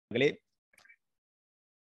ಆಗಲಿ.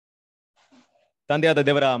 ತಂದೆಯಾದ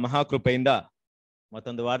ದೇವರ ಮಹಾಕೃಪೆಯಿಂದ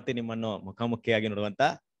ಮತ್ತೊಂದು ವಾರ್ತೆ ನಿಮ್ಮನ್ನು ಮುಖಾಮುಖಿಯಾಗಿ ನೋಡುವಂತ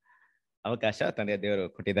ಅವಕಾಶ ತಂದೆಯ ದೇವರು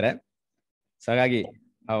ಕೊಟ್ಟಿದ್ದಾರೆ. ಹಾಗಾಗಿ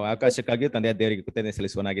ಆ ಅವಕಾಶಕ್ಕಾಗಿ ತಂದೆಯ ದೇವರಿಗೆ ಕೃತಜ್ಞತೆ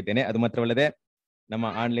ಸಲ್ಲಿಸುವನಾಗಿದ್ದೇನೆ. ಅದು ಮಾತ್ರವಲ್ಲದೆ ನಮ್ಮ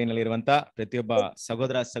ಆನ್ಲೈನ್ ಅಲ್ಲಿ ಇರುವಂತ ಪ್ರತಿಯೊಬ್ಬ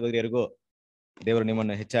ಸಹೋದರ ಸಹೋದರಿಯರಿಗೂ ದೇವರು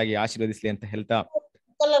ನಿಮ್ಮನ್ನು ಹೆಚ್ಚಾಗಿ ಆಶೀರ್ವದಿಸಲಿ ಅಂತ ಹೇಳ್ತಾ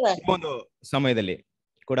ಒಂದು ಸಮಯದಲ್ಲಿ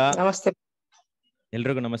ಕೂಡ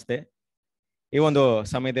ಎಲ್ರಿಗೂ ನಮಸ್ತೆ. ಈ ಒಂದು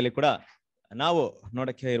ಸಮಯದಲ್ಲಿ ಕೂಡ ನಾವು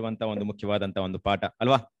ನೋಡಕ್ಕೆ ಇರುವಂತ ಒಂದು ಮುಖ್ಯವಾದಂತ ಒಂದು ಪಾಠ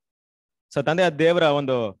ಅಲ್ವಾ. ಸೊ ತಂದೆಯ ದೇವರ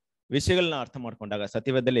ಒಂದು ವಿಷಯಗಳನ್ನ ಅರ್ಥ ಮಾಡ್ಕೊಂಡಾಗ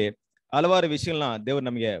ಸತ್ಯವೇದದಲ್ಲಿ ಹಲವಾರು ವಿಷಯಗಳನ್ನ ದೇವರು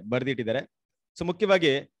ನಮಗೆ ಬರೆದಿಟ್ಟಿದ್ದಾರೆ. ಸೊ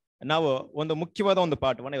ಮುಖ್ಯವಾಗಿ ನಾವು ಒಂದು ಮುಖ್ಯವಾದ ಒಂದು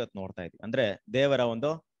ಪಾಠವನ್ನ ಇವತ್ತು ನೋಡ್ತಾ ಇದ್ವಿ. ಅಂದ್ರೆ ದೇವರ ಒಂದು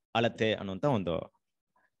ಅಳತೆ ಅನ್ನುವಂತ ಒಂದು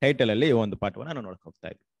ಟೈಟಲ್ ಅಲ್ಲಿ ಈ ಒಂದು ಪಾಠವನ್ನ ನಾವು ನೋಡ್ತಾ ಹೋಗ್ತಾ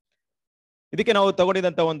ಇದ್ವಿ. ಇದಕ್ಕೆ ನಾವು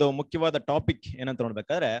ತಗೊಂಡಿದಂತ ಒಂದು ಮುಖ್ಯವಾದ ಟಾಪಿಕ್ ಏನಂತ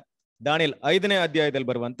ನೋಡ್ಬೇಕಾದ್ರೆ ದಾನಿಯೇಲ್ 5ನೇ ಅಧ್ಯಾಯದಲ್ಲಿ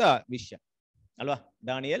ಬರುವಂತ ವಿಷಯ ಅಲ್ವಾ.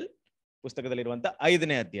 ದಾನಿಯೇಲ್ ಪುಸ್ತಕದಲ್ಲಿರುವಂತ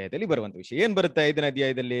 5ನೇ ಅಧ್ಯಾಯದಲ್ಲಿ ಬರುವಂತ ವಿಷಯ ಏನ್ ಬರುತ್ತೆ 5ನೇ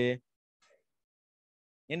ಅಧ್ಯಾಯದಲ್ಲಿ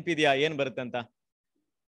ನೆನ್ಪಿದ್ಯಾ ಏನ್ ಬರುತ್ತೆ ಅಂತ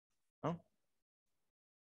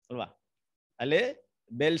ಅಲ್ವಾ. ಅಲ್ಲಿ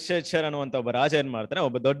ಬೆಲ್ಶಚ್ಚರ್ ಅನ್ನುವಂತ ಒಬ್ಬ ರಾಜ ಏನ್ ಮಾಡ್ತಾನೆ,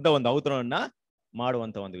 ಒಬ್ಬ ದೊಡ್ಡ ಒಂದು ಔತಣವನ್ನ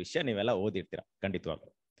ಮಾಡುವಂತ ಒಂದು ವಿಷಯ ನೀವೆಲ್ಲ ಓದಿರ್ತೀರ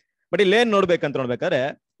ಖಂಡಿತವಾಗ್ಲು. ಬಟ್ ಇಲ್ಲಿ ಏನ್ ನೋಡ್ಬೇಕಂತ ನೋಡ್ಬೇಕಾದ್ರೆ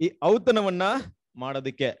ಈ ಔತಣವನ್ನ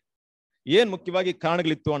ಮಾಡೋದಕ್ಕೆ ಏನ್ ಮುಖ್ಯವಾಗಿ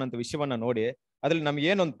ಕಾರಣಗಳಿತ್ತು ಅನ್ನೋಂಥ ವಿಷಯವನ್ನ ನೋಡಿ ಅದ್ರಲ್ಲಿ ನಮ್ಗೆ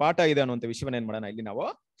ಏನೊಂದು ಪಾಠ ಇದೆ ಅನ್ನುವಂಥ ವಿಷಯವನ್ನ ಏನ್ ಮಾಡೋಣ ಇಲ್ಲಿ ನಾವು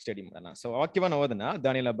ಸ್ಟಡಿ ಮಾಡೋಣ. ಸೊ ವಾಕ್ಯವನ್ನ ಓದೋಣ.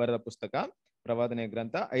 ದಾನಿಯೇಲ ಬರೆದ ಪುಸ್ತಕ ಪ್ರವಾದನೆ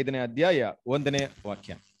ಗ್ರಂಥ 5ನೇ ಅಧ್ಯಾಯ 1ನೇ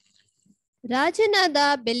ವಾಕ್ಯ. ರಾಜನಾದ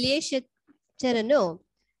ಬೆಲ್ಶಚ್ಚರನು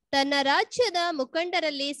ತನ್ನ ರಾಜ್ಯದ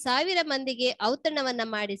ಮುಖಂಡರಲ್ಲಿ 1000 ಮಂದಿಗೆ ಔತಣವನ್ನ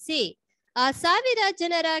ಮಾಡಿಸಿ ಆ 1000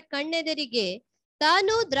 ಜನರ ಕಣ್ಣೆದರಿಗೆ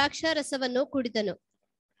ತಾನು ದ್ರಾಕ್ಷಾರಸವನ್ನು ಕುಡಿದನು.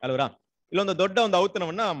 ಅಲ್ವರಾ, ಇಲ್ಲೊಂದು ದೊಡ್ಡ ಒಂದು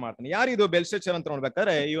ಔತಣವನ್ನ ಮಾಡ್ತಾನೆ. ಯಾರಿದು ಬೆಲ್ಶಚ್ಚರ್ ಅಂತ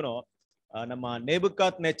ನೋಡ್ಬೇಕಾದ್ರೆ ಇವನು ನಮ್ಮ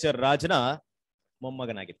ನೆಬುಕದ್ನೆಚ್ಚರ್ ರಾಜನ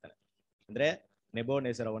ಮೊಮ್ಮಗನಾಗಿರ್ತಾನೆ. ಅಂದ್ರೆ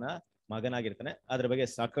ನೆಬೂಕದ್ನೆಚ್ಚರ್ ಅವನ ಮಗನಾಗಿರ್ತಾನೆ. ಅದ್ರ ಬಗ್ಗೆ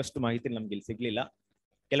ಸಾಕಷ್ಟು ಮಾಹಿತಿ ನಮ್ಗೆ ಇಲ್ಲಿ ಸಿಗ್ಲಿಲ್ಲ.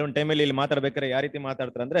 ಕೆಲವೊಂದು ಟೈಮಲ್ಲಿ ಇಲ್ಲಿ ಮಾತಾಡ್ಬೇಕಾದ್ರೆ ಯಾವ ರೀತಿ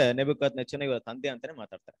ಮಾತಾಡ್ತಾರೆ ಅಂದ್ರೆ ನೆಬೂಕದ್ನೆಚ್ಚರನ ಇವರ ತಂದೆ ಅಂತಾನೆ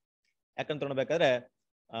ಮಾತಾಡ್ತಾರೆ. ಯಾಕಂತ ನೋಡ್ಬೇಕಾದ್ರೆ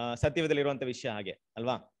ಸತ್ಯವೇದದಲ್ಲಿ ಇರುವಂತ ವಿಷಯ ಹಾಗೆ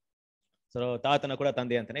ಅಲ್ವಾ. ಸೊ ತಾತನ ಕೂಡ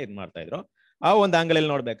ತಂದೆ ಅಂತಾನೆ ಇದ್ ಮಾಡ್ತಾ ಇದ್ರು. ಆ ಒಂದು ಆಂಗಲಲ್ಲಿ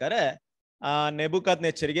ನೋಡ್ಬೇಕಾದ್ರೆ ಆ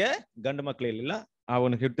ನೆಬೂಕದ್ನೆಚ್ಚರಿಗೆ ಗಂಡು ಮಕ್ಳು ಇರ್ಲಿಲ್ಲ.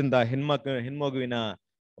 ಅವನು ಹುಟ್ಟಿದ ಹೆಣ್ಮಗುವಿನ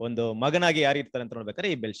ಒಂದು ಮಗನಾಗಿ ಯಾರು ಇರ್ತಾರೆ ಅಂತ ನೋಡ್ಬೇಕಾದ್ರೆ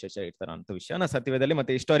ಈ ಬೆಲ್ಶಚ್ಚರ್ ಇರ್ತಾರೆ ಅಂತ ವಿಷಯನ ಸತ್ಯವೇದದಲ್ಲಿ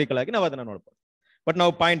ಮತ್ತೆ ಹಿಸ್ಟಾರಿಕಲ್ ಆಗಿ ನಾವು ಅದನ್ನ ನೋಡ್ಬೋದು. ಬಟ್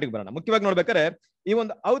ನಾವು ಪಾಯಿಂಟ್ ಬರೋಣ. ಮುಖ್ಯವಾಗಿ ನೋಡ್ಬೇಕಾದ್ರೆ ಈ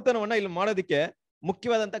ಒಂದು ಔತಣವನ್ನ ಇಲ್ಲಿ ಮಾಡೋದಕ್ಕೆ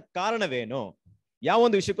ಮುಖ್ಯವಾದಂತ ಕಾರಣವೇನು, ಯಾವ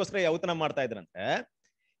ಒಂದು ವಿಷಯಕ್ಕೋಸ್ಕರ ಈ ಔತಣ ಮಾಡ್ತಾ ಇದ್ರಂತೆ,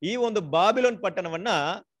 ಈ ಒಂದು ಬಾಬಿಲೋನ್ ಪಟ್ಟಣವನ್ನ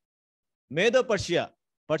ಮೇದೋ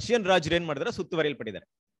ಪರ್ಷಿಯನ್ ರಾಜರು ಏನ್ ಮಾಡಿದಾರೆ ಸುತ್ತುವರಿಯಲ್ಪಟ್ಟಿದ್ದಾರೆ.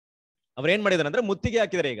 ಅವ್ರು ಏನ್ ಮಾಡಿದಾರೆ ಅಂದ್ರೆ ಮುತ್ತಿಗೆ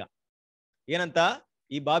ಹಾಕಿದಾರೆ. ಈಗ ಏನಂತ,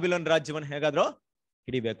 ಈ ಬಾಬಿಲೋನ್ ರಾಜ್ಯವನ್ನ ಹೇಗಾದ್ರೂ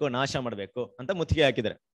ಹಿಡಿಬೇಕು, ನಾಶ ಮಾಡ್ಬೇಕು ಅಂತ ಮುತ್ತಿಗೆ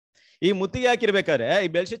ಹಾಕಿದ್ದಾರೆ. ಈ ಮುತ್ತಿಗೆ ಹಾಕಿರ್ಬೇಕಾದ್ರೆ ಈ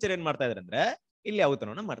ಬೆಲ್ಶಚ್ಚರ್ ಏನ್ ಮಾಡ್ತಾ ಇದಾರೆ ಅಂದ್ರೆ ಇಲ್ಲಿ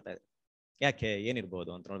ಔತಣವನ್ನ ಮಾಡ್ತಾ ಇದ್ದಾರೆ. ಯಾಕೆ,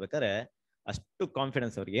 ಏನಿರ್ಬೋದು ಅಂತ ನೋಡ್ಬೇಕಾದ್ರೆ ಅಷ್ಟು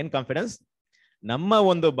ಕಾನ್ಫಿಡೆನ್ಸ್ ಅವ್ರಿಗೆ. ಏನ್ ಕಾನ್ಫಿಡೆನ್ಸ್, ನಮ್ಮ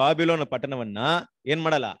ಒಂದು ಬಾಬಿಲೋನ್ ಪಟ್ಟಣವನ್ನ ಏನ್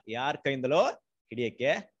ಮಾಡಲ್ಲ, ಯಾರ ಕೈಯಿಂದಲೋ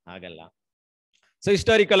ಹಿಡಿಯಕ್ಕೆ ಆಗಲ್ಲ. ಸೊ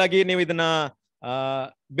ಹಿಸ್ಟಾರಿಕಲ್ ಆಗಿ ನೀವು ಇದನ್ನ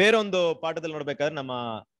ಬೇರೊಂದು ಪಾಠದಲ್ಲಿ ನೋಡ್ಬೇಕಾದ್ರೆ ನಮ್ಮ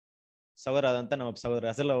ಸಹೋದರ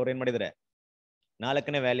ರಸಲ್ ಅವ್ರು ಏನ್ ಮಾಡಿದ್ದಾರೆ,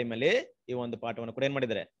 4ನೇ ವ್ಯಾಲ್ಯೂಮಲ್ಲಿ ಈ ಒಂದು ಪಾಠವನ್ನು ಕೂಡ ಏನ್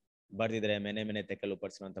ಮಾಡಿದ್ದಾರೆ ಬರ್ದಿದ್ದಾರೆ. ಮನೆ ತೆಕ್ಕಲು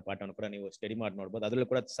ಪಡಿಸುವಂತ ಪಾಠವನ್ನು ಕೂಡ ನೀವು ಸ್ಟಡಿ ಮಾಡಿ ನೋಡ್ಬೋದು. ಅದ್ರಲ್ಲೂ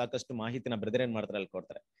ಕೂಡ ಸಾಕಷ್ಟು ಮಾಹಿತಿನ ಬ್ರದರ್ ಏನ್ ಮಾಡ್ತಾರೆ ಅಲ್ಲಿ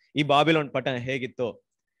ಕೊಡ್ತಾರೆ. ಈ ಬಾಬಿಲೋನ್ ಪಟ್ಟಣ ಹೇಗಿತ್ತು,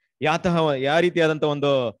 ಯಾವ ರೀತಿಯಾದಂತ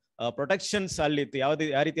ಒಂದು ಪ್ರೊಟೆಕ್ಷನ್ಸ್ ಅಲ್ಲಿತ್ತು,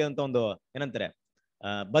 ಯಾವ ರೀತಿಯಾದಂತ ಒಂದು ಏನಂತಾರೆ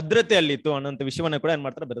ಭದ್ರತೆ ಅಲ್ಲಿತ್ತು ಅನ್ನೋಂಥ ವಿಷಯವನ್ನ ಕೂಡ ಏನ್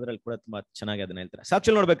ಮಾಡ್ತಾರೆ ಬ್ರದರಲ್ಲಿ ಕೂಡ ತುಂಬಾ ಚೆನ್ನಾಗಿ ಅದನ್ನ ಹೇಳ್ತಾರೆ.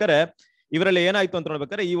 ಸಾಕ್ಷಿ ನೋಡ್ಬೇಕಾದ್ರೆ ಇವರಲ್ಲಿ ಏನಾಯ್ತು ಅಂತ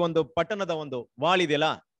ನೋಡ್ಬೇಕಾದ್ರೆ ಈ ಒಂದು ಪಟ್ಟಣದ ಒಂದು ವಾಲ್ ಇದೆಯಲ್ಲ,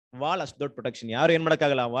 ವಾಲ್ ಅಷ್ಟು ದೊಡ್ಡ ಪ್ರೊಟೆಕ್ಷನ್, ಯಾರು ಏನ್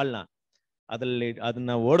ಮಾಡಕ್ಕಾಗಲ್ಲ. ಆ ವಾಲ್ನ ಅದ್ರಲ್ಲಿ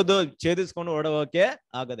ಅದನ್ನ ಒಡೆದು ಛೇದಿಸ್ಕೊಂಡು ಓಡೋಕೆ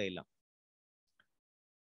ಆಗದೇ ಇಲ್ಲ.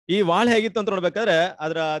 ಈ ವಾಲ್ ಹೇಗಿತ್ತು ಅಂತ ನೋಡ್ಬೇಕಾದ್ರೆ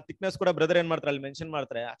ಅದರ ಥಿಕ್ನೆಸ್ ಕೂಡ ಬ್ರದರ್ ಏನ್ ಮಾಡ್ತಾರೆ ಅಲ್ಲಿ ಮೆನ್ಷನ್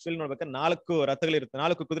ಮಾಡ್ತಾರೆ. ಆಕ್ಚುಲಿ ನೋಡ್ಬೇಕಾದ್ರೆ 4 ರಥಗಳಿರುತ್ತೆ,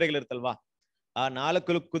 4 ಕುದುರೆಗಳಿರುತ್ತಲ್ವಾ. ಆ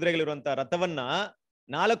 4 ಕುದುರೆಗಳಿರುವಂತ ರಥವನ್ನ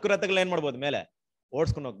 4 ರಥಗಳು ಏನ್ ಮಾಡ್ಬೋದು ಮೇಲೆ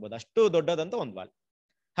ಓಡಿಸ್ಕೊಂಡು ಹೋಗ್ಬೋದು. ಅಷ್ಟು ದೊಡ್ಡದಂತ ಒಂದು ವಾಲ್.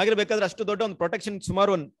 ಹಾಗಿರ್ಬೇಕಾದ್ರೆ ಅಷ್ಟು ದೊಡ್ಡ ಒಂದು ಪ್ರೊಟೆಕ್ಷನ್,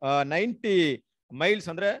 ಸುಮಾರು 90 ಮೈಲ್ಸ್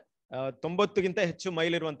ಅಂದ್ರೆ 90ಗಿಂತ ಹೆಚ್ಚು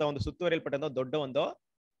ಮೈಲ್ ಇರುವಂತ ಒಂದು ಸುತ್ತುವರಿಯಲ್ಪಟ್ಟಂತ ದೊಡ್ಡ ಒಂದು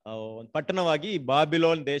ಪಟ್ಟಣವಾಗಿ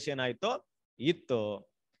ಬಾಬಿಲೋನ್ ದೇಶ ಏನಾಯ್ತು ಇತ್ತು.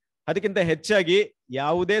 ಅದಕ್ಕಿಂತ ಹೆಚ್ಚಾಗಿ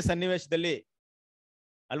ಯಾವುದೇ ಸನ್ನಿವೇಶದಲ್ಲಿ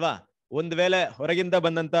ಅಲ್ವಾ, ಒಂದ್ ವೇಳೆ ಹೊರಗಿಂದ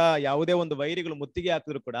ಬಂದಂತ ಯಾವುದೇ ಒಂದು ವೈರಿಗಳು ಮುತ್ತಿಗೆ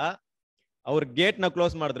ಹಾಕಿದ್ರು ಕೂಡ ಅವ್ರ ಗೇಟ್ ನ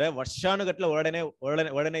ಕ್ಲೋಸ್ ಮಾಡಿದ್ರೆ ವರ್ಷಾನುಗಟ್ಲೆ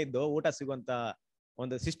ಒಳಗಡೆ ಇದ್ದು ಊಟ ಸಿಗುವಂತ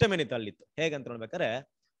ಒಂದು ಸಿಸ್ಟಮ್ ಏನಿತ್ತು ಅಲ್ಲಿತ್ತು. ಹೇಗಂತ ನೋಡ್ಬೇಕಾದ್ರೆ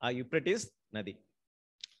ಆ ಯುಪ್ರೆಟಿಸ್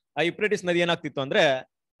ನದಿ ಏನಾಗ್ತಿತ್ತು ಅಂದ್ರೆ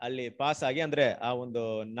ಅಲ್ಲಿ ಪಾಸ್ ಆಗಿ ಅಂದ್ರೆ ಆ ಒಂದು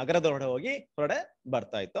ನಗರದ ಹೊರಡೆ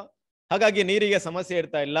ಬರ್ತಾ ಇತ್ತು. ಹಾಗಾಗಿ ನೀರಿಗೆ ಸಮಸ್ಯೆ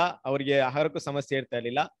ಇರ್ತಾ ಇಲ್ಲ, ಅವ್ರಿಗೆ ಆಹಾರಕ್ಕೂ ಸಮಸ್ಯೆ ಇರ್ತಾ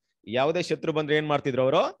ಇರ್ಲಿಲ್ಲ. ಯಾವುದೇ ಶತ್ರು ಬಂದ್ರೆ ಏನ್ ಮಾಡ್ತಿದ್ರು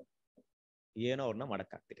ಅವರು, ಏನೋ ಅವ್ರನ್ನ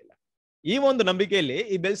ಮಾಡಕ್ ಆಗ್ತಿರ್ಲಿಲ್ಲ. ಈ ಒಂದು ನಂಬಿಕೆಯಲ್ಲಿ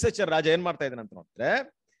ಈ ಬೆಲ್ಶಚ್ಚರ್ ರಾಜ ಏನ್ ಮಾಡ್ತಾ ಇದ್ದಾನೆ ಅಂತ ನೋಡಿದ್ರೆ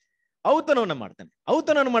ಔತಣವನ್ನ ಮಾಡ್ತಾನೆ.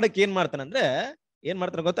 ಔತಣವನ್ನ ಮಾಡಕ್ಕೆ ಏನ್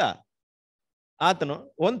ಮಾಡ್ತಾನೆ ಗೊತ್ತಾ, ಆತನು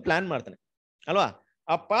ಒಂದ್ ಪ್ಲಾನ್ ಮಾಡ್ತಾನೆ ಅಲ್ವಾ.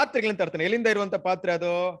 ಆ ಪಾತ್ರೆಗಳನ್ನ ತರ್ತಾನೆ. ಎಲ್ಲಿಂದ ಇರುವಂತ ಪಾತ್ರೆ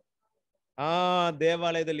ಅದು,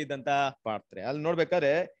 ದೇವಾಲಯದಲ್ಲಿ ಇದ್ದಂತ ಪಾತ್ರೆ. ಅಲ್ಲಿ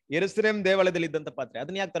ನೋಡ್ಬೇಕಾದ್ರೆ ಯೆರೂಸಲೇಮ್ ದೇವಾಲಯದಲ್ಲಿ ಇದ್ದಂತ ಪಾತ್ರೆ.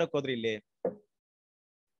 ಅದನ್ನ ಯಾಕೆ ತರಕ್ ಹೋದ್ರಿ ಇಲ್ಲಿ,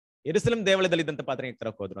 ಯೆರೂಸಲೇಮ್ ದೇವಾಲಯದಲ್ಲಿ ಇದ್ದಂತ ಪಾತ್ರೆ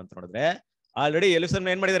ತರಕ್ ಹೋದ್ರು ಅಂತ ನೋಡಿದ್ರೆ ಆಲ್ರೆಡಿ ಯೆರೂಸಲೇಮ್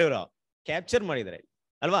ಏನ್ ಮಾಡಿದಾರೆ ಇವರು ಕ್ಯಾಪ್ಚರ್ ಮಾಡಿದಾರೆ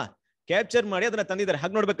ಅಲ್ವಾ. ಕ್ಯಾಪ್ಚರ್ ಮಾಡಿ ಅದನ್ನ ತಂದಿದ್ದಾರೆ.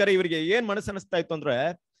 ಹಾಗೆ ನೋಡ್ಬೇಕಾದ್ರೆ ಇವರಿಗೆ ಏನ್ ಮನಸ್ಸು ಅನಿಸ್ತಾ ಇತ್ತು ಅಂದ್ರೆ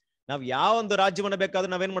ನಾವ್ ಯಾವ ಒಂದು ರಾಜ್ಯವನ್ನ ಬೇಕಾದ್ರೂ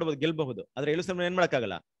ನಾವೇನ್ ಮಾಡ್ಬೋದು, ಗೆಲ್ಬಹುದು. ಆದ್ರೆ ಯೆರೂಸಲೇಮ್ ಏನ್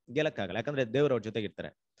ಮಾಡಕ್ಕಾಗಲ್ಲ, ಗೆಲ್ಲಕ್ಕಾಗಲ್ಲ. ಯಾಕಂದ್ರೆ ದೇವರು ಅವ್ರ ಜೊತೆಗಿರ್ತಾರೆ.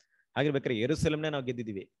 ಹಾಗಿರ್ಬೇಕಾದ್ರೆ ಯೆರೂಸಲೇಮ್ನೇ ನಾವು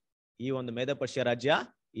ಗೆದ್ದಿದೀವಿ. ಈ ಒಂದು ಮೇಧ ಪರ್ಷಿಯ ರಾಜ್ಯ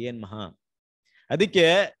ಏನ್ ಮಹಾ. ಅದಕ್ಕೆ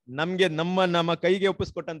ನಮ್ಗೆ ನಮ್ಮ ಕೈಗೆ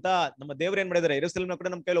ಒಪ್ಪಿಸ್ಕೊಟ್ಟಂತ ನಮ್ಮ ದೇವ್ರು ಏನ್ ಮಾಡಿದಾರೆ, ಯೆರೂಸಲೇಮ್ನ ಕೂಡ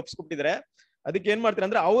ನಮ್ಮ ಕೈಲಿ ಒಪ್ಪಿಸ್ಕೊಟ್ಟಿದ್ದಾರೆ. ಅದಕ್ಕೆ ಏನ್ ಮಾಡ್ತಾರೆ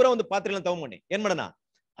ಅಂದ್ರೆ ಅವರ ಒಂದು ಪಾತ್ರೆಗಳನ್ನ ತಗೊಂಬಣ್ಣಿ ಏನ್ ಮಾಡೋಣ,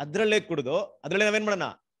 ಅದ್ರಲ್ಲೇ ಕುಡಿದು ಅದ್ರಲ್ಲೇ ನಾವೇನ್ ಮಾಡೋಣ,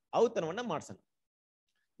 ಔತಣವನ್ನ ಮಾಡ್ಸೋಣ.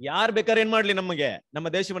 ಯಾರ್ ಬೇಕಾದ್ರೆ ಏನ್ ಮಾಡ್ಲಿ, ನಮಗೆ ನಮ್ಮ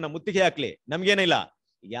ದೇಶವನ್ನ ಮುತ್ತಿಗೆ ಹಾಕ್ಲಿ, ನಮ್ಗೇನಿಲ್ಲ,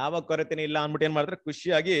 ಯಾವ ಕೊರತೆನೇ ಇಲ್ಲ ಅಂದ್ಬಿಟ್ಟು ಏನ್ ಮಾಡ್ತಾರೆ,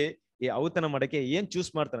 ಖುಷಿಯಾಗಿ ಈ ಔತಣ ಮಾಡಕ್ಕೆ ಏನ್ ಚೂಸ್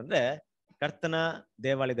ಮಾಡ್ತಾರೆ ಅಂದ್ರೆ ಕರ್ತನ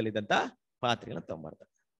ದೇವಾಲಯದಲ್ಲಿ ಇದ್ದಂತ ಪಾತ್ರೆಗಳನ್ನ ತಗೊಂಡ್ಬರ್ತಾರೆ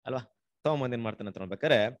ಅಲ್ವಾ. ತಗೊಂಬಂದ್ ಏನ್ ಮಾಡ್ತಾನೆ ಅಂತ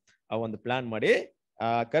ನೋಡ್ಬೇಕಾರೆ ಆ ಒಂದು ಪ್ಲಾನ್ ಮಾಡಿ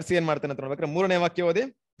ಕರ್ಸಿ ಏನ್ ಮಾಡ್ತಾನೆ ಅಂತ ನೋಡ್ಬೇಕಾರೆ 3ನೇ ವಾಕ್ಯ ಓದಿ.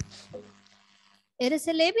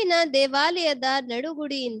 ಯೆರೂಸಲೇಮಿನ ದೇವಾಲಯದ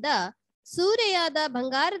ನಡುಗುಡಿಯಿಂದ ಸೂರೆಯಾದ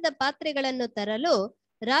ಬಂಗಾರದ ಪಾತ್ರೆಗಳನ್ನು ತರಲು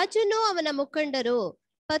ರಾಜನು ಅವನ ಮುಖಂಡರು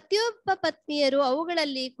ಪತ್ನಿಯರು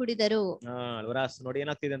ಅವುಗಳಲ್ಲಿ ಕುಡಿದರು. ನೋಡಿ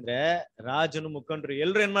ಏನಾಗ್ತಿದೆ ಅಂದ್ರೆ ರಾಜನು ಮುಖಂಡರು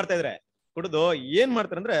ಎಲ್ರು ಏನ್ ಮಾಡ್ತಾ ಇದ್ರೆ ಕುಡಿದು ಏನ್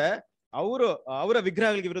ಮಾಡ್ತಾರೆ ಅಂದ್ರೆ ಅವರ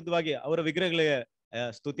ವಿಗ್ರಹಗಳಿಗೆ ವಿರುದ್ಧವಾಗಿ ಅವರ ವಿಗ್ರಹಗಳಿಗೆ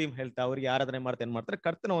ಸ್ತುತಿ ಹೇಳ್ತಾ ಅವ್ರಿಗೆ ಆರಾಧನೆ ಮಾಡ್ತಾ ಏನ್ ಮಾಡ್ತಾರೆ,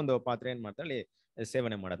 ಕರ್ತನ ಒಂದು ಪಾತ್ರೆ ಏನ್ ಮಾಡ್ತಾರೆ ಅಲ್ಲಿ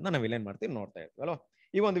ಸೇವನೆ ಮಾಡೋದನ್ನ ನಾವ್ ಇಲ್ಲೇನ್ ಮಾಡ್ತೀವಿ ನೋಡ್ತಾ ಇರ್ತೀವಿ ಅಲ್ವಾ.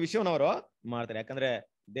 ಈ ಒಂದು ವಿಷಯವನ್ನ ಅವರು ಮಾಡ್ತಾರೆ. ಯಾಕಂದ್ರೆ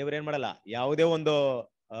ದೇವ್ರ ಏನ್ ಮಾಡಲ್ಲ, ಯಾವುದೇ ಒಂದು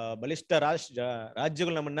ಬಲಿಷ್ಠ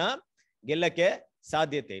ರಾಜ್ಯಗಳು ನಮ್ಮನ್ನ ಗೆಲ್ಲಕ್ಕೆ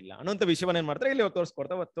ಸಾಧ್ಯತೆ ಇಲ್ಲ ಅನ್ನೋಂಥ ವಿಷಯವನ್ನ ಏನ್ ಮಾಡ್ತಾರೆ ಇಲ್ಲಿ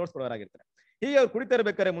ತೋರಿಸ್ಕೊಡೋರಾಗಿರ್ತಾರೆ. ಹೀಗೆ ಅವ್ರು ಕುಡಿತಾ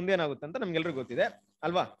ಇರ್ಬೇಕಾದ್ರೆ ಮುಂದೆ ಏನಾಗುತ್ತೆ ಅಂತ ನಮ್ಗೆಲ್ರಿಗೂ ಗೊತ್ತಿದೆ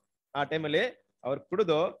ಅಲ್ವಾ. ಆ ಟೈಮಲ್ಲಿ ಅವ್ರು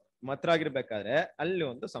ಕುಡಿದು ಮತ್ರಾಗಿರ್ಬೇಕಾದ್ರೆ ಅಲ್ಲಿ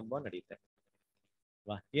ಒಂದು ಸಂಭವ ನಡೆಯುತ್ತೆ.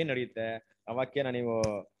 ಏನ್ ನಡೆಯುತ್ತೆ ಆ ವಾಕ್ಯನ ನೀವು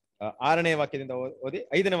 6ನೇ ವಾಕ್ಯದಿಂದ ಓದಿ,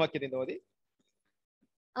 5ನೇ ವಾಕ್ಯದಿಂದ ಓದಿ.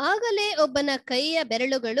 ಆಗಲೇ ಒಬ್ಬನ ಕೈಯ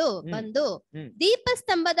ಬೆರಳುಗಳು ಬಂದು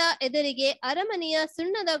ದೀಪಸ್ತಂಭದ ಎದುರಿಗೆ ಅರಮನೆಯ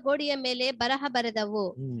ಸುಣ್ಣದ ಗೋಡೆಯ ಮೇಲೆ ಬರಹ ಬರೆದವು.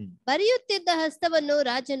 ಬರೆಯುತ್ತಿದ್ದ ಹಸ್ತವನ್ನು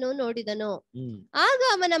ರಾಜನು ನೋಡಿದನು. ಆಗ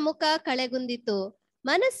ಅವನ ಮುಖ ಕಳೆಗುಂದಿತು,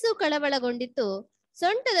 ಮನಸ್ಸು ಕಳವಳಗೊಂಡಿತು,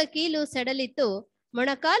 ಸೊಂಟದ ಕೀಲು ಸಡಲಿತು,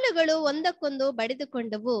 ಮೊಣಕಾಲುಗಳು ಒಂದಕ್ಕೊಂದು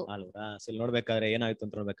ಬಡಿದುಕೊಂಡವು. ನೋಡ್ಬೇಕಾದ್ರೆ ಏನಾಯ್ತು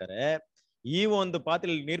ಅಂತ ನೋಡ್ಬೇಕಾದ್ರೆ ಈ ಒಂದು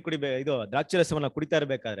ಪಾತ್ರೆಯಲ್ಲಿ ನೀರು ಇದು ದ್ರಾಕ್ಷರಸವನ್ನ ಕುಡಿತಾ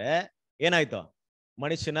ಇರ್ಬೇಕಾದ್ರೆ ಏನಾಯ್ತು,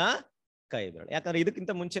 ಮನುಷ್ಯನ ಕೈ ಬೆರಳು. ಯಾಕಂದ್ರೆ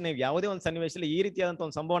ಇದಕ್ಕಿಂತ ಮುಂಚೆ ನೀವು ಯಾವುದೇ ಒಂದು ಸನ್ನಿವೇಶದಲ್ಲಿ ಈ ರೀತಿಯಾದಂತ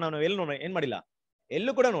ಒಂದು ಸಂಭವ ನಾವು ಏನ್ ಮಾಡಿಲ್ಲ,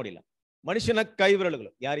 ಎಲ್ಲೂ ಕೂಡ ನೋಡಿಲ್ಲ. ಮನುಷ್ಯನ ಕೈ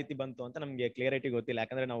ಬೆರಳುಗಳು ಯಾವ ರೀತಿ ಬಂತು ಅಂತ ನಮ್ಗೆ ಕ್ಲಿಯರಿಟಿ ಗೊತ್ತಿಲ್ಲ.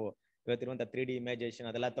 ಯಾಕಂದ್ರೆ ನಾವು ಇವತ್ತಿರುವಂತ 3D ಇಮ್ಯಾಜಿನೇಷನ್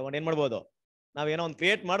ಅದೆಲ್ಲ ತಗೊಂಡು ಏನ್ ಮಾಡ್ಬೋದು, ನಾವೇನೋ ಒಂದು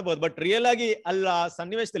ಕ್ರಿಯೇಟ್ ಮಾಡ್ಬೋದು. ಬಟ್ ರಿಯಲ್ ಆಗಿ ಅಲ್ಲ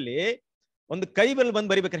ಸನ್ನಿವೇಶದಲ್ಲಿ ಒಂದು ಕೈ ಬೆರಳು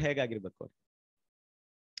ಬಂದು ಬರಿಬೇಕಾದ್ರೆ ಹೇಗಾಗಿರ್ಬೇಕು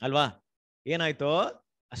ಅಲ್ವಾ. ಏನಾಯ್ತು,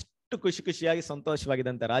 ಅಷ್ಟು ಖುಷಿಯಾಗಿ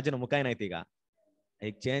ಸಂತೋಷವಾಗಿದ್ದಂತ ರಾಜನ ಮುಖ ಏನಾಯ್ತು ಈಗ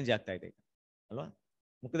ಚೇಂಜ್ ಆಗ್ತಾ ಇದೆ ಅಲ್ವಾ.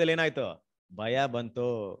 ಮುಖದಲ್ಲಿ ಏನಾಯ್ತು, ಭಯ ಬಂತು.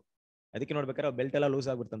 ಅದಕ್ಕೆ ನೋಡ್ಬೇಕಾದ್ರೆ ಬೆಲ್ಟ್ ಎಲ್ಲ ಲೂಸ್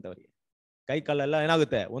ಆಗ್ಬಿಡ್ತಂತ ಅವ್ರಿಗೆ, ಕೈ ಕಾಲೆಲ್ಲ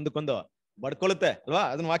ಏನಾಗುತ್ತೆ ಒಂದಕ್ಕೊಂದು ಬಡ್ಕೊಳ್ಳುತ್ತೆ ಅಲ್ವಾ.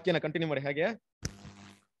 ಅದನ್ನ ವಾಕ್ಯನ ಕಂಟಿನ್ಯೂ ಮಾಡಿ ಹಾಗೆ.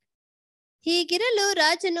 ಹೀಗಿರಲು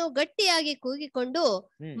ರಾಜನು ಗಟ್ಟಿಯಾಗಿ ಕೂಗಿಕೊಂಡು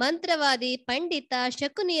ಮಂತ್ರವಾದಿ, ಪಂಡಿತ,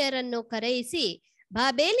 ಶಕುನಿಯರನ್ನು ಕರೆಯಿಸಿ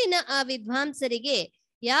ಬಾಬೇಲಿನ ಆ ವಿದ್ವಾಂಸರಿಗೆ,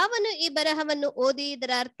 ಯಾವನು ಈ ಬರಹವನ್ನು ಓದಿ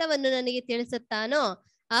ಇದರ ಅರ್ಥವನ್ನು ನನಗೆ ತಿಳಿಸುತ್ತಾನೋ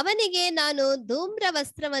ಅವನಿಗೆ ನಾನು ಧೂಮ್ರ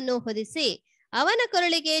ವಸ್ತ್ರವನ್ನು ಹೊದಿಸಿ ಅವನ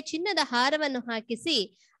ಕೊರಳಿಗೆ ಚಿನ್ನದ ಹಾರವನ್ನು ಹಾಕಿಸಿ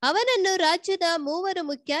ಅವನನ್ನು ರಾಜ್ಯದ 3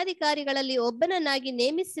 ಮುಖ್ಯಾಧಿಕಾರಿಗಳಲ್ಲಿ ಒಬ್ಬನನ್ನಾಗಿ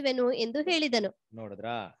ನೇಮಿಸುವೆನು ಎಂದು ಹೇಳಿದನು.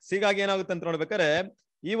 ನೋಡಿದ್ರಾ, ಹೀಗಾಗಿ ಏನಾಗುತ್ತೆ ಅಂತ ನೋಡ್ಬೇಕಾರೆ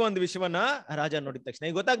ಈ ಒಂದು ವಿಷಯವನ್ನ ರಾಜ ನೋಡಿದ ತಕ್ಷಣ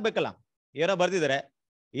ಈಗ ಗೊತ್ತಾಗ್ಬೇಕಲ್ಲ, ಏನೋ ಬರ್ದಿದ್ದಾರೆ,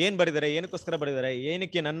 ಏನ್ ಬರಿದ್ದಾರೆ, ಏನಕ್ಕೋಸ್ಕರ ಬರಿದ್ದಾರೆ,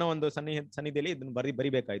 ಏನಕ್ಕೆ ನನ್ನ ಒಂದು ಸನ್ನಿಧಿಯಲ್ಲಿ ಇದನ್ನ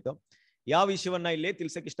ಬರಿಬೇಕಾಯ್ತು, ಯಾವ ವಿಷಯವನ್ನ ಇಲ್ಲಿ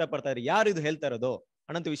ತಿಳ್ಸಕ್ ಇಷ್ಟಪಡ್ತಾ ಇದ್ದಾರೆ, ಯಾರು ಇದು ಹೇಳ್ತಾ ಇರೋದು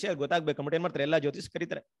ಅನ್ನೋಂಥ ವಿಷಯ ಗೊತ್ತಾಗ್ಬೇಕಂಬಿಟ್ಟು ಏನ್ ಮಾಡ್ತಾರೆ, ಎಲ್ಲಾ ಜ್ಯೋತಿಷ್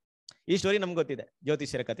ಕರೀತಾರೆ. ಈ ಸ್ಟೋರಿ ನಮ್ಗೆ ಗೊತ್ತಿದೆ,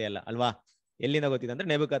 ಜ್ಯೋತಿಷ್ಯರ ಕಥೆ ಅಲ್ಲ ಅಲ್ವಾ. ಎಲ್ಲಿಂದ ಗೊತ್ತಿದೆ ಅಂದ್ರೆ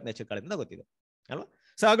ನೆಬೂಕದ್ನೆಚ್ಚರ್ ಕಾಲದಿಂದ ಗೊತ್ತಿದೆ ಅಲ್ವಾ.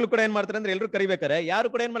 ಸೊ ಆಗ್ಲೂ ಕೂಡ ಏನ್ ಮಾಡ್ತಾರೆ ಅಂದ್ರೆ ಎಲ್ರು ಕರಿಬೇಕಾರೆ ಯಾರು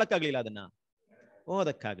ಕೂಡ ಏನ್ ಮಾಡಕ್ಕಾಗ್ಲಿಲ್ಲ, ಅದನ್ನ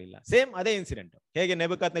ಓದಕ್ಕಾಗ್ಲಿಲ್ಲ. ಸೇಮ್ ಅದೇ ಇನ್ಸಿಡೆಂಟ್. ಹೇಗೆ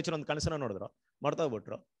ನೆಬೂಕದ್ನೆಚ್ಚರ್ ಒಂದು ಕನಸನ್ನ ನೋಡಿದ್ರು,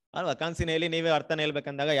 ಮರ್ತೋಗ್ಬಿಟ್ರು ಅಲ್ವಾ. ಕನಸಿನ ನೀವೇ ಅರ್ಥನ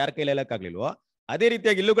ಹೇಳ್ಬೇಕಂದಾಗ ಯಾರ ಕೈಲಿ ಹೇಳಕ್ಕಾಗ್ಲಿಲ್ವೋ, ಅದೇ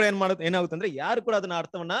ರೀತಿಯಾಗಿ ಇಲ್ಲೂ ಕೂಡ ಏನಾಗುತ್ತೆ ಅಂದ್ರೆ ಯಾರು ಕೂಡ ಅದನ್ನ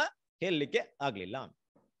ಅರ್ಥವನ್ನ ಹೇಳಲಿಕ್ಕೆ ಆಗ್ಲಿಲ್ಲ.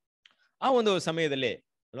 ಆ ಒಂದು ಸಮಯದಲ್ಲಿ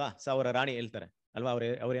ಅಲ್ವಾ ಅವರ ರಾಣಿ ಹೇಳ್ತಾರೆ ಅಲ್ವಾ,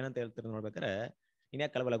 ಅವ್ರು ಏನಂತ ಹೇಳ್ತಾರೆ ನೋಡ್ಬೇಕಾರೆ,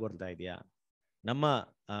 ಇನ್ಯಾಕೆ ಕಳವಳಗೊಳ್ತಾ ಇದೆಯಾ, ನಮ್ಮ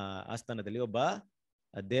ಆಸ್ಥಾನದಲ್ಲಿ ಒಬ್ಬ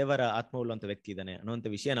ದೇವರ ಆತ್ಮವುಳ್ಳಂತ ವ್ಯಕ್ತಿ ಇದ್ದಾನೆ ಅನ್ನೋಂಥ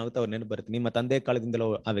ವಿಷಯ ಏನಾಗುತ್ತೆ ಅವ್ರು ನೆನಪು ಬರುತ್ತೆ. ನಿಮ್ಮ ತಂದೆ ಕಾಲದಿಂದಲೂ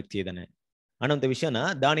ಆ ವ್ಯಕ್ತಿ ಇದ್ದಾನೆ ಅನ್ನೋಂಥ ವಿಷಯನ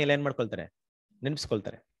ದಾನಿಯೆಲ್ಲ ಏನ್ ಮಾಡ್ಕೊಳ್ತಾರೆ,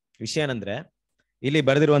 ನೆನಪಿಸ್ಕೊಳ್ತಾರೆ. ವಿಷಯ ಏನಂದ್ರೆ ಇಲ್ಲಿ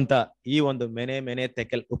ಬರೆದಿರುವಂತ ಈ ಒಂದು ಮೆನೆ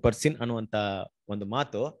ತೆಕೆಲ್ ಉಪರ್ಸಿನ್ ಅನ್ನುವಂತ ಒಂದು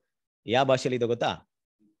ಮಾತು ಯಾವ ಭಾಷೆಯಲ್ಲಿ ಇದೆ ಗೊತ್ತಾ,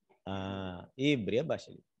 ಇಬ್ರಿಯ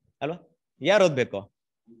ಭಾಷೆಯಲ್ಲಿ ಅಲ್ವಾ. ಯಾರು ಓದ್ಬೇಕು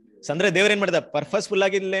ಅಂದ್ರೆ ದೇವ್ರ ಏನ್ ಮಾಡಿದ, ಪರ್ಪಸ್ಫುಲ್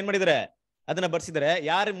ಆಗಿ ಏನ್ ಮಾಡಿದಾರೆ, ಅದನ್ನ ಬರ್ಸಿದಾರೆ.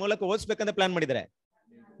 ಯಾರ ಮೂಲಕ ಓದಿಸ್ಬೇಕಂತ ಪ್ಲಾನ್ ಮಾಡಿದಾರೆ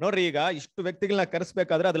ನೋಡ್ರಿ. ಈಗ ಇಷ್ಟು ವ್ಯಕ್ತಿಗಳನ್ನ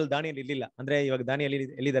ಕರೆಸ್ಬೇಕಾದ್ರೆ ಅದ್ರಲ್ಲಿ ದಾನಿಯಲ್ಲಿ ಇರ್ಲಿಲ್ಲ ಅಂದ್ರೆ ಇವಾಗ ದಾನಿಯಲ್ಲಿ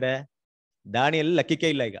ಎಲ್ಲಿದ್ದಾರೆ, ದಾನಿಯಲ್ಲಿ ಲಕ್ಕಿಕೆ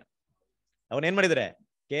ಇಲ್ಲ. ಈಗ ಅವನ್ ಏನ್ ಮಾಡಿದ್ರೆ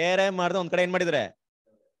ಕೇರ್ ಮಾಡ್ದ, ಒಂದ್ ಕಡೆ ಏನ್ ಮಾಡಿದ್ರೆ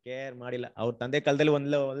ಕೇರ್ ಮಾಡಿಲ್ಲ. ಅವ್ರ ತಂದೆ ಕಾಲದಲ್ಲಿ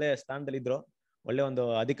ಒಳ್ಳೆ ಸ್ಥಾನದಲ್ಲಿ ಇದ್ರು, ಒಳ್ಳೆ ಒಂದು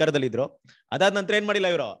ಅಧಿಕಾರದಲ್ಲಿ ಇದ್ರು. ಅದಾದ ನಂತರ ಏನ್ ಮಾಡಿಲ್ಲ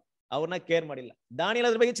ಇವರು, ಅವ್ರನ್ನ ಕೇರ್ ಮಾಡಿಲ್ಲ. ದಾನಿಯಲ್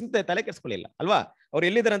ಅದ್ರ ಬಗ್ಗೆ ಚಿಂತೆ ತಲೆ ಕೆಡಿಸ್ಕೊಳ್ಳಿಲ್ಲ ಅಲ್ವಾ. ಅವ್ರು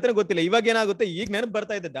ಎಲ್ಲಿದ್ದಾರೆ ಅಂತಾನೆ ಗೊತ್ತಿಲ್ಲ. ಇವಾಗ ಏನಾಗುತ್ತೆ, ಈಗ ನೆನಪು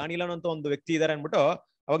ಬರ್ತಾ ಇದೆ ದಾನಿಯಲ್ ಅಂತ ಒಂದು ವ್ಯಕ್ತಿ ಇದಾರೆ ಅನ್ಬಿಟ್ಟು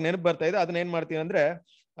ಅವಾಗ ನೆನಪು ಬರ್ತಾ ಇದೆ. ಅದನ್ನ ಏನ್ ಮಾಡ್ತೀವಿ ಅಂದ್ರೆ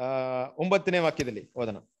 9ನೇ ವಾಕ್ಯದಲ್ಲಿ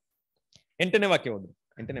ಓದೋಣ. 8ನೇ ವಾಕ್ಯ ಓದು.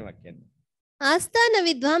 8ನೇ ವಾಕ್ಯ. ಆಸ್ಥಾನ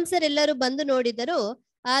ವಿದ್ವಾಂಸರೆಲ್ಲರೂ ಬಂದು ನೋಡಿದರು,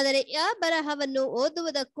 ಆದರೆ ಆ ಬರಹವನ್ನು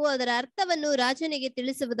ಓದುವುದಕ್ಕೂ ಅದರ ಅರ್ಥವನ್ನು ರಾಜನಿಗೆ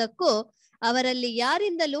ತಿಳಿಸುವುದಕ್ಕೂ ಅವರಲ್ಲಿ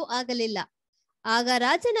ಯಾರಿಂದಲೂ ಆಗಲಿಲ್ಲ. ಆಗ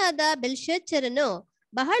ರಾಜನಾದ ಬೆಲ್ಶಚ್ಚರನು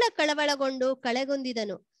ಬಹಳ ಕಳವಳಗೊಂಡು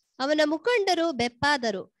ಕಳೆಗುಂದಿದನು. ಅವನ ಮುಖಂಡರು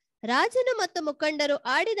ಬೆಪ್ಪಾದರು. ರಾಜನು ಮತ್ತು ಮುಖಂಡರು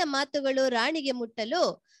ಆಡಿದ ಮಾತುಗಳು ರಾಣಿಗೆ ಮುಟ್ಟಲು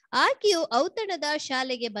ಆಕೆಯು ಔತಣದ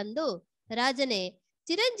ಶಾಲೆಗೆ ಬಂದು, ರಾಜನೇ,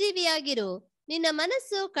 ಚಿರಂಜೀವಿಯಾಗಿರು, ನಿನ್ನ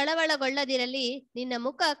ಮನಸ್ಸು ಕಳವಳಗೊಳ್ಳದಿರಲಿ, ನಿನ್ನ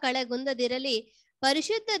ಮುಖ ಕಳೆಗುಂದದಿರಲಿ.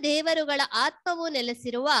 ಪರಿಶುದ್ಧ ದೇವರುಗಳ ಆತ್ಮವು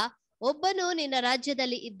ನೆಲೆಸಿರುವ ಒಬ್ಬನು ನಿನ್ನ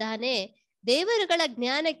ರಾಜ್ಯದಲ್ಲಿ ಇದ್ದಾನೆ. ದೇವರುಗಳ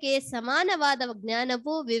ಜ್ಞಾನಕ್ಕೆ ಸಮಾನವಾದ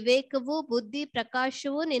ಜ್ಞಾನವೂ ವಿವೇಕವೂ ಬುದ್ಧಿ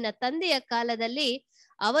ಪ್ರಕಾಶವೂ ನಿನ್ನ ತಂದೆಯ ಕಾಲದಲ್ಲಿ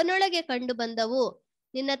ಅವನೊಳಗೆ ಕಂಡು ಬಂದವು.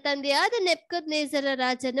 ನಿನ್ನ ತಂದೆಯಾದ ನೆಬೂಕದ್ನೆಚ್ಚರ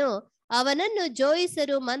ರಾಜನು ಅವನನ್ನು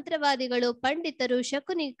ಜೋಯಿಸರು, ಮಂತ್ರವಾದಿಗಳು, ಪಂಡಿತರು,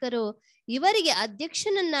 ಶಕುನಿಕರು ಇವರಿಗೆ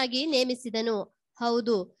ಅಧ್ಯಕ್ಷನನ್ನಾಗಿ ನೇಮಿಸಿದನು.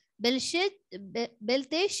 ಹೌದು,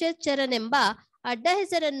 ಬೆಲ್ತೆಶಚ್ಚರನೆಂಬ ಅಡ್ಡ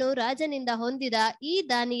ಹೆಸರನ್ನು ರಾಜನಿಂದ ಹೊಂದಿದ ಈ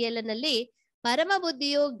ದಾನಿಯೇಲನಲ್ಲಿ ಪರಮ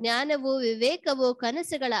ಬುದ್ಧಿಯು, ಜ್ಞಾನವು, ವಿವೇಕವು,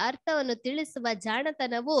 ಕನಸುಗಳ ಅರ್ಥವನ್ನು ತಿಳಿಸುವ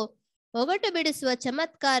ಜಾಣತನವು, ಒಗಟು ಬಿಡಿಸುವ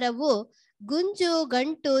ಚಮತ್ಕಾರವು, ಗುಂಜು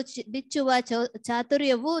ಗಂಟು ಬಿಚ್ಚುವ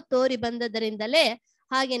ಚಾತುರ್ಯವೂ ತೋರಿ ಬಂದದರಿಂದಲೇ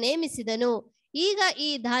ಹಾಗೆ ನೇಮಿಸಿದನು. ಈಗ ಈ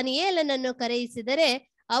ದಾನಿಯೇಲನನ್ನು ಕರೆಯಿಸಿದರೆ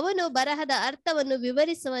ಅವನು ಬರಹದ ಅರ್ಥವನ್ನು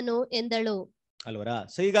ವಿವರಿಸುವನು ಎಂದಳು. ಅಲ್ವರಾ?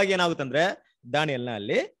 ಸೊ ಹೀಗಾಗಿ ಏನಾಗುತ್ತಂದ್ರೆ ದಾನಿಯೇಲನ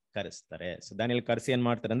ಅಲ್ಲಿ ಕರೆಸ್ತಾರೆ. ಸೊ ದಾನಿಯೇಲ್ ಕರೆಸಿ ಏನ್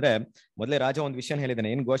ಮಾಡ್ತಾರೆ ಅಂದ್ರೆ, ಮೊದಲೇ ರಾಜ ಒಂದು ವಿಷಯ ಹೇಳಿದಾನೆ.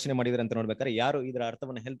 ಏನ್ ಘೋಷಣೆ ಮಾಡಿದ್ರೆ ಅಂತ ನೋಡ್ಬೇಕಾದ್ರೆ, ಯಾರು ಇದರ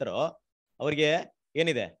ಅರ್ಥವನ್ನು ಹೇಳ್ತಾರೋ ಅವ್ರಿಗೆ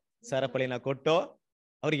ಏನಿದೆ ಸರಪಳಿನ ಕೊಟ್ಟು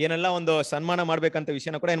ಅವ್ರಿಗೆ ಏನೆಲ್ಲ ಒಂದು ಸನ್ಮಾನ ಮಾಡ್ಬೇಕಂತ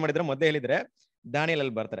ವಿಷಯನ ಕೂಡ ಏನ್ ಮಾಡಿದ್ರೆ ಮೊದಲೇ ಹೇಳಿದ್ರೆ ದಾನಿಯೇಲ್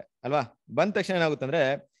ಅಲ್ಲಿ ಬರ್ತಾರೆ ಅಲ್ವಾ. ಬಂದ ತಕ್ಷಣ ಏನಾಗುತ್ತಂದ್ರೆ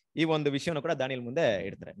ಈ ಒಂದು ವಿಷಯನ ಕೂಡ ದಾನಿಯೇಲ್ ಮುಂದೆ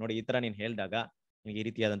ಇಡ್ತಾರೆ. ನೋಡಿ, ಈ ತರ ನೀನ್ ಹೇಳ್ದಾಗ ನಿಮ್ಗೆ ಈ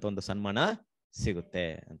ರೀತಿಯಾದಂತ ಒಂದು ಸನ್ಮಾನ ಸಿಗುತ್ತೆ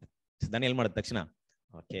ಅಂತ. ದಾನಿಯೇಲ್ ಮಾಡಿದ ತಕ್ಷಣ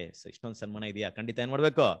ಓಕೆ, ಸೊ ಇಷ್ಟೊಂದು ಸನ್ಮಾನ ಇದೆಯಾ, ಖಂಡಿತ ಏನ್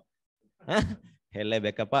ಮಾಡ್ಬೇಕು,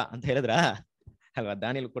 ಹೇಳಲೇಬೇಕಪ್ಪ ಅಂತ ಹೇಳಿದ್ರ ಅಲ್ವಾ.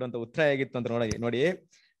 ದಾನಿಯೇಲ್ ಕೊಡುವಂತ ಉತ್ತರ ಹೇಗಿತ್ತು ಅಂತ ನೋಡಿ.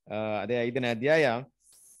 ಅದೇ 5ನೇ ಅಧ್ಯಾಯ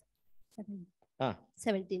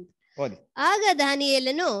 17. ಓದಿ. ಆಗ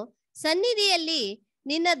ದಾನಿಯೇಲನು ಸನ್ನಿಧಿಯಲ್ಲಿ,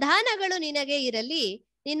 ನಿನ್ನ ದಾನಗಳು ನಿನಗೆ ಇರಲಿ,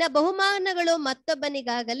 ನಿನ್ನ ಬಹುಮಾನಗಳು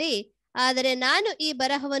ಮತ್ತೊಬ್ಬನಿಗಾಗಲಿ, ಆದರೆ ನಾನು ಈ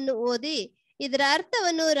ಬರಹವನ್ನು ಓದಿ ಇದರ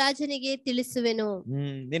ಅರ್ಥವನ್ನು ರಾಜನಿಗೆ ತಿಳಿಸುವೆನು.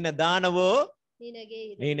 ನಿನ್ನ ದಾನವು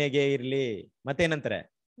ನಿನಗೆ ಇರ್ಲಿ, ಮತ್ತೇನಂತಾರೆ,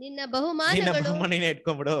 ನಿನ್ನ ಬಹುಮಾನಗಳು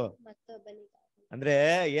ಇಟ್ಕೊಂಡ್ಬಿಡು. ಮತ್ತೊಬ್ಬನಿಗೆ. ಅಂದ್ರೆ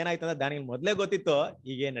ಏನಾಯ್ತು ಅಂದ್ರೆ ದಾನಿಯೇಲ್ ಮೊದ್ಲೇ ಗೊತ್ತಿತ್ತು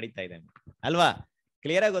ಈಗ ಏನ್ ನಡೀತಾ ಇದೆ ಅಲ್ವಾ,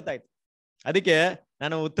 ಕ್ಲಿಯರ್ ಆಗಿ ಗೊತ್ತಾಯ್ತು. ಅದಕ್ಕೆ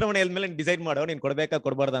ನಾನು ಉತ್ತರವನ್ನು ಹೇಳಿದ್ಮೇಲೆ ಡಿಸೈಡ್ ಮಾಡೋ ನೀನ್ ಕೊಡ್ಬೇಕಾ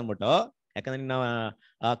ಕೊಡ್ಬಾರ್ದು ಅನ್ಬಿಟ್ಟು. ಯಾಕಂದ್ರೆ ನಿನ್ನ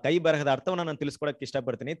ಆ ಕೈ ಬರಹದ ಅರ್ಥವನ್ನ ನಾನು ತಿಳಿಸ್ಕೊಡಕ್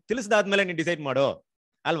ಇಷ್ಟಪಡ್ತೀನಿ. ತಿಳಿಸ್ದಾದ್ಮೇಲೆ ನೀನ್ ಡಿಸೈಡ್ ಮಾಡು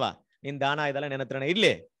ಅಲ್ವಾ. ನಿನ್ ದಾನ ಇದೆಲ್ಲ ನನ್ನ ಹತ್ರನೇ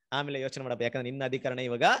ಇರ್ಲಿ, ಆಮೇಲೆ ಯೋಚನೆ ಮಾಡಪ್ಪ, ಯಾಕಂದ್ರೆ ನಿನ್ನ ಅಧಿಕಾರಣ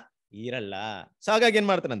ಇವಾಗ ಇರಲ್ಲ. ಸೊ ಹಾಗಾಗಿ ಏನ್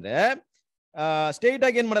ಮಾಡ್ತಾನಂದ್ರೆ ಸ್ಟೇಟ್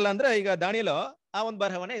ಆಗಿ ಏನ್ ಮಾಡಲ್ಲ ಅಂದ್ರೆ, ಈಗ ದಾನಿಯೇಲು ಆ ಒಂದು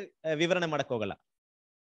ಬರಹವನ್ನೇ ವಿವರಣೆ ಮಾಡಕ್ ಹೋಗಲ್ಲ.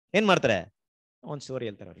 ಏನ್ ಮಾಡ್ತಾರೆ, ಒಂದ್ ಸ್ಟೋರಿ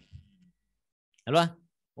ಹೇಳ್ತಾರೆ ಅವ್ರಿಗೆ ಅಲ್ವಾ.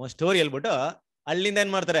 ಒಂದ್ ಸ್ಟೋರಿ ಹೇಳ್ಬಿಟ್ಟು ಅಲ್ಲಿಂದ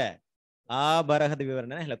ಏನ್ ಮಾಡ್ತಾರೆ, ಆ ಬರಹದ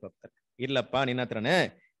ವಿವರಣೆ ಹೇಳಕ್ ಹೋಗ್ತಾರೆ. ಇಲ್ಲಪ್ಪ, ನಿನ್ನ ಹತ್ರನೇ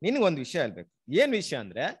ನಿನ್ಗೊಂದ್ ವಿಷಯ ಹೇಳ್ಬೇಕು. ಏನ್ ವಿಷಯ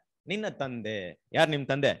ಅಂದ್ರೆ, ನಿನ್ನ ತಂದೆ ಯಾರು, ನಿಮ್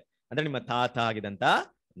ತಂದೆ ಅಂದ್ರೆ ನಿಮ್ಮ ತಾತ ಆಗಿದಂತ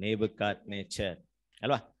ನೆಬೂಕದ್ನೆಚ್ಚರ್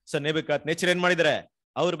ಅಲ್ವಾ. ಸೊ ನೆಬೂಕದ್ನೆಚ್ಚರ್ ಏನ್ ಮಾಡಿದಾರೆ,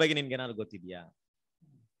 ಅವ್ರ ಬಗ್ಗೆ ನಿನ್ಗೆ ಏನಾದ್ರು ಗೊತ್ತಿದ್ಯಾ,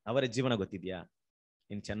 ಅವರ ಜೀವನ ಗೊತ್ತಿದ್ಯಾ,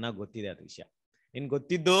 ನಿನ್ ಚೆನ್ನಾಗಿ ಗೊತ್ತಿದೆ ಅದು ವಿಷಯ. ನಿನ್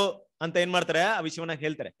ಗೊತ್ತಿದ್ದು ಅಂತ ಏನ್ ಮಾಡ್ತಾರೆ, ಆ ವಿಷಯವನ್ನ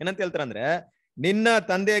ಹೇಳ್ತಾರೆ. ಏನಂತ ಹೇಳ್ತಾರೆ ಅಂದ್ರೆ, ನಿನ್ನ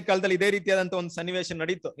ತಂದೆಯ ಕಾಲದಲ್ಲಿ ಇದೇ ರೀತಿಯಾದಂತ ಒಂದು ಸನ್ನಿವೇಶ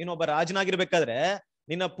ನಡೀತು. ನೀನೊಬ್ಬ ರಾಜನಾಗಿರ್ಬೇಕಾದ್ರೆ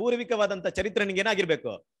ನಿನ್ನ ಪೂರ್ವಿಕವಾದಂತ ಚರಿತ್ರೆ ನಿನ್ಗೆ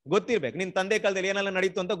ಏನಾಗಿರ್ಬೇಕು, ಗೊತ್ತಿರ್ಬೇಕು. ನಿನ್ ತಂದೆ ಕಾಲದಲ್ಲಿ ಏನೆಲ್ಲ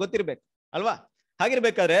ನಡೀತು ಅಂತ ಗೊತ್ತಿರ್ಬೇಕು ಅಲ್ವಾ.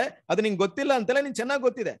 ಹಾಗಿರ್ಬೇಕಾದ್ರೆ ಅದು ನಿಂಗೆ ಗೊತ್ತಿಲ್ಲ ಅಂತೆಲ್ಲ ನಿನ್ ಚೆನ್ನಾಗಿ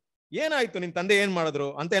ಗೊತ್ತಿದೆ. ಏನಾಯ್ತು, ನಿನ್ ತಂದೆ ಏನ್ ಮಾಡಿದ್ರು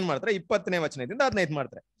ಅಂತ ಏನ್ ಮಾಡ್ತಾರೆ, 20ನೇ ವಚನದಿಂದ 15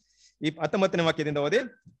 ಮಾಡ್ತಾರೆ. 19ನೇ ವಾಕ್ಯದಿಂದ ಓದಿ.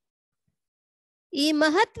 ಈ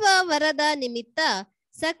ಮಹತ್ವ ವರದ ನಿಮಿತ್ತ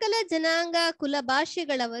ಸಕಲ ಜನಾಂಗ ಕುಲ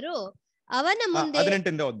ಭಾಷೆಗಳವರು ಅವನ ಮುಂದೆ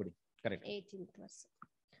 18 ಓದ್ಬಿಡಿ. ಕರೆಕ್ಟ್.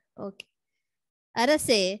 ಓಕೆ.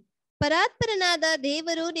 ಅರಸೆ, ಪರಾತ್ಪರನಾದ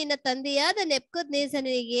ದೇವರು ನಿನ್ನ ತಂದೆಯಾದ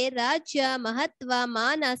ನೆಬೂಕದ್ನೆಚ್ಚರನಿಗೆ ರಾಜ್ಯ, ಮಹತ್ವ,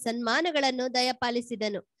 ಮಾನ, ಸನ್ಮಾನಗಳನ್ನು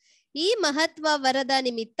ದಯಪಾಲಿಸಿದನು. ಈ ಮಹತ್ವ ವರದ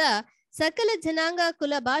ನಿಮಿತ್ತ ಸಕಲ ಜನಾಂಗ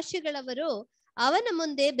ಕುಲ ಭಾಷೆಗಳವರು ಅವನ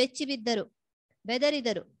ಮುಂದೆ ಬೆಚ್ಚಿಬಿದ್ದರು,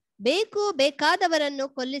 ಬೆದರಿದರು. ಬೇಕು ಬೇಕಾದವರನ್ನು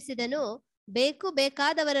ಕೊಲ್ಲಿಸಿದನು, ಬೇಕು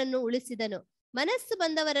ಬೇಕಾದವರನ್ನು ಉಳಿಸಿದನು. ಮನಸ್ಸು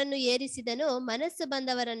ಬಂದವರನ್ನು ಏರಿಸಿದನು, ಮನಸ್ಸು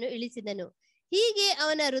ಬಂದವರನ್ನು ಇಳಿಸಿದನು. ಹೀಗೆ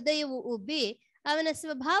ಅವನ ಹೃದಯವು ಉಬ್ಬಿ ಅವನ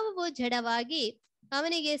ಸ್ವಭಾವವು ಜಡವಾಗಿ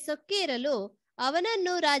ಅವನಿಗೆ ಸೊಕ್ಕೇರಲು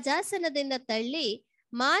ಅವನನ್ನು ರಾಜಾಸನದಿಂದ ತಳ್ಳಿ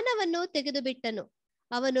ಮಾನವನ್ನು ತೆಗೆದು ಬಿಟ್ಟನು.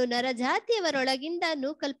 ಅವನು ನರಜಾತಿಯವರೊಳಗಿಂದ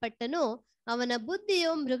ನೂಕಲ್ಪಟ್ಟನು. ಅವನ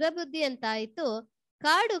ಬುದ್ಧಿಯು ಮೃಗಬುದ್ಧಿಯಂತಾಯಿತು.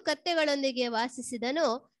 ಕಾಡು ಕತ್ತೆಗಳೊಂದಿಗೆ ವಾಸಿಸಿದನು.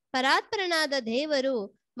 ಪರಾತ್ಪರನಾದ ದೇವರು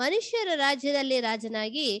ಮನುಷ್ಯರ ರಾಜ್ಯದಲ್ಲಿ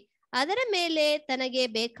ರಾಜನಾಗಿ ಅದರ ಮೇಲೆ ತನಗೆ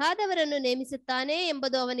ಬೇಕಾದವರನ್ನು ನೇಮಿಸುತ್ತಾನೆ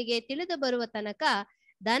ಎಂಬುದು ಅವನಿಗೆ ತಿಳಿದು ಬರುವ ತನಕ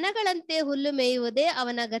ದನಗಳಂತೆ ಹುಲ್ಲು ಮೇಯುವುದೇ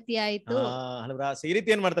ಅವನ ಗತಿಯಾಯಿತು. ಈ ರೀತಿ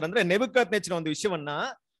ಏನ್ ಮಾಡ್ತಾರೆ ಅಂದ್ರೆ, ನೆಬೂಕದ್ನೆಚ್ಚರನ ಒಂದು ವಿಷಯವನ್ನ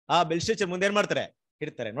ಆ ಬೆಲ್ಶಚ್ಚರ್ ಮುಂದೆ ಏನ್ ಮಾಡ್ತಾರೆ,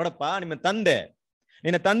 ಇಡ್ತಾರೆ. ನೋಡಪ್ಪ,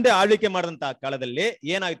 ನಿನ್ನ ತಂದೆ ಆಳ್ವಿಕೆ ಮಾಡಿದಂತ ಕಾಲದಲ್ಲಿ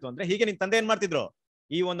ಏನಾಯ್ತು ಅಂದ್ರೆ, ಹೀಗೆ ನಿನ್ ತಂದೆ ಏನ್ ಮಾಡ್ತಿದ್ರು,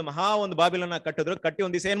 ಈ ಒಂದು ಮಹಾ ಒಂದು ಬಾಬಿಲನ್ನ ಕಟ್ಟಿದ್ರು. ಕಟ್ಟಿ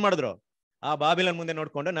ಒಂದ್ ದಿವಸ ಏನ್ ಮಾಡಿದ್ರು, ಆ ಬಾಬಿಲನ್ ಮುಂದೆ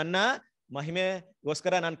ನೋಡ್ಕೊಂಡು ನನ್ನ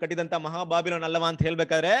ಮಹಿಮೆಗೋಸ್ಕರ ನಾನು ಕಟ್ಟಿದಂತ ಮಹಾ ಬಾಬಿಲನ್ ಅಲ್ಲವಾ ಅಂತ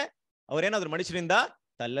ಹೇಳ್ಬೇಕಾದ್ರೆ ಅವ್ರೇನಾದ್ರು ಮನುಷ್ಯರಿಂದ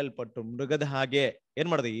ತಲ್ಲಲ್ಪಟ್ಟು ಮೃಗದ ಹಾಗೆ ಏನ್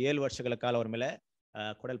ಮಾಡಿದ್ರು, 7 ವರ್ಷಗಳ ಕಾಲ ಅವ್ರ ಮೇಲೆ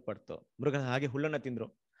ಕೊಡಲ್ಪಡ್ತು. ಮೃಗದ ಹಾಗೆ ಹುಲ್ಲನ್ನ ತಿಂದ್ರು.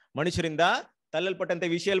 ಮನುಷ್ಯರಿಂದ ತಲ್ಲಲ್ಪಟ್ಟಂತೆ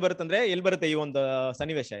ವಿಷಯ ಎಲ್ಲಿ ಬರುತ್ತಂದ್ರೆ, ಎಲ್ಲಿ ಬರುತ್ತೆ ಈ ಒಂದು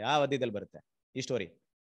ಸನ್ನಿವೇಶ, ಯಾವ ಅಧ್ಯಾಯದಲ್ಲಿ ಬರುತ್ತೆ ಈ ಸ್ಟೋರಿ?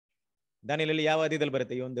 ದಾನಿಯೇಲಲ್ಲಿ ಯಾವ ಅಧ್ಯಾಯದಲ್ಲಿ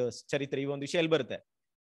ಬರುತ್ತೆ ಈ ಒಂದು ಚರಿತ್ರೆ, ಈ ಒಂದು ವಿಷಯ ಎಲ್ಲಿ ಬರುತ್ತೆ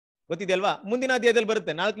ಗೊತ್ತಿದೆಯಲ್ವಾ? ಮುಂದಿನ ಅಧ್ಯಾಯದಲ್ಲಿ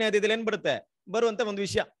ಬರುತ್ತೆ. 4ನೇ ಅಧ್ಯಾಯದಲ್ಲಿ ಏನ್ ಬರುತ್ತೆ, ಬರುವಂತ ಒಂದು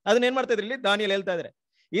ವಿಷಯ. ಅದನ್ನ ಏನ್ ಮಾಡ್ತಾ ಇದ್ರಿ ಇಲ್ಲಿ ದಾನಿಯೇಲ ಹೇಳ್ತಾ ಇದ್ರೆ.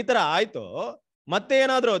 ಈ ತರ ಆಯ್ತು. ಮತ್ತೆ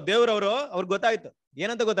ಏನಾದ್ರು ದೇವ್ರವ್ರು ಅವ್ರಿಗೆ ಗೊತ್ತಾಯ್ತು.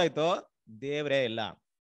 ಏನಂತ ಗೊತ್ತಾಯ್ತು? ದೇವ್ರೇ ಇಲ್ಲ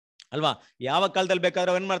ಅಲ್ವಾ? ಯಾವ ಕಾಲದಲ್ಲಿ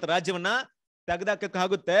ಬೇಕಾದ್ರೆ ಏನ್ ಮಾಡ್ತಾರೆ, ರಾಜ್ಯವನ್ನ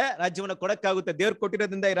ತೆಗ್ದಾಕಕ್ಕಾಗುತ್ತೆ, ರಾಜ್ಯವನ್ನ ಕೊಡಕ್ಕಾಗುತ್ತೆ. ದೇವ್ರು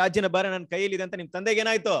ಕೊಟ್ಟಿರೋದ್ರಿಂದ ಈ ರಾಜ್ಯನ ಭಾರ ನನ್ನ ಕೈಯಲ್ಲಿದೆ ಅಂತ ನಿಮ್ ತಂದೆಗೆ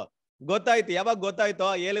ಏನಾಯ್ತು, ಗೊತ್ತಾಯ್ತು. ಯಾವಾಗ ಗೊತ್ತಾಯ್ತೋ,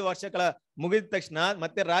 7 ವರ್ಷಗಳ ಮುಗಿದ ತಕ್ಷಣ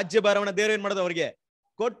ಮತ್ತೆ ರಾಜ್ಯ ಭಾರವನ್ನ ದೇವ್ರು ಏನ್ ಮಾಡೋದು, ಅವ್ರಿಗೆ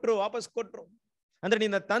ಕೊಟ್ರು, ವಾಪಸ್ ಕೊಟ್ರು. ಅಂದ್ರೆ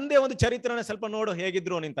ನಿನ್ನ ತಂದೆ ಒಂದು ಚರಿತ್ರನ ಸ್ವಲ್ಪ ನೋಡು,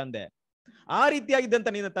 ಹೇಗಿದ್ರು ನಿನ್ ತಂದೆ. ಆ ರೀತಿಯಾಗಿದ್ದಂತ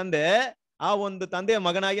ನಿನ್ನ ತಂದೆ, ಆ ಒಂದು ತಂದೆಯ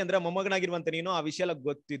ಮಗನಾಗಿ ಅಂದ್ರೆ ಮೊಮ್ಮಗನಾಗಿರುವಂತ ನೀನು ಆ ವಿಷಯ ಎಲ್ಲ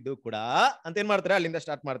ಗೊತ್ತಿದ್ದು ಕೂಡ ಅಂತ ಏನ್ ಮಾಡ್ತಾರೆ, ಅಲ್ಲಿಂದ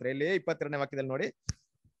ಸ್ಟಾರ್ಟ್ ಮಾಡ್ತಾರೆ. ಇಲ್ಲಿ 22ನೇ ವಾಕ್ಯದಲ್ಲಿ ನೋಡಿ.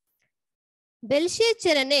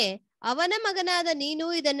 ಬೆಲ್ಶಚ್ಚರನೇ, ಅವನ ಮಗನಾದ ನೀನು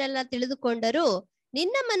ಇದನ್ನೆಲ್ಲ ತಿಳಿದುಕೊಂಡರೂ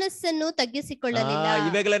ನಿನ್ನ ಮನಸ್ಸನ್ನು ತಗ್ಗಿಸಿಕೊಳ್ಳಲಿಲ್ಲ.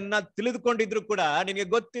 ಇವೆಗಳನ್ನ ತಿಳಿದುಕೊಂಡಿದ್ರು ಕೂಡ ನಿನಗೆ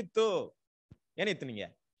ಗೊತ್ತಿತ್ತು. ಏನಿತ್ತು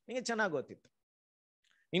ನಿನಗೆ ಚೆನ್ನಾಗಿ ಗೊತ್ತಿತ್ತು.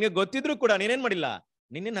 ನಿನಗೆ ಗೊತ್ತಿದ್ರು ಕೂಡ ನೀನೇನ್ ಮಾಡಿಲ್ಲ,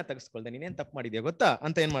 ನಿನ್ನೇನ ತಗ್ಸ್ಕೊಳ್ದೆ, ನೀನೇನ್ ತಪ್ಪು ಮಾಡಿದ್ಯಾ ಗೊತ್ತಾ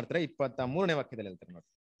ಅಂತ ಏನ್ ಮಾಡ್ತಾರೆ, 23ನೇ ವಾಕ್ಯದಲ್ಲಿ ಹೇಳ್ತಾರೆ ನೋಡಿ.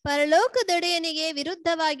 ಪರಲೋಕದೊಡೆಯನಿಗೆ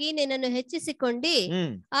ವಿರುದ್ಧವಾಗಿ ನಿನ್ನನ್ನು ಹೆಚ್ಚಿಸಿಕೊಂಡಿ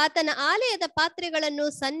ಆತನ ಆಲಯದ ಪಾತ್ರೆಗಳನ್ನು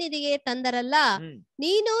ಸನ್ನಿಧಿಗೆ ತಂದರಲ್ಲ.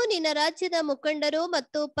 ನೀನು ನಿನ್ನ ರಾಜ್ಯದ ಮುಖಂಡರು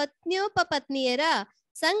ಮತ್ತು ಪತ್ನಿಯರ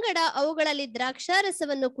ಸಂಗಡ ಅವುಗಳಲ್ಲಿ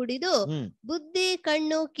ದ್ರಾಕ್ಷಾರಸವನ್ನು ಕುಡಿದು ಬುದ್ಧಿ,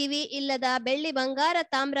 ಕಣ್ಣು, ಕಿವಿ ಇಲ್ಲದ ಬೆಳ್ಳಿ, ಬಂಗಾರ,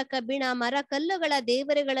 ತಾಮ್ರ, ಕಬ್ಬಿಣ, ಮರ, ಕಲ್ಲುಗಳ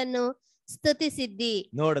ದೇವರುಗಳನ್ನು ಸ್ತುತಿಸಿದ್ದಿ.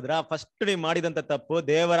 ನೋಡಿದ್ರ, ಫಸ್ಟ್ ನೀವು ಮಾಡಿದಂತ ತಪ್ಪು,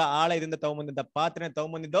 ದೇವರ ಆಲಯದಿಂದ ತಗೊಂಬಂದಂತ ಪಾತ್ರೆ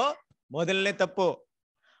ತಗೊಂಬಂದಿದ್ದು ಮೊದಲನೇ ತಪ್ಪು.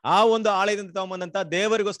 ಆ ಒಂದು ಆಲಯದಿಂದ ತಗೊಂಬಂದಂತ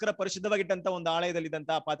ದೇವರಿಗೋಸ್ಕರ ಪರಿಶುದ್ಧವಾಗಿಟ್ಟಂತ ಒಂದು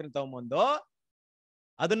ಆಲಯದಲ್ಲಿದ್ದಂತ ಪಾತ್ರೆ ತಗೊಂಬಂದು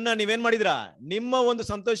ಅದನ್ನ ನೀವೇನ್ ಮಾಡಿದ್ರ, ನಿಮ್ಮ ಒಂದು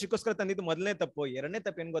ಸಂತೋಷಕ್ಕೋಸ್ಕರ ತಂದಿದ್ದು ಮೊದಲನೇ ತಪ್ಪು. 2ನೇ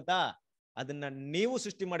ತಪ್ಪು ಏನ್ ಗೊತ್ತಾ, ಅದನ್ನ ನೀವು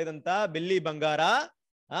ಸೃಷ್ಟಿ ಮಾಡಿದಂತ ಬೆಳ್ಳಿ, ಬಂಗಾರ,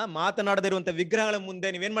 ಮಾತನಾಡದೇ ಇರುವಂತ ವಿಗ್ರಹಗಳ ಮುಂದೆ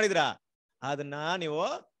ನೀವೇನ್ ಮಾಡಿದ್ರ, ಅದನ್ನ ನೀವು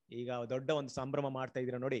ಈಗ ದೊಡ್ಡ ಒಂದು ಸಂಭ್ರಮ ಮಾಡ್ತಾ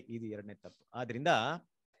ಇದೀರ ನೋಡಿ. ಇದು 2ನೇ ತಪ್ಪು. ಆದ್ರಿಂದ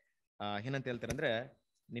ಏನಂತ ಹೇಳ್ತಾರೆ ಅಂದ್ರೆ,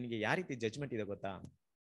 ನಿನ್ಗೆ ಯಾವ ರೀತಿ ಜಜ್ಮೆಂಟ್ ಇದೆ ಗೊತ್ತಾ,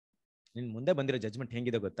 ನಿನ್ ಮುಂದೆ ಬಂದಿರೋ ಜಜ್ಮೆಂಟ್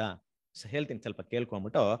ಹೆಂಗಿದೆ ಗೊತ್ತಾ, ಹೇಳ್ತೀನಿ, ಸ್ವಲ್ಪ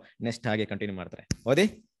ಕೇಳ್ಕೊಂಡ್ಬಿಟ್ಟು ನೆಕ್ಸ್ಟ್ ಹಾಗೆ ಕಂಟಿನ್ಯೂ ಮಾಡ್ತಾರೆ. ಓದಿ.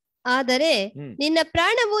 ಆದರೆ ನಿನ್ನ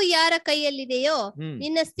ಪ್ರಾಣವು ಯಾರ ಕೈಯಲ್ಲಿದೆಯೋ,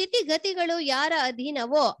 ನಿನ್ನ ಸ್ಥಿತಿಗತಿಗಳು ಯಾರ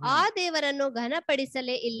ಅಧೀನವೋ ಆ ದೇವರನ್ನು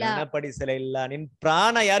ಘನಪಡಿಸಲೇ ಇಲ್ಲ. ನಿನ್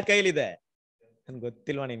ಪ್ರಾಣ ಯಾರ ಕೈಯಲ್ಲಿದೆ ನನ್ಗೆ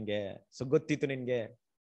ಗೊತ್ತಿಲ್ವಾ ನಿನ್ಗೆ? ಗೊತ್ತಿತ್ತು ನಿನ್ಗೆ,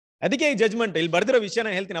 ಅದಕ್ಕೆ ಈ ಜಜ್ಮೆಂಟ್. ಇಲ್ಲಿ ಬರ್ದಿರೋ ವಿಷಯ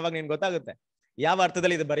ನಾನು ಹೇಳ್ತೀನಿ, ಅವಾಗ ನಿನ್ ಗೊತ್ತಾಗುತ್ತೆ ಯಾವ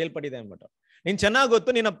ಅರ್ಥದಲ್ಲಿ ಇದು ಬರೆಯಲ್ಪಟ್ಟಿದೆ ಅಂದ್ಬಿಟ್ಟು. ನಿನ್ ಚೆನ್ನಾಗ್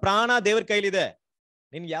ಗೊತ್ತು, ನಿನ್ನ ಪ್ರಾಣ ದೇವ್ರ ಕೈಲಿದೆ.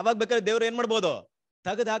 ನಿನ್ ಯಾವಾಗ ಬೇಕಾದ್ರೆ ದೇವ್ರು ಏನ್ ಮಾಡ್ಬೋದು,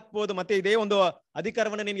 ತೆಗೆದು ಹಾಕ್ಬೋದು. ಮತ್ತೆ ಇದೇ ಒಂದು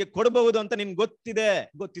ಅಧಿಕಾರವನ್ನ ನಿನ್ಗೆ ಕೊಡಬಹುದು ಅಂತ ನಿನ್ಗೆ ಗೊತ್ತಿದೆ.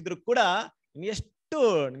 ಗೊತ್ತಿದ್ರು ಕೂಡ ಎಷ್ಟು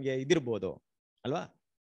ನಿನ್ಗೆ ಇದಿರ್ಬೋದು ಅಲ್ವಾ?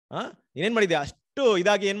 ನೀನೇನ್ ಮಾಡಿದ್ಯಾ, ಅಷ್ಟು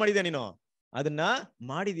ಇದಾಗಿ ಏನ್ ಮಾಡಿದ್ಯಾ ನೀನು, ಅದನ್ನ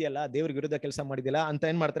ಮಾಡಿದ್ಯಲ್ಲ, ದೇವ್ರ ವಿರುದ್ಧ ಕೆಲಸ ಮಾಡಿದ್ಯಲ್ಲ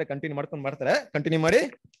ಅಂತ ಏನ್ ಮಾಡ್ತಾರೆ, ಕಂಟಿನ್ಯೂ ಮಾಡಿ.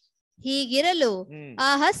 ಹೀಗಿರಲು ಆ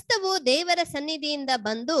ಹಸ್ತವು ದೇವರ ಸನ್ನಿಧಿಯಿಂದ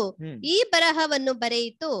ಬಂದು ಈ ಬರಹವನ್ನು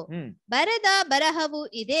ಬರೆಯಿತು. ಬರೆದ ಬರಹವು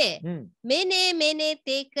ಇದೆ, ಮೇನೆ ಮೇನೆ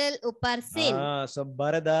ತೇಕಲ್ ಉಪರ್ಸಿನ್.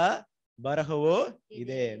 ಬರೆದ ಬರಹವು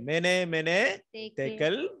ಇದೆ, ಮೇನೆ ಮೇನೆ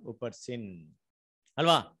ತೇಕಲ್ ಉಪರ್ಸಿನ್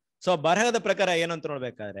ಅಲ್ವಾ? ಸೊ ಬರಹದ ಪ್ರಕಾರ ಏನು ಅಂತ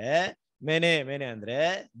ನೋಡ್ಬೇಕಾದ್ರೆ, ಮೇನೆ ಮೇನೆ ಅಂದ್ರೆ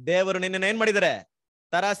ದೇವರು ನಿನ್ನ ಏನ್ ಮಾಡಿದ್ದಾರೆ,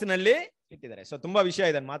 ತರಾಸಿನಲ್ಲಿ ಇಟ್ಟಿದ್ದಾರೆ. ಸೊ ತುಂಬಾ ವಿಷಯ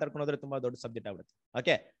ಇದೆ, ಮಾತಾಡ್ಕೊಂಡು ಹೋದ್ರೆ ತುಂಬಾ ದೊಡ್ಡ ಸಬ್ಜೆಕ್ಟ್ ಆಗ್ಬಿಡುತ್ತೆ.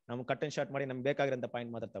 ಓಕೆ, ನಮ್ಗೆ ಕಟ್ ಅಂಡ್ ಶಾರ್ಟ್ ಮಾಡಿ ನಮ್ಗೆ ಬೇಕಾಗಿರೋಂಥ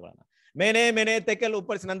ಪಾಯಿಂಟ್ ಮಾತ್ರ ತಗೊಳ್ಳೋಣ. ಮೇನೆ ಮೇನೆ ತೆಕಲ್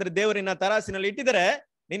ಉಪರ್ಸಿನ್ ಅಂದ್ರೆ ದೇವರಿನ ತರಾಸಿನಲ್ಲಿ ಇಟ್ಟಿದ್ದಾರೆ.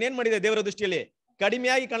 ನೀನ್ ಏನ್ ಮಾಡಿದೆ, ದೇವರ ದೃಷ್ಟಿಯಲ್ಲಿ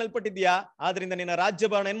ಕಡಿಮೆಯಾಗಿ ಕಾಣಲ್ಪಟ್ಟಿದ್ಯಾ. ಆದ್ರಿಂದ ನಿನ್ನ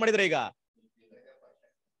ರಾಜ್ಯಭಾರ ಏನ್ ಮಾಡಿದ್ರೆ, ಈಗ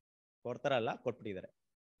ಕೊಡ್ತಾರಲ್ಲ, ಕೊಟ್ಬಿಟ್ಟಿದ್ದಾರೆ.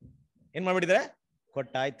 ಏನ್ ಮಾಡ್ಬಿಟ್ಟಿದ್ದಾರೆ,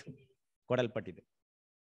 ಕೊಟ್ಟಾಯ್ತು, ಕೊಡಲ್ಪಟ್ಟಿದೆ.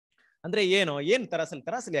 ಅಂದ್ರೆ ಏನ್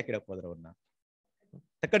ತರಾಸಲ್ಲಿ ಯಾಕೆ ಇಡಕ್ ಹೋದ್ರು ಅವ್ರನ್ನ?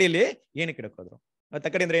 ತಕ್ಕಡಿಯಲ್ಲಿ ಏನಕ್ಕೆ ಇಡಕ್ ಹೋದ್ರು?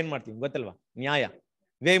 ತಕ್ಕಡಿ ಅಂದ್ರೆ ಏನ್ ಮಾಡ್ತೀವಿ ಗೊತ್ತಲ್ವಾ? ನ್ಯಾಯ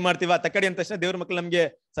ವೇ ಮಾಡ್ತೀವ. ತಕ್ಕಡಿ ಅಂತ ತಕ್ಷಣ ದೇವ್ರ ಮಕ್ಕಳು ನಮ್ಗೆ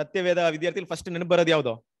ಸತ್ಯವೇದ ವಿದ್ಯಾರ್ಥಿಗಳು ಫಸ್ಟ್ ನೆನಪು ಬರೋದು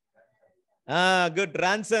ಯಾವ್ದು? ಗುಡ್,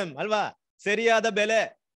 ರಾನ್ಸಮ್ ಅಲ್ವಾ? ಸರಿಯಾದ ಬೆಲೆ.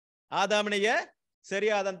 ಆದಾಮನಿಗೆ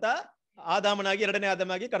ಸರಿಯಾದಂತ ಆದಾಮನಾಗಿ, 2ನೇ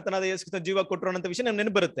ಆದಾಮಾಗಿ ಕರ್ತನಾದ ಯೇಸು ಕ್ರಿಸ್ತನ ಜೀವ ಕೊಟ್ಟರು ಅನ್ನೋ ವಿಷಯ ನಮ್ಗೆ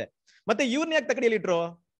ನೆನಪು ಬರುತ್ತೆ. ಮತ್ತೆ ಇವ್ರನ್ನ ಯಾಕೆ ತಕ್ಕಡಿಯಲ್ಲಿ ಇಟ್ರು?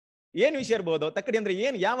 ಏನ್ ವಿಷಯ ಇರ್ಬೋದು? ತಕ್ಕಡಿ ಅಂದ್ರೆ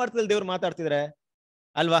ಏನ್, ಯಾವ ಅರ್ಥದಲ್ಲಿ ದೇವ್ರು ಮಾತಾಡ್ತಿದ್ರೆ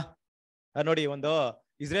ಅಲ್ವಾ? ನೋಡಿ, ಒಂದು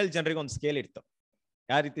ಇಸ್ರೇಲ್ ಜನರಿಗೆ ಒಂದು ಸ್ಕೇಲ್ ಇತ್ತು.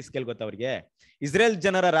 ಯಾವ ರೀತಿ ಸ್ಕೇಲ್ ಗೊತ್ತಾ ಅವ್ರಿಗೆ? ಇಸ್ರೇಲ್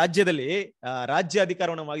ಜನರ ರಾಜ್ಯದಲ್ಲಿ ರಾಜ್ಯ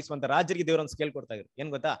ಅಧಿಕಾರವನ್ನು ವಹಿಸುವಂತ ರಾಜರಿಗೆ ದೇವರ ಒಂದು ಸ್ಕೇಲ್ ಕೊಡ್ತಾ ಇದ್ರು. ಏನ್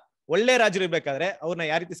ಗೊತ್ತಾ? ಒಳ್ಳೆ ರಾಜರು ಇರ್ಬೇಕಾದ್ರೆ ಅವ್ರನ್ನ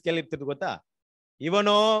ಯಾವ ರೀತಿ ಸ್ಕೇಲ್ ಇರ್ತಿದ್ರು ಗೊತ್ತಾ?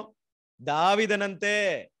 ಇವನು ದಾವಿದನಂತೆ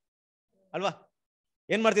ಅಲ್ವಾ?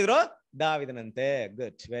 ಏನ್ ಮಾಡ್ತಿದ್ರು? ದಾವಿದನಂತೆ.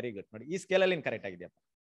 Good, very good. ನೋಡಿ, ಈ ಸ್ಕೇಲ್ ಅಲ್ಲಿ ಕರೆಕ್ಟ್ ಆಗಿದೆಯಪ್ಪ.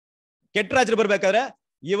 ಕೆಟ್ಟ ರಾಜರು ಬರ್ಬೇಕಾದ್ರೆ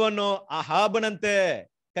ಇವನು ಅಹಾಬನಂತೆ.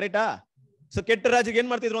 ಕರೆಕ್ಟಾ? ಸೊ ಕೆಟ್ಟ ರಾಜರಿಗೆ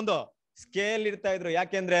ಏನ್ ಮಾಡ್ತಿದ್ರು, ಒಂದು ಸ್ಕೇಲ್ ಇಡ್ತಾ ಇದ್ರು.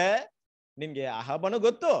 ಯಾಕೆಂದ್ರೆ ನಿನ್ಗೆ ಅಹಾಬನು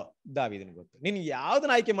ಗೊತ್ತು, ದಾವಿದನು ಗೊತ್ತು. ನೀನ್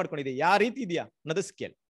ಯಾವ್ದನ್ನ ಆಯ್ಕೆ ಮಾಡ್ಕೊಂಡಿದ್ಯಾ, ಯಾವ ರೀತಿ ಇದೆಯಾ ಅನ್ನೋದು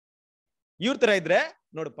ಸ್ಕೇಲ್. ಇವ್ರ ತರ ಇದ್ರೆ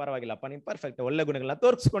ನೋಡು ಪರವಾಗಿಲ್ಲಪ್ಪ, ನೀನ್ ಪರ್ಫೆಕ್ಟ್, ಒಳ್ಳೆ ಗುಣಗಳನ್ನ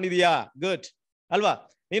ತೋರ್ಸ್ಕೊಂಡಿದೀಯಾ, ಗುಡ್ ಅಲ್ವಾ.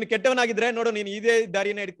 ನೀನು ಕೆಟ್ಟವನಾಗಿದ್ರೆ ನೋಡು, ನೀನು ಇದೇ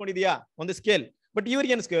ದಾರಿನ ಇಟ್ಕೊಂಡಿದೀಯಾ, ಒಂದು ಸ್ಕೇಲ್. But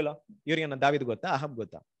ಇವ್ರಿಗೇನು scale? ಇವ್ರಿಗೇನ ದಾವಿದ್ ಗೊತ್ತಾ, ಅಹಬ್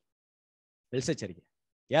ಗೊತ್ತಾ, ಬೆಲ್ಶಚ್ಚರಿಗೆ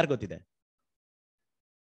ಯಾರು ಗೊತ್ತಿದೆ?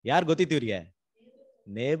 ಯಾರು ಗೊತ್ತಿತ್ತು ಇವ್ರಿಗೆ?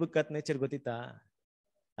 ನೇಬುಕದ್ನೆಚ್ಚರ್ ಗೊತ್ತಿತ್ತಾ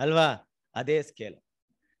ಅಲ್ವಾ? ಅದೇ ಸ್ಕೇಲ್.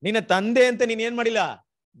 ನಿನ್ನ ತಂದೆ ಅಂತ ನೀನ್ ಏನ್ ಮಾಡಿಲ್ಲ,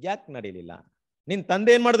 ಯಾಕೆ ನಡೀಲಿಲ್ಲ? ನಿನ್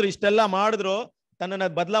ತಂದೆ ಏನ್ ಮಾಡಿದ್ರು? ಇಷ್ಟೆಲ್ಲ ಮಾಡಿದ್ರು, ತನ್ನನ್ನ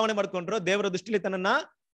ಬದಲಾವಣೆ ಮಾಡ್ಕೊಂಡ್ರು, ದೇವರ ದೃಷ್ಟಿಲಿ ತನ್ನನ್ನ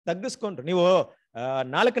ತಗ್ಗಿಸ್ಕೊಂಡ್ರು. ನೀವು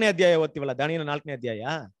 4ನೇ ಅಧ್ಯಾಯ ಓದ್ತೀವಲ್ಲ, ದಾನಿಯೇಲನ 4ನೇ ಅಧ್ಯಾಯ,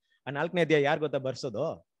 ಆ 4ನೇ ಅಧ್ಯಾಯ ಯಾರು ಗೊತ್ತಾ ಬರ್ಸೋದು?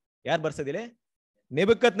 ಯಾರು ಬರ್ಸೋದಿಲ್ಲ?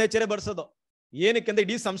 ನೆಬೂಕದ್ನೆಚ್ಚರೇ ಬರ್ಸೋದು. ಏನಕ್ಕೆ?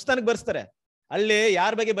 ಇಡೀ ಸಂಸ್ಥಾನಕ್ಕೆ ಬರ್ಸ್ತಾರೆ. ಅಲ್ಲಿ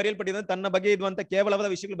ಯಾರ ಬಗ್ಗೆ ಬರೆಯಲ್ಪಟ್ಟಿದೆ? ತನ್ನ ಬಗ್ಗೆ ಇರುವಂತ ಕೇವಲವಾದ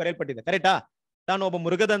ವಿಷಯಗಳು ಬರೆಯಲ್ಪಟ್ಟಿದೆ, ಕರೆಕ್ಟಾ? ತಾನು ಒಬ್ಬ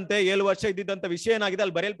ಮೃಗದಂತೆ 7 ವರ್ಷ ಇದ್ದಿದ್ದಂತ ವಿಷಯ ಏನಾಗಿದೆ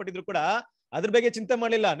ಅಲ್ಲಿ ಬರೆಯಲ್ಪಟ್ಟಿದ್ರು ಕೂಡ ಅದ್ರ ಬಗ್ಗೆ ಚಿಂತೆ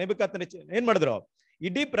ಮಾಡಲಿಲ್ಲ ನೆಬೂಕದ್ನೆಚ್ಚರ್. ಏನ್ ಮಾಡಿದ್ರು?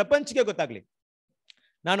 ಇಡೀ ಪ್ರಪಂಚಕ್ಕೆ ಗೊತ್ತಾಗ್ಲಿ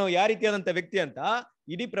ನಾನು ಯಾವ ರೀತಿಯಾದಂತ ವ್ಯಕ್ತಿ ಅಂತ,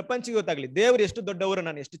 ಇಡೀ ಪ್ರಪಂಚಕ್ಕೆ ಗೊತ್ತಾಗ್ಲಿ, ದೇವ್ರು ಎಷ್ಟು ದೊಡ್ಡವರು,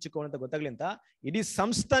 ನಾನು ಎಷ್ಟು ಚಿಕ್ಕವನು ಅಂತ ಗೊತ್ತಾಗ್ಲಿ ಅಂತ ಇಡೀ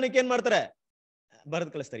ಸಂಸ್ಥಾನಕ್ಕೆ ಏನ್ ಮಾಡ್ತಾರೆ?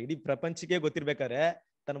 ಬರೆದು ಕಳಿಸ್ತಾರೆ. ಇಡೀ ಪ್ರಪಂಚಕ್ಕೆ ಗೊತ್ತಿರ್ಬೇಕಾದ್ರೆ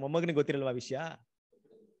ತನ್ನ ಮೊಮ್ಮಗನಿಗೆ ಗೊತ್ತಿರಲ್ವಾ ವಿಷಯ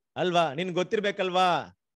ಅಲ್ವಾ? ನಿನ್ ಗೊತ್ತಿರ್ಬೇಕಲ್ವಾ?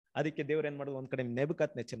 ಅದಕ್ಕೆ ದೇವ್ರು ಏನ್ ಮಾಡೋದು? ಒಂದ್ ಕಡೆ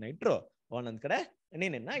ನೆಬೂಕದ್ನೆಚ್ಚರನ್ನ ಇಟ್ರು, ಒಂದೊಂದ್ ಕಡೆ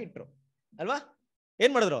ನೀನನ್ನ ಇಟ್ರು ಅಲ್ವಾ?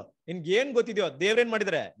 ಏನ್ ಮಾಡಿದ್ರು? ನಿನ್ಗೆ ಏನ್ ಗೊತ್ತಿದ್ಯೋ ದೇವ್ರೇನ್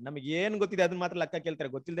ಮಾಡಿದ್ರೆ, ನಮ್ಗೆ ಏನ್ ಗೊತ್ತಿದೆ ಅದನ್ನ ಮಾತ್ರ ಲೆಕ್ಕ ಕೇಳ್ತಾರೆ.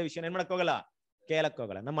 ಗೊತ್ತಿಲ್ಲದ ವಿಷಯ ಏನ್ ಮಾಡಕ್ ಹೋಗಲ್ಲ, ಕೇಳಕ್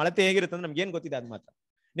ಹೋಗಲ್ಲ. ನಮ್ಮ ಅಳತೆ ಹೇಗಿರುತ್ತೆ ಅಂದ್ರೆ ನಮ್ಗೆ ಏನ್ ಗೊತ್ತಿದೆ ಅದ್ ಮಾತ್ರ.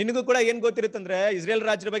 ನಿನಗೂ ಕೂಡ ಏನ್ ಗೊತ್ತಿರುತ್ತಂದ್ರೆ ಇಸ್ರೇಲ್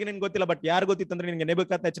ರಾಜ್ಯದ ಬಗ್ಗೆ ನಿನ್ಗೆ ಗೊತ್ತಿಲ್ಲ, ಬಟ್ ಯಾರು ಗೊತ್ತಿತ್ತಂದ್ರೆ ನಿನ್ಗೆ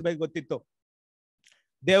ನೆಬೂಕದ್ನೆಚ್ಚರ್ ಬಗ್ಗೆ ಗೊತ್ತಿತ್ತು.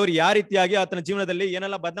 ದೇವ್ರು ಯಾವ ರೀತಿಯಾಗಿ ಆತನ ಜೀವನದಲ್ಲಿ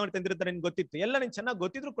ಏನೆಲ್ಲ ಬದಲಾವಣೆ ತಂದಿರ್ತಾರೆ ನಿನ್ಗೆ ಗೊತ್ತಿತ್ತು. ಎಲ್ಲ ನಿನ್ ಚೆನ್ನಾಗಿ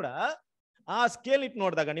ಗೊತ್ತಿದ್ರು ಕೂಡ ಆ ಸ್ಕೇಲ್ ಇಟ್ಟು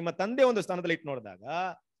ನೋಡಿದಾಗ, ನಿಮ್ಮ ತಂದೆ ಒಂದು ಸ್ಥಾನದಲ್ಲಿ ಇಟ್ಟು ನೋಡಿದಾಗ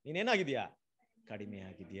ನೀನೇನಾಗಿದ್ಯಾ? ಕಡಿಮೆ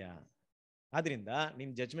ಆಗಿದ್ಯಾ. ಆದ್ರಿಂದ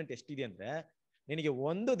ನಿನ್ ಜಡ್ಜ್ಮೆಂಟ್ ಎಷ್ಟಿದೆ ಅಂದ್ರೆ, ನಿನಗೆ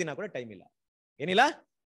ಒಂದು ದಿನ ಕೂಡ ಟೈಮ್ ಇಲ್ಲ. ಏನಿಲ್ಲ?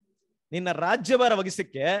 ನಿನ್ನ ರಾಜ್ಯಭಾರ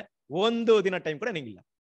ವಹಿಸಕ್ಕೆ ಒಂದು ದಿನ ಟೈಮ್ ಕೂಡ ನಿಂಗಿಲ್ಲ.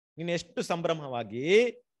 ನೀನ್ ಎಷ್ಟು ಸಂಭ್ರಮವಾಗಿ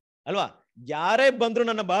ಅಲ್ವಾ, ಯಾರೇ ಬಂದ್ರು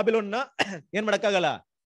ನನ್ನ ಬಾಬಿಲೋನ್ನ ಏನ್ ಮಾಡಕ್ಕಾಗಲ್ಲ,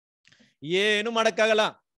 ಏನು ಮಾಡಕ್ಕಾಗಲ್ಲ.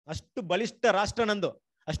 ಅಷ್ಟು ಬಲಿಷ್ಠ ರಾಷ್ಟ್ರ ನಂದು,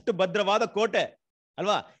 ಅಷ್ಟು ಭದ್ರವಾದ ಕೋಟೆ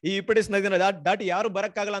ಅಲ್ವಾ. ಈ ಯುಫ್ರೇಟಿಸ್ ನದಿನ ದಾಟಿ ಯಾರು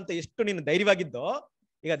ಬರಕ್ಕಾಗಲ್ಲ ಅಂತ ಎಷ್ಟು ನೀನು ಧೈರ್ಯವಾಗಿದ್ದೋ,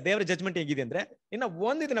 ಈಗ ದೇವರ ಜಡ್ಜ್ಮೆಂಟ್ ಹೇಗಿದೆ ಅಂದ್ರೆ ಇನ್ನ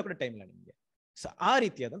ಒಂದು ದಿನ ಕೂಡ ಟೈಮ್ ಇಲ್ಲ ನಿಮ್ಗೆ. ಆ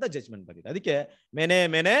ರೀತಿಯಾದಂತ ಜಡ್ಜ್ಮೆಂಟ್ ಬಂದಿದೆ. ಅದಕ್ಕೆ ಮೇನೆ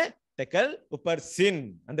ಮೇನೆ ತೆಕಲ್ ಉಪರ್ ಸಿನ್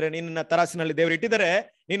ಅಂದ್ರೆ ನಿನ್ನ ತರಾಸಿನಲ್ಲಿ ದೇವರು ಇಟ್ಟಿದ್ದಾರೆ,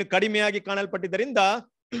 ನೀನು ಕಡಿಮೆಯಾಗಿ ಕಾಣಲ್ಪಟ್ಟಿದ್ದರಿಂದ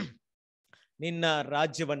ನಿನ್ನ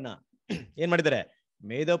ರಾಜ್ಯವನ್ನ ಏನ್ ಮಾಡಿದ್ದಾರೆ?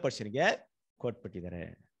 ಮೇಧೋ ಪರ್ಷನ್ಗೆ ಕೊಟ್ಬಿಟ್ಟಿದ್ದಾರೆ.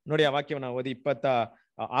 ನೋಡಿ ಆ ವಾಕ್ಯವನ್ನ ಓದಿ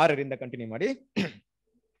 26ರಿಂದ ಕಂಟಿನ್ಯೂ ಮಾಡಿ.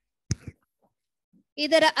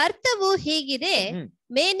 ಇದರ ಅರ್ಥವು ಹೀಗಿದೆ,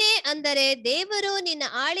 ಮೇನೆ ಅಂದರೆ ದೇವರು ನಿನ್ನ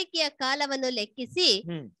ಆಳಿಕೆಯ ಕಾಲವನ್ನು ಲೆಕ್ಕಿಸಿ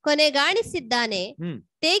ಕೊನೆಗಾಣಿಸಿದ್ದಾನೆ.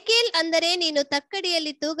 ತೇಕೇಲ್ ಅಂದರೆ ನೀನು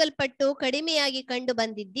ತಕ್ಕಡಿಯಲ್ಲಿ ತೂಗಲ್ಪಟ್ಟು ಕಡಿಮೆಯಾಗಿ ಕಂಡು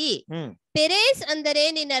ಬಂದಿದ್ದಿ. ಪೆರೇಸ್ ಅಂದರೆ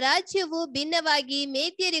ನಿನ್ನ ರಾಜ್ಯವು ಭಿನ್ನವಾಗಿ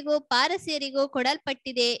ಮೇದ್ಯರಿಗೂ ಪಾರಸಿಯರಿಗೂ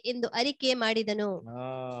ಕೊಡಲ್ಪಟ್ಟಿದೆ ಎಂದು ಅರಿಕೆ ಮಾಡಿದನು.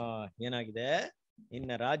 ಏನಾಗಿದೆ?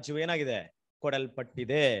 ನಿನ್ನ ರಾಜ್ಯವು ಏನಾಗಿದೆ?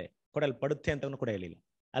 ಕೊಡಲ್ಪಟ್ಟಿದೆ. ಕೊಡಲ್ಪಡುತ್ತೆ ಅಂತ ಕೂಡ ಹೇಳಿಲ್ಲ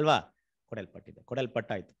ಅಲ್ವಾ? ಕೊಡಲ್ಪಟ್ಟಿದೆ,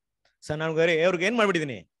 ಕೊಡಲ್ಪಟ್ಟಾಯ್ತು. ಸೊ ನಾನು ಅವ್ರಿಗೆ ಏನ್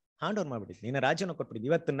ಮಾಡ್ಬಿಟ್ಟಿದೀನಿ? Hand over ಮಾಡ್ಬಿಟ್ಟಿದ್ದೀನಿ. ನಿನ್ನ ರಾಜ್ಯನ ಕೊಟ್ಬಿಟ್ಟಿದ್ದೆ.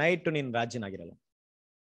 ಇವತ್ತು ನೈಟ್ ನಿನ್ನ ರಾಜ್ಯನಾಗಿರಲ್ಲ.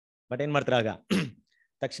 ಬಟ್ ಏನ್ ಮಾಡ್ತಾರೆ ಆಗ?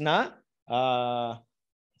 ತಕ್ಷಣ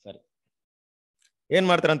ಸರಿ ಏನ್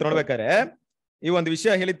ಮಾಡ್ತಾರೆ ಅಂತ ನೋಡ್ಬೇಕಾರೆ, ಈ ಒಂದು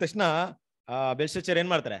ವಿಷಯ ಹೇಳಿದ ತಕ್ಷಣ ಬೆಲ್ಶಚ್ಚರ್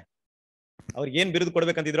ಏನ್ ಮಾಡ್ತಾರೆ? ಅವ್ರಿಗೆ ಏನ್ ಬಿರುದು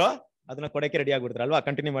ಕೊಡ್ಬೇಕಂತಿದ್ರು ಅದನ್ನ ಕೊಡಕ್ಕೆ ರೆಡಿ ಆಗ್ಬಿಡ್ತಾರೆ ಅಲ್ವಾ?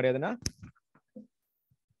 ಕಂಟಿನ್ಯೂ ಮಾಡಿ ಅದನ್ನ.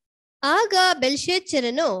 ಆಗ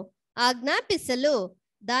ಬೆಲ್ಶಚ್ಚರನು ಆಜ್ಞಾಪಿಸಲು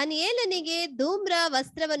ದಾನಿಯೇಲನಿಗೆ ಧೂಮ್ರ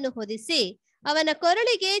ವಸ್ತ್ರವನ್ನು ಹೊದಿಸಿ ಅವನ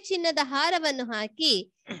ಕೊರಳಿಗೆ ಚಿನ್ನದ ಹಾರವನ್ನು ಹಾಕಿ,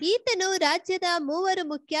 ಈತನು ರಾಜ್ಯದ 3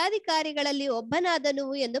 ಮುಖ್ಯಾಧಿಕಾರಿಗಳಲ್ಲಿ ಒಬ್ಬನಾದನು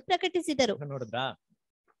ಎಂದು ಪ್ರಕಟಿಸಿದರು. ನೋಡಿದ್ರಾ?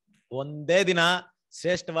 ಒಂದೇ ದಿನ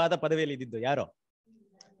ಶ್ರೇಷ್ಠವಾದ ಪದವಿಯಲ್ಲಿ ಇದ್ದಿದ್ದು ಯಾರೋ?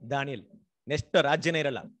 ದಾನಿಯೇಲ್. ನೆಕ್ಸ್ಟ್ ರಾಜ್ಯನೇ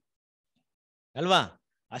ಇರಲ್ಲ ಅಲ್ವಾ?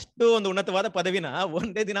 ಅಷ್ಟು ಒಂದು ಉನ್ನತವಾದ ಪದವಿನ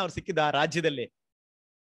ಒಂದೇ ದಿನ ಅವ್ರು ಸಿಕ್ಕಿದ ಆ ರಾಜ್ಯದಲ್ಲಿ.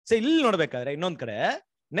 ಸೊ ಇಲ್ಲಿ ನೋಡ್ಬೇಕಾದ್ರೆ ಇನ್ನೊಂದ್ ಕಡೆ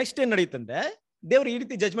ನೆಕ್ಸ್ಟ್ ಏನ್ ನಡೆಯುತ್ತಂದ್ರೆ, ದೇವ್ರು ಈ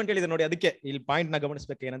ರೀತಿ ಜಜ್ಮೆಂಟ್ ಹೇಳಿದೆ ನೋಡಿ. ಅದಕ್ಕೆ ಇಲ್ಲಿ ಪಾಯಿಂಟ್ ನ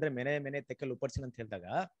ಗಮನಿಸ್ಬೇಕು. ಏನಂದ್ರೆ ಮೇನೆ ಮೇನೆ ತೆಕಲ್ ಉಪರ್ಸಿನ್ ಅಂತ ಹೇಳಿದಾಗ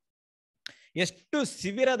ಎಷ್ಟು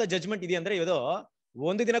ಸಿವಿಯರ್ ಆದ ಜಜ್ಮೆಂಟ್ ಇದೆ ಅಂದ್ರೆ, ಇದು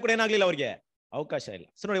ಒಂದು ದಿನ ಕೂಡ ಏನಾಗ್ಲಿಲ್ಲ ಅವ್ರಿಗೆ, ಅವಕಾಶ ಇಲ್ಲ.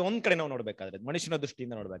 ಸೊ ನೋಡಿ, ಒಂದ್ ಕಡೆ ನಾವು ನೋಡ್ಬೇಕಾದ್ರೆ, ಮನುಷ್ಯನ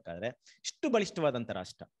ದೃಷ್ಟಿಯಿಂದ ನೋಡ್ಬೇಕಾದ್ರೆ ಇಷ್ಟು ಬಲಿಷ್ಠವಾದಂತ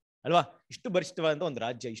ರಾಷ್ಟ್ರ ಅಲ್ವಾ, ಇಷ್ಟು ಬಲಿಷ್ಠವಾದಂತ ಒಂದು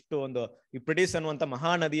ರಾಜ್ಯ, ಇಷ್ಟು ಒಂದು ಯುಫ್ರೇಟಿಸ್ ಅನ್ನುವಂತ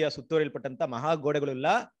ಮಹಾನದಿಯ ಸುತ್ತುವರಿಯಲ್ಪಟ್ಟಂತ ಮಹಾ ಗೋಡೆಗಳೆಲ್ಲ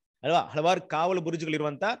ಅಲ್ವಾ, ಹಲವಾರು ಕಾವಲು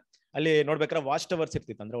ಬುರುಜುಗಳಿರುವಂತ, ಅಲ್ಲಿ ನೋಡ್ಬೇಕಾದ್ರೆ ವಾಚ್ ಟವರ್ಸ್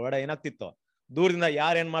ಇರ್ತಿತ್ತು. ಅಂದ್ರೆ ಒಳಗಡೆ ಏನಾಗ್ತಿತ್ತು, ದೂರದಿಂದ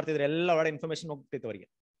ಯಾರು ಏನ್ ಮಾಡ್ತಿದ್ರು ಎಲ್ಲ ಒಳಗಡೆ ಇನ್ಫಾರ್ಮೇಶನ್ ಹೋಗ್ತಿತ್ತು ಅವರಿಗೆ.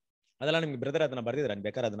 ಅದೆಲ್ಲ ನಿಮ್ಗೆ ಬ್ರದರ್ ಅದನ್ನ ಬರ್ದಿದ್ರೆ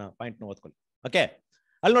ಬೇಕಾದ್ರೆ ಅದನ್ನ ಪಾಯಿಂಟ್ ನ ಓದ್ಕೊಳ್ಳಿ. ಓಕೆ,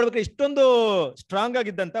 ಅಲ್ಲಿ ನೋಡ್ಬೇಕಾದ್ರೆ ಇಷ್ಟೊಂದು ಸ್ಟ್ರಾಂಗ್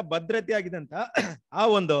ಆಗಿದ್ದಂತ, ಭದ್ರತೆ ಆಗಿದ್ದಂತ ಆ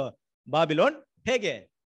ಒಂದು ಬಾಬಿಲೋನ್ ಹೇಗೆ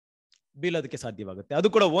ಬೀಳೋದಕ್ಕೆ ಸಾಧ್ಯವಾಗುತ್ತೆ? ಅದು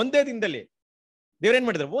ಕೂಡ ಒಂದೇ ದಿನದಲ್ಲಿ. ದೇವ್ರೇನ್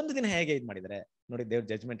ಮಾಡಿದ್ರು? ಒಂದು ದಿನ ಹೇಗೆ ಇದ್ ಮಾಡಿದ್ರೆ ನೋಡಿ, ದೇವ್ರ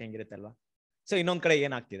ಜಜ್ಮೆಂಟ್ ಹೆಂಗಿರುತ್ತೆ ಅಲ್ವಾ? ಸೊ ಇನ್ನೊಂದ್ ಕಡೆ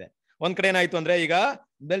ಏನಾಗ್ತಿದೆ, ಒಂದ್ ಕಡೆ ಏನಾಯ್ತು ಅಂದ್ರೆ, ಈಗ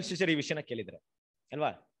ಬೆಲ್ಶಚ್ಚರ್ ಈ ವಿಷಯನ ಕೇಳಿದ್ರೆ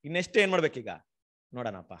ಅಲ್ವಾ, ಇನ್ನೆಷ್ಟು ಏನ್ ಮಾಡ್ಬೇಕೀಗ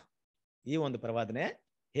ನೋಡೋಣಪ್ಪ, ಈ ಒಂದು ಪ್ರವಾದನೆ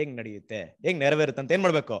ಹೇಗ್ ನಡೆಯುತ್ತೆ, ಹೇಗ್ ನೆರವೇರುತ್ತೆ ಅಂತ ಏನ್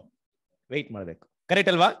ಮಾಡ್ಬೇಕು? ವೆಯ್ಟ್ ಮಾಡ್ಬೇಕು.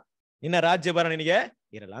 ಕರೆಕ್ಟ್ ಅಲ್ವಾ? ಇನ್ನ ರಾಜ್ಯಭಾರ ನಿನಗೆ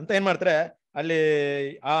ಇರಲ್ಲ ಅಂತ ಏನ್ ಮಾಡ್ತಾರೆ ಅಲ್ಲಿ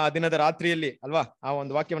ಆ ದಿನದ ರಾತ್ರಿಯಲ್ಲಿ ಅಲ್ವಾ, ಆ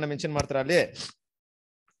ಒಂದು ವಾಕ್ಯವನ್ನ ಮೆನ್ಷನ್ ಮಾಡ್ತಾರೆ ಅಲ್ಲಿ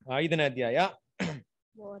 5ನೇ ಅಧ್ಯಾಯ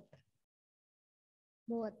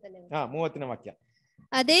 30ನೇ ವಾಕ್ಯ.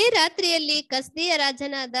 ಅದೇ ರಾತ್ರಿಯಲ್ಲಿ ಕಸ್ದಿಯ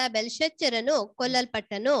ರಾಜನಾದ ಬೆಲ್ಶಚ್ಚರನು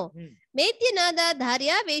ಕೊಲ್ಲಲ್ಪಟ್ಟನು. ಮೇದ್ಯನಾದ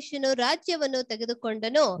ದಾರ್ಯಾವೇಶನು ರಾಜ್ಯವನ್ನು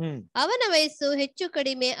ತೆಗೆದುಕೊಂಡನು. ಅವನ ವಯಸ್ಸು ಹೆಚ್ಚು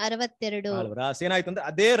ಕಡಿಮೆ 62. ಏನಾಯ್ತು ಅಂದ್ರೆ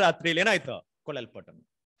ಅದೇ ರಾತ್ರಿಯಲ್ಲಿ ಏನಾಯ್ತು, ಕೊಲ್ಲಲ್ಪಟ್ಟನು.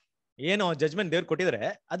 ಏನೋ ಜಜ್ಮೆಂಟ್ ದೇವ್ರು ಕೊಟ್ಟಿದ್ರೆ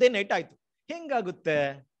ಅದೇ ನೈಟ್ ಆಯ್ತು. ಹೆಂಗಾಗುತ್ತೆ,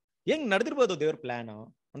 ಹೆಂಗ್ ನಡೆದಿರ್ಬೋದು ದೇವ್ರ ಪ್ಲಾನ್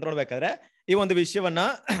ಅಂತ ನೋಡ್ಬೇಕಾದ್ರೆ ಈ ಒಂದು ವಿಷಯವನ್ನ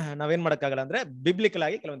ನಾವೇನ್ ಮಾಡಕ್ಕಾಗಲ್ಲ ಅಂದ್ರೆ ಬಿಬ್ಲಿಕಲ್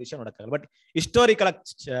ಆಗಿ ಕೆಲವೊಂದು ವಿಷಯ ನೋಡಕ್ಕಾಗಲ್ಲ. ಬಟ್ ಹಿಸ್ಟೋರಿಕಲ್ ಆಗಿ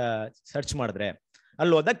ಸರ್ಚ್ ಮಾಡಿದ್ರೆ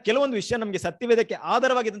ಅಲ್ಲಿ ಹೋದಾಗ ಕೆಲವೊಂದು ವಿಷಯ ನಮ್ಗೆ ಸತ್ಯವೇದಕ್ಕೆ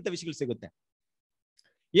ಆಧಾರವಾಗಿದ್ದಂತ ವಿಷಯಗಳು ಸಿಗುತ್ತೆ.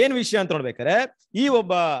 ಏನ್ ವಿಷಯ ಅಂತ ನೋಡ್ಬೇಕಾದ್ರೆ ಈ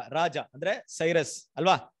ಒಬ್ಬ ರಾಜ ಅಂದ್ರೆ ಸೈರಸ್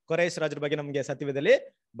ಅಲ್ವಾ, ಕೊರೇಶ್ ರಾಜರ ಬಗ್ಗೆ ನಮ್ಗೆ ಸತ್ಯವೇದದಲ್ಲಿ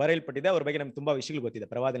ಬರೆಯಲ್ಪಟ್ಟಿದೆ. ಅವ್ರ ಬಗ್ಗೆ ನಮ್ಗೆ ತುಂಬಾ ವಿಷಯಗಳು ಗೊತ್ತಿದೆ.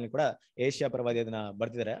 ಪ್ರವಾದನೆ ಕೂಡ ಏಷ್ಯಾ ಪ್ರವಾದಿ ಅದನ್ನ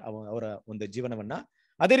ಬರ್ತಿದ್ದಾರೆ ಅವರ ಒಂದು ಜೀವನವನ್ನ.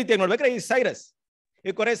 ಅದೇ ರೀತಿಯಾಗಿ ನೋಡ್ಬೇಕಾದ್ರೆ ಈ ಸೈರಸ್,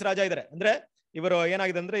 ಈ ಕೊರೇಶ್ ರಾಜ ಇದಾರೆ ಅಂದ್ರೆ ಇವರು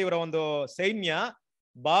ಏನಾಗಿದೆ ಅಂದ್ರೆ ಇವರ ಒಂದು ಸೈನ್ಯ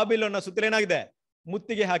ಬಾಬಿಲೋನ್ನ ಸುತ್ತಲೂ ಏನಾಗಿದೆ,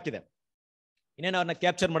 ಮುತ್ತಿಗೆ ಹಾಕಿದೆ. ಇನ್ನೇನು ಅವ್ರನ್ನ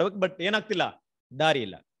ಕ್ಯಾಪ್ಚರ್ ಮಾಡ್ಬೇಕು, ಬಟ್ ಏನಾಗ್ತಿಲ್ಲ, ದಾರಿ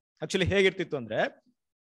ಇಲ್ಲ. ಆಕ್ಚುಲಿ ಹೇಗಿರ್ತಿತ್ತು ಅಂದ್ರೆ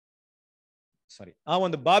ಆ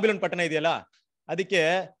ಒಂದು ಬಾಬಿಲೋನ್ ಪಟ್ಟಣ ಇದೆಯಲ್ಲ, ಅದಕ್ಕೆ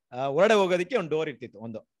ಹೊರಡೆ ಹೋಗೋದಕ್ಕೆ ಒಂದು ಡೋರ್ ಇರ್ತಿತ್ತು.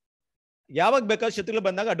 ಒಂದು ಯಾವಾಗ ಬೇಕಾದ್ರೆ ಶತ್ರುಗಳು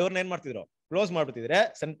ಬಂದಾಗ ಆ ಡೋರ್ನ ಏನ್ ಮಾಡ್ತಿದ್ರು, ಕ್ಲೋಸ್ ಮಾಡ್ಬಿಟ್ಟಿದ್ರೆ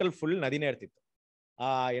ಸೆಂಟ್ರಲ್ ಫುಲ್ ನದಿನೇ ಇರ್ತಿತ್ತು.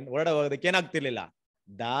 ಹೊರಡೆ ಹೋಗೋದಕ್ಕೆ ಏನಾಗ್ತಿರ್ಲಿಲ್ಲ,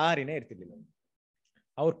 ದಾರಿನೇ ಇರ್ತಿರ್ಲಿಲ್ಲ.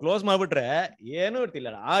 ಅವ್ರು ಕ್ಲೋಸ್ ಮಾಡ್ಬಿಟ್ರೆ ಏನೂ ಇರ್ತಿಲ್ಲ.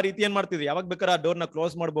 ಆ ರೀತಿ ಏನ್ ಮಾಡ್ತಿದ್ರು, ಯಾವಾಗ ಬೇಕಾದ್ರೆ ಆ ಡೋರ್ನ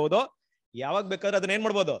ಕ್ಲೋಸ್ ಮಾಡ್ಬೋದು, ಯಾವಾಗ ಬೇಕಾದ್ರೆ ಅದನ್ನ ಏನ್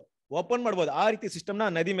ಮಾಡ್ಬೋದು, ಓಪನ್ ಮಾಡ್ಬೋದು. ಆ ರೀತಿ ಸಿಸ್ಟಮ್ನ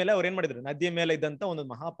ನದಿ ಮೇಲೆ ಅವ್ರು ಏನ್ ಮಾಡಿದ್ರು, ನದಿಯ ಮೇಲೆ ಇದ್ದಂತ ಒಂದು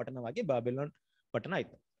ಮಹಾಪಟ್ಟಣವಾಗಿ ಬಾಬಿಲೋನ್ ಪಟ್ಟಣ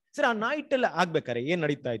ಆಯ್ತು. ಸರ್ ಆ ನೈಟ್ ಎಲ್ಲ ಆಗ್ಬೇಕಾರೆ ಏನ್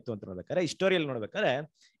ನಡೀತಾ ಇತ್ತು ಅಂತ ನೋಡ್ಬೇಕಾರೆ ಹಿಸ್ಟೋರಿಯಲ್ಲಿ ನೋಡ್ಬೇಕಾದ್ರೆ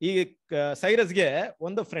ಈ ಸೈರಸ್ಗೆ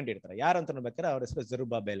ಒಂದು ಫ್ರೆಂಡ್ ಇರ್ತಾರೆ. ಯಾರು ಅಂತ ನೋಡ್ಬೇಕಾರೆ ಅವ್ರ ಹೆಸರು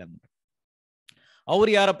ಜೆರುಬ್ಬಾಬೆಲ್ ಅಂತ. ಅವ್ರು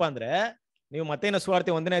ಯಾರಪ್ಪ ಅಂದ್ರೆ, ನೀವು ಮತ್ತೇನ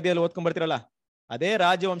ಸುವಾರ್ತೆ 1ನೇ ಅಧ್ಯಾಯದಲ್ಲಿ ಓದ್ಕೊಂಡ್ ಬರ್ತೀರಲ್ಲ, ಅದೇ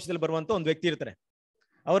ರಾಜವಂಶದಲ್ಲಿ ಬರುವಂತ ಒಂದು ವ್ಯಕ್ತಿ ಇರ್ತಾರೆ.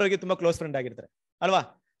 ಅವರಿಗೆ ತುಂಬಾ ಕ್ಲೋಸ್ ಫ್ರೆಂಡ್ ಆಗಿರ್ತಾರೆ ಅಲ್ವಾ.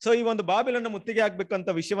 ಸೊ ಈ ಒಂದು ಬಾಬಿಲೋನ್ನ ಮುತ್ತಿಗೆ ಹಾಕ್ಬೇಕಂತ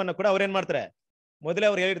ವಿಷಯವನ್ನ ಕೂಡ ಅವ್ರು ಏನ್ ಮಾಡ್ತಾರೆ, ಮೊದಲೇ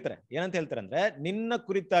ಅವ್ರು ಹೇಳಿರ್ತಾರೆ. ಏನಂತ ಹೇಳ್ತಾರೆ ಅಂದ್ರೆ, ನಿನ್ನ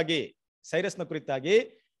ಕುರಿತಾಗಿ, ಸೈರಸ್ನ ಕುರಿತಾಗಿ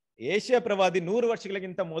ಏಷ್ಯಾ ಪ್ರವಾದಿ 100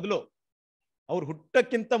 ವರ್ಷಗಳಿಗಿಂತ ಮೊದಲು, ಅವ್ರು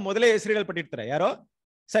ಹುಟ್ಟಕ್ಕಿಂತ ಮೊದಲೇ ಹೆಸರುಗಳಲ್ಪಟ್ಟಿರ್ತಾರೆ. ಯಾರೋ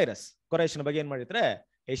ಸೈರಸ್, ಕೊರೇಶನ ಬಗ್ಗೆ ಏನ್ ಮಾಡಿರ್ತಾರೆ,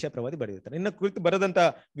 ಏಷ್ಯಾ ಪ್ರವಾದಿ ಬರೆದಿರ್ತಾರೆ. ನಿನ್ನ ಕುರಿತು ಬರೆದಂತ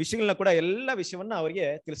ವಿಷಯಗಳನ್ನ ಕೂಡ ಎಲ್ಲ ವಿಷಯವನ್ನ ಅವರಿಗೆ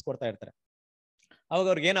ತಿಳಿಸ್ಕೊಡ್ತಾ ಇರ್ತಾರೆ. ಅವಾಗ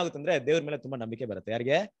ಅವ್ರಿಗೆ ಏನಾಗುತ್ತೆ ಅಂದ್ರೆ ದೇವ್ರ ಮೇಲೆ ತುಂಬಾ ನಂಬಿಕೆ ಬರುತ್ತೆ.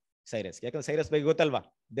 ಯಾರಿಗೆ, ಸೈರಸ್. ಯಾಕಂದ್ರೆ ಸೈರಸ್ ಬಗ್ಗೆ ಗೊತ್ತಲ್ವಾ,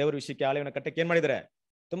 ದೇವ್ರ ವಿಷಯಕ್ಕೆ ಆಲಯವನ್ನ ಕಟ್ಟಕ್ಕೆ ಏನ್ ಮಾಡಿದ್ದಾರೆ,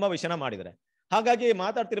 ತುಂಬಾ ವಿಷಯನ ಮಾಡಿದ್ದಾರೆ. ಹಾಗಾಗಿ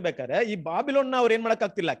ಮಾತಾಡ್ತಿರ್ಬೇಕಾದ್ರೆ ಈ ಬಾಬಿಲೋನ್ನ ಅವ್ರು ಏನ್ ಮಾಡಕ್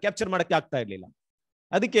ಆಗ್ತಿಲ್ಲ, ಕ್ಯಾಪ್ಚರ್ ಮಾಡಕ್ಕೆ ಆಗ್ತಾ ಇರ್ಲಿಲ್ಲ.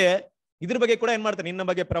 ಅದಕ್ಕೆ ಇದ್ರ ಬಗ್ಗೆ ಕೂಡ ಏನ್ ಮಾಡ್ತಾರೆ, ನಿನ್ನ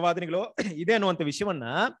ಬಗ್ಗೆ ಪ್ರವಾದನೆಗಳು ಇದೆ ಅನ್ನುವಂತ ವಿಷಯವನ್ನ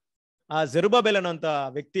ಆ ಜೆರುಬ್ಬಾಬೆಲ್ ಅನ್ನುವಂತ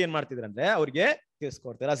ವ್ಯಕ್ತಿ ಏನ್ ಮಾಡ್ತಿದ್ರು ಅಂದ್ರೆ ಅವ್ರಿಗೆ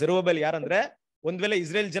ತಿಳಿಸ್ಕೊಡ್ತಾರೆ. ಆ ಜೆರುಬ್ಬಾಬೆಲ್ ಯಾರಂದ್ರೆ, ಒಂದ್ ವೇಳೆ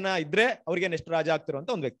ಇಸ್ರೇಲ್ ಜನ ಇದ್ರೆ ಅವ್ರಿಗೆ ನೆಕ್ಸ್ಟ್ ರಾಜ ಆಗ್ತಿರುವಂತ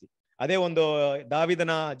ಒಂದು ವ್ಯಕ್ತಿ. ಅದೇ ಒಂದು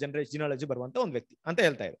ದಾವಿದನ ಜಿನಾಲಜಿ ಬರುವಂತ ಒಂದು ವ್ಯಕ್ತಿ ಅಂತ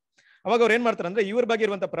ಹೇಳ್ತಾ ಇದ್ರು. ಅವಾಗ ಅವ್ರು ಏನ್ ಮಾಡ್ತಾರೆ ಅಂದ್ರೆ ಇವ್ರ ಬಗ್ಗೆ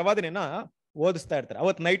ಇರುವಂತ ಪ್ರವಾದನೆಯನ್ನ ಓದಿಸ್ತಾ ಇರ್ತಾರೆ.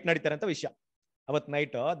 ಅವತ್ ನೈಟ್ ನಡೀತಾರೆ ಅಂತ ವಿಷಯ. ಅವತ್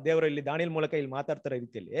ನೈಟ್ ದೇವರು ಇಲ್ಲಿ ದಾನಿಯೇಲ್ ಮೂಲಕ ಇಲ್ಲಿ ಮಾತಾಡ್ತಾರ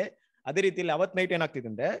ರೀತಿಯಲ್ಲಿ, ಅದೇ ರೀತಿಯಲ್ಲಿ ಅವತ್ ನೈಟ್ ಏನಾಗ್ತಿದೆ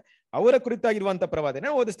ಅಂದ್ರೆ ಅವರ ಕುರಿತಾಗಿರುವಂತ ಪ್ರವಾದನೆ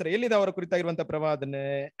ಓದಿಸ್ತಾರೆ. ಎಲ್ಲಿದೆ ಅವರ ಕುರಿತಾಗಿರುವಂತ ಪ್ರವಾದನೆ?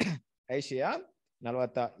 ಐಷಯ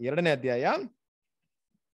 42ನೇ ಅಧ್ಯಾಯ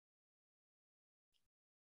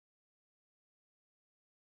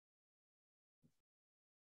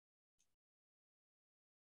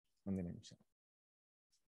 1 ನಿಮಿಷ.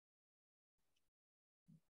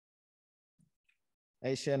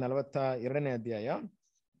 ಐಷಯ 42ನೇ ಅಧ್ಯಾಯ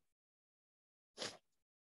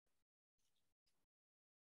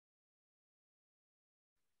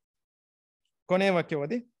 1ನೇ ವಾಕ್ಯ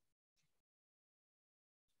ಓದಿ.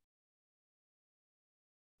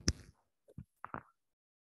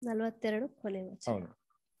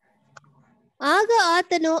 ಆಗ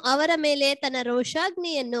ಆತನು ಅವರ ಮೇಲೆ ತನ್ನ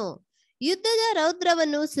ರೋಷಾಗ್ನಿಯನ್ನು, ಯುದ್ಧದ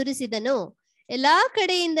ರೌದ್ರವನ್ನು ಸುರಿಸಿದನು. ಎಲ್ಲಾ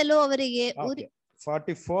ಕಡೆಯಿಂದಲೂ ಅವರಿಗೆ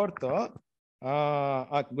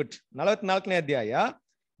 44ನೇ ಅಧ್ಯಾಯ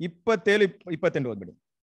 27-28 ಓದ್ಬಿಡಿ.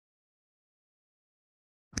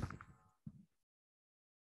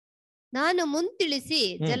 ನಾನು ಮುಂತಿಳಿಸಿ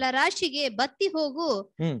ಜಲರಾಶಿಗೆ ಬತ್ತಿ ಹೋಗು,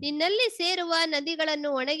 ನಿನ್ನಲ್ಲಿ ಸೇರುವ ನದಿಗಳನ್ನು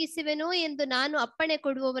ಒಣಗಿಸುವೆನು ಎಂದು ನಾನು ಅಪ್ಪಣೆ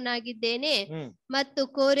ಕೊಡುವವನಾಗಿದ್ದೇನೆ. ಮತ್ತು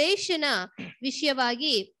ಕೋರೇಶನ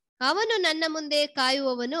ವಿಷಯವಾಗಿ ಅವನು ನನ್ನ ಮುಂದೆ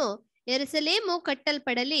ಕಾಯುವವನು, ಯೆರೂಸಲೇಮು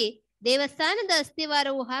ಕಟ್ಟಲ್ಪಡಲಿ, ದೇವಸ್ಥಾನದ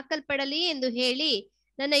ಅಸ್ತಿವಾರವು ಹಾಕಲ್ಪಡಲಿ ಎಂದು ಹೇಳಿ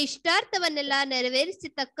ನನ್ನ ಇಷ್ಟಾರ್ಥವನ್ನೆಲ್ಲ ನೆರವೇರಿಸಿ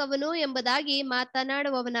ತಕ್ಕವನು ಎಂಬುದಾಗಿ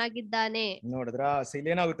ಮಾತನಾಡುವವನಾಗಿದ್ದಾನೆ. ನೋಡಿದ್ರ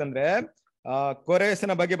ಇಲ್ಲೇನಾಗುತ್ತಂದ್ರೆ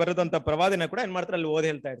ಕೋರೇಶನ ಬಗ್ಗೆ ಬರೋದಂತ ಪ್ರವಾದನೆ ಕೂಡ ಏನ್ ಮಾಡ್ತಾರೆ, ಅಲ್ಲಿ ಓದಿ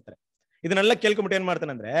ಹೇಳ್ತಾ ಇರ್ತಾರೆ. ಇದನ್ನೆಲ್ಲ ಕೇಳ್ಕೊಂಬಿಟ್ಟು ಏನ್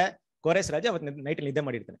ಮಾಡ್ತಾನೆ ಅಂದ್ರೆ, ಕೋರೇಶ್ ರಾಜ ಅವತ್ ನೈಟ್ ನಿದ್ದೆ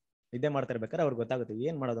ಮಾಡಿರ್ತಾನೆ. ನಿದ್ದೆ ಮಾಡ್ತಾ ಇರ್ಬೇಕಾದ್ರೆ ಅವ್ರಿಗೆ ಗೊತ್ತಾಗುತ್ತೆ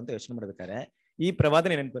ಏನ್ ಮಾಡೋದು ಅಂತ ಯೋಚನೆ ಮಾಡ್ಬೇಕಾದ್ರೆ ಈ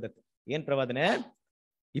ಪ್ರವಾದನೆ ನೆನಪು ಬರುತ್ತೆ. ಏನ್ ಪ್ರವಾದನೆ?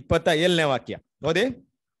 27ನೇ ವಾಕ್ಯ ಓದಿ.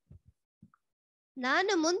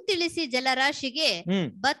 ನಾನು ಮುಂತಿಳಿಸಿ ಜಲರಾಶಿಗೆ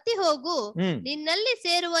ಬತ್ತಿ ಹೋಗು, ನಿನ್ನಲ್ಲಿ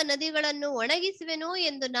ಸೇರುವ ನದಿಗಳನ್ನು ಒಣಗಿಸುವೆನು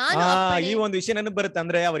ಎಂದು ನಾನು ಈ ಒಂದು ವಿಷಯ ನೆನಪು ಬರುತ್ತೆ.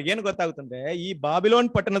 ಅಂದ್ರೆ ಅವ್ರಿಗೆ ಏನ್ ಗೊತ್ತಾಗುತ್ತಂದ್ರೆ, ಈ ಬಾಬಿಲೋನ್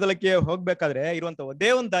ಪಟ್ಟಣದಕ್ಕೆ ಹೋಗ್ಬೇಕಾದ್ರೆ ಇರುವಂತ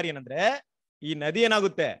ಒಂದೇ ಒಂದು ದಾರಿ ಏನಂದ್ರೆ ಈ ನದಿ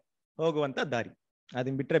ಏನಾಗುತ್ತೆ, ಹೋಗುವಂತ ದಾರಿ.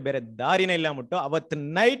 ಅದನ್ ಬಿಟ್ರೆ ಬೇರೆ ದಾರಿನೇ ಇಲ್ಲ ಅಂದ್ಬಿಟ್ಟು ಅವತ್ತು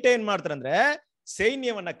ನೈಟ್ ಏನ್ ಮಾಡ್ತಾರಂದ್ರೆ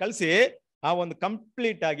ಸೈನ್ಯವನ್ನ ಕಳಿಸಿ ಆ ಒಂದು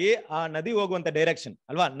ಕಂಪ್ಲೀಟ್ ಆಗಿ ಆ ನದಿ ಹೋಗುವಂತ ಡೈರೆಕ್ಷನ್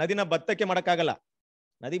ಅಲ್ವಾ, ನದಿನ ಬತ್ತಕ್ಕೆ ಮಾಡಕ್ಕಾಗಲ್ಲ.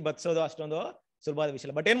 ನದಿ ಬತ್ಸೋದು ಅಷ್ಟೊಂದು ಸುಲಭವಾದ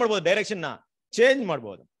ವಿಷಯ. ಬಟ್ ಏನ್ ಮಾಡ್ಬೋದು, ಡೈರೆಕ್ಷನ್ ನ ಚೇಂಜ್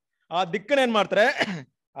ಮಾಡ್ಬೋದು. ಆ ದಿಕ್ಕನ್ನ ಏನ್ ಮಾಡ್ತಾರೆ,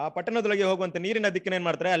 ಆ ಪಟ್ಟಣದೊಳಗೆ ಹೋಗುವಂತ ನೀರಿನ ದಿಕ್ಕನ್ನ ಏನ್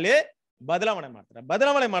ಮಾಡ್ತಾರೆ, ಅಲ್ಲಿ ಬದಲಾವಣೆ ಮಾಡ್ತಾರೆ.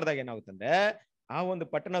 ಬದಲಾವಣೆ ಮಾಡಿದಾಗ ಏನಾಗುತ್ತಂದ್ರೆ ಆ ಒಂದು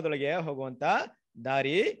ಪಟ್ಟಣದೊಳಗೆ ಹೋಗುವಂತ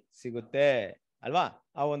ದಾರಿ ಸಿಗುತ್ತೆ ಅಲ್ವಾ.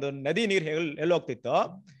 ಆ ಒಂದು ನದಿ ನೀರು ಎಲ್ಲಿ ಹೋಗ್ತಿತ್ತೋ,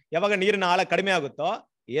 ಯಾವಾಗ ನೀರಿನ ಆಳ ಕಡಿಮೆ ಆಗುತ್ತೋ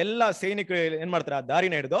ಎಲ್ಲ ಸೈನಿಕರು ಏನ್ ಮಾಡ್ತಾರೆ, ಆ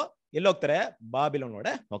ದಾರಿನ ಹಿಡಿದು ಎಲ್ಲಿ ಹೋಗ್ತಾರೆ, ಬಾಬಿಲೋನ್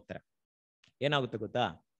ಒಳಗಡೆ ಹೋಗ್ತಾರೆ. ಏನಾಗುತ್ತೆ ಗೊತ್ತಾ,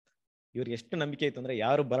 ಇವ್ರಿಗೆ ಎಷ್ಟು ನಂಬಿಕೆ ಇತ್ತು ಅಂದ್ರೆ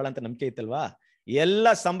ಯಾರು ಬರಲ್ಲ ಅಂತ ನಂಬಿಕೆ ಇತ್ತಲ್ವಾ, ಎಲ್ಲ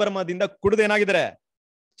ಸಂಭ್ರಮದಿಂದ ಕುಡಿದು ಏನಾಗಿದ್ದಾರೆ,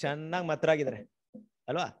 ಚೆನ್ನಾಗಿ ಮತ್ತರಾಗಿದ್ದಾರೆ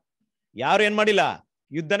ಅಲ್ವಾ. ಯಾರು ಏನ್ ಮಾಡಿಲ್ಲ,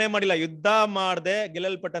 ಯುದ್ಧನೇ ಮಾಡಿಲ್ಲ. ಯುದ್ಧ ಮಾಡದೆ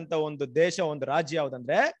ಗೆಲ್ಲಲ್ಪಟ್ಟಂತ ಒಂದು ದೇಶ, ಒಂದು ರಾಜ್ಯ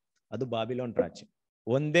ಯಾವ್ದಂದ್ರೆ ಅದು ಬಾಬಿಲೋನ್ ರಾಜ್ಯ.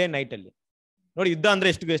 ಒಂದೇ ನೈಟ್ ಅಲ್ಲಿ ನೋಡಿ, ಯುದ್ಧ ಅಂದ್ರೆ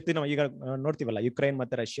ಎಷ್ಟು ದಿನ ಈಗ ನೋಡ್ತೀವಲ್ಲ, ಯುಕ್ರೈನ್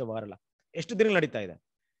ಮತ್ತೆ ರಷ್ಯಾ ವಾರ್ ಅಲ್ಲ, ಎಷ್ಟು ದಿನ ನಡೀತಾ ಇದೆ.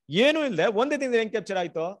 ಏನು ಇಲ್ಲದೆ ಒಂದೇ ದಿನದ ಹೆಂಗ್ ಕ್ಯಾಪ್ಚರ್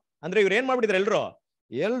ಆಯ್ತು ಅಂದ್ರೆ ಇವ್ರು ಏನ್ ಮಾಡ್ಬಿಟ್ಟಿದ್ರೆ,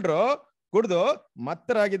 ಎಲ್ರು ಕುಡ್ದು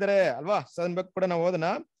ಮತ್ತರಾಗಿದ್ದಾರೆ ಅಲ್ವಾ. ಕೂಡ ನಾವು ಓದನ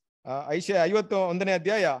 51ನೇ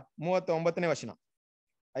ಅಧ್ಯಾಯ 39ನೇ ವಚನ.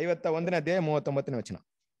 51ನೇ ಅಧ್ಯಾಯ 39ನೇ ವಚನ.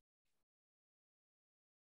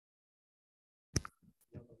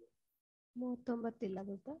 39 ಇಲ್ಲ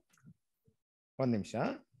ಗೊತ್ತಾ, ಒಂದ್ ನಿಮಿಷ.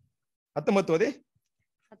 19 ಓದಿ.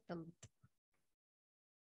 19.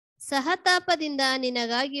 ಸಹತಾಪದಿಂದ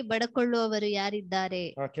ನಿನಗಾಗಿ ಬಡಕೊಳ್ಳುವವರು ಯಾರಿದ್ದಾರೆ?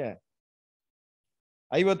 ಓಕೆ,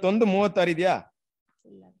 51:36 ಇದೆಯಾ?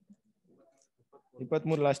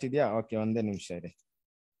 23 ಲಾಸ್ಟ್ ಇದೆಯಾ? ಓಕೆ, ಒಂದೇ ನಿಮಿಷ ಇದೆ.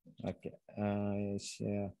 ಓಕೆ,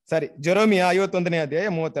 ಸರಿ. ಜೆರೋಮಿಯ 51ನೇ ಅಧ್ಯಾಯ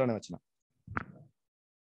 32ನೇ ವಚನ.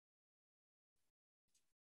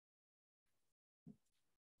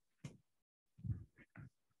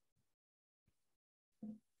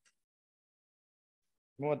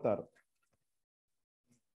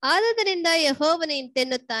 ಆದದರಿಂದ ಯೆಹೋವನು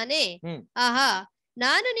ಇಂತೆನ್ನುತ್ತಾನೆ, ಆಹಾ,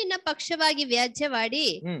 ನಾನು ನಿನ್ನ ಪಕ್ಷವಾಗಿ ವ್ಯಾಜ್ಯವಾಡಿ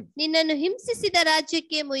ನಿನ್ನನ್ನು ಹಿಂಸಿಸಿದ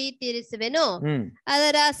ರಾಜ್ಯಕ್ಕೆ ಮುಯಿ ತೀರಿಸುವೆನು.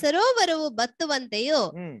 ಅದರ ಸರೋವರವು ಬತ್ತುವಂತೆಯೂ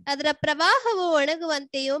ಅದರ ಪ್ರವಾಹವು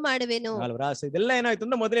ಒಣಗುವಂತೆಯೂ ಮಾಡುವೆನು. ಇದೆಲ್ಲ ಏನಾಯ್ತು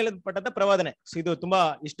ಅಂದ್ರೆ ಮೊದಲೇ ಪಟ್ಟಂತ ಪ್ರವಾದನೆ. ಇದು ತುಂಬಾ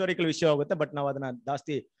ಹಿಸ್ಟೋರಿಕಲ್ ವಿಷಯ ಆಗುತ್ತೆ, ಬಟ್ ನಾವು ಅದನ್ನ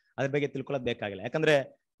ಜಾಸ್ತಿ ಅದ್ರ ಬಗ್ಗೆ ತಿಳ್ಕೊಳ್ಳೋದು ಬೇಕಾಗಿಲ್ಲ. ಯಾಕಂದ್ರೆ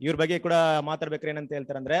ಇವ್ರ ಬಗ್ಗೆ ಕೂಡ ಮಾತಾಡ್ಬೇಕಾರೆ ಏನಂತ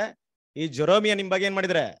ಹೇಳ್ತಾರೆ ಅಂದ್ರೆ, ಈ ಜೆರೋಮಿಯ ನಿಮ್ ಬಗ್ಗೆ ಏನ್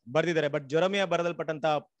ಮಾಡಿದ್ರೆ ಬರ್ದಿದ್ದಾರೆ, ಬಟ್ ಜೆರೋಮಿಯ ಬರೆದಲ್ಪಟ್ಟಂತ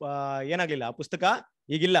ಏನಾಗ್ಲಿಲ್ಲ, ಆ ಪುಸ್ತಕ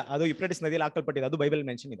ಈಗಿಲ್ಲ, ಅದು ಯುಫ್ರೇಟಿಸ್ ನದಿಯಲ್ಲಿ ಹಾಕಲ್ಪಟ್ಟಿದೆ, ಅದು ಬೈಬಲ್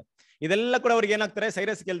ಮೆನ್ಷನ್ ಇದೆ. ಇದೆಲ್ಲ ಕೂಡ ಅವ್ರಿಗೆ ಏನಾಗ್ತಾರೆ,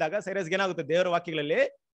 ಸೈರಸ್ ಕೇಳಿದಾಗ ಸೈರಸ್ಗೆ ಏನಾಗುತ್ತೆ, ದೇವರ ವಾಕ್ಯಗಳಲ್ಲಿ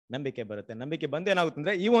ನಂಬಿಕೆ ಬರುತ್ತೆ. ನಂಬಿಕೆ ಬಂದು ಏನಾಗುತ್ತೆ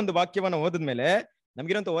ಅಂದ್ರೆ, ಈ ಒಂದು ವಾಕ್ಯವನ್ನು ಓದಿದ್ಮೇಲೆ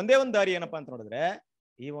ನಮ್ಗಿರೋಂತ ಒಂದೇ ಒಂದು ದಾರಿ ಏನಪ್ಪಾ ಅಂತ ನೋಡಿದ್ರೆ,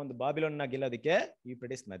 ಈ ಒಂದು ಬಾಬಿಲೋನ್ನ ಗೆಲ್ಲೋದಕ್ಕೆ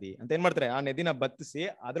ಯುಫ್ರೇಟಿಸ್ ನದಿ ಅಂತ ಏನ್ ಮಾಡ್ತಾರೆ, ಆ ನದಿನ ಬತ್ತಿಸಿ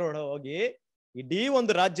ಅದ್ರೊಳಗೆ ಹೋಗಿ ಇಡೀ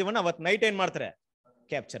ಒಂದು ರಾಜ್ಯವನ್ನ ಅವತ್ ನೈಟ್ ಏನ್ ಮಾಡ್ತಾರೆ,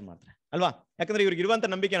 ಕ್ಯಾಪ್ಚರ್ ಮಾಡ್ತಾರೆ ಅಲ್ವಾ. ಯಾಕಂದ್ರೆ ಇವ್ರಿಗೆ ಇರುವಂತ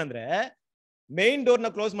ನಂಬಿಕೆ ಏನಂದ್ರೆ, ಮೇನ್ ಡೋರ್ ನ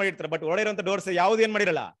ಕ್ಲೋಸ್ ಮಾಡಿರ್ತಾರೆ, ಬಟ್ ಒಳಗೆ ಇರುವಂತ ಡೋರ್ಸ್ ಯಾವ್ದು ಏನ್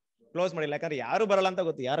ಮಾಡಿರಲ್ಲ, ಕ್ಲೋಸ್ ಮಾಡಿಲ್ಲ. ಯಾಕಂದ್ರೆ ಯಾರು ಬರಲ್ಲ ಅಂತ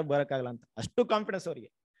ಗೊತ್ತು, ಯಾರು ಬರಕ್ಕಾಗಲ್ಲ ಅಂತ, ಅಷ್ಟು ಕಾನ್ಫಿಡೆನ್ಸ್ ಅವರಿಗೆ.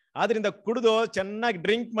 ಆದ್ರಿಂದ ಕುಡಿದು ಚೆನ್ನಾಗಿ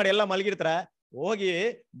ಡ್ರಿಂಕ್ ಮಾಡಿ ಎಲ್ಲ ಮಲಗಿರ್ತಾರೆ, ಹೋಗಿ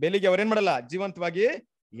ಬೆಳಿಗ್ಗೆ ಅವ್ರೇನ್ ಮಾಡಲ್ಲ, ಜೀವಂತವಾಗಿ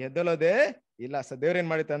ಎದ್ದಲೋದೇ ಇಲ್ಲ. ದೇವ್ರ ಏನ್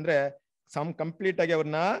ಮಾಡಿರ್ತಾರೆ ಅಂದ್ರೆ ಕಂಪ್ಲೀಟ್ ಆಗಿ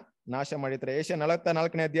ಅವ್ರನ್ನ ನಾಶ ಮಾಡಿರ್ತಾರೆ. ಏಷ್ಯಾ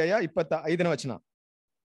 44ನೇ ಅಧ್ಯಾಯ 25ನೇ ವಚನ.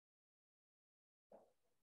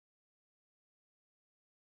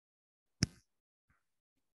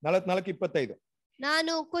 44:25.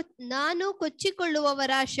 ನಾನು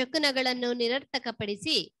ಕೊಚ್ಚಿಕೊಳ್ಳುವವರ ಶಕುನಗಳನ್ನು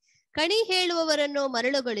ನಿರರ್ಥಕಪಡಿಸಿ, ಕಣಿ ಹೇಳುವವರನ್ನು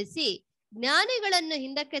ಮರಳುಗೊಳಿಸಿ, ಜ್ಞಾನಿಗಳನ್ನು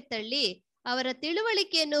ಹಿಂದಕ್ಕೆ ತಳ್ಳಿ, ಅವರ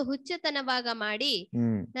ತಿಳುವಳಿಕೆಯನ್ನು ಹುಚ್ಚತನವಾಗ ಮಾಡಿ,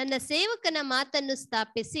 ನನ್ನ ಸೇವಕನ ಮಾತನ್ನು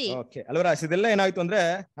ಸ್ಥಾಪಿಸಿ. ಅಲ್ವರ, ಇದೆಲ್ಲ ಏನಾಯ್ತು ಅಂದ್ರೆ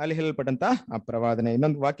ಅಲ್ಲಿ ಹೇಳಲ್ಪಟ್ಟಂತ ಆ ಪ್ರವಾದನೆ.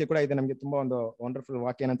 ಇನ್ನೊಂದು ವಾಕ್ಯ ಕೂಡ ಇದೆ ನಮ್ಗೆ ತುಂಬಾ ಒಂದು ವಂಡರ್ಫುಲ್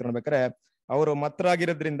ವಾಕ್ಯ ಏನಂತ ನೋಡ್ಬೇಕಾರೆ, ಅವರು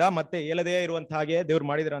ಮತ್ತರಾಗಿರೋದ್ರಿಂದ ಮತ್ತೆ ಹೇಳದೇ ಇರುವಂತ ಹಾಗೆ ದೇವ್ರು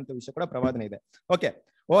ಮಾಡಿದಿರೋ ಅಂತ ವಿಷಯ ಕೂಡ ಪ್ರವಾದನೆ ಇದೆ. ಓಕೆ,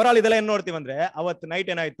 ಓವರ್ ಆಲ್ ಇದೆಲ್ಲ ಏನ್ ನೋಡ್ತೀವಂದ್ರೆ, ಅವತ್ತು ನೈಟ್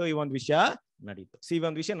ಏನಾಯ್ತು, ಈ ಒಂದು ವಿಷಯ ನಡೀತು. ಈ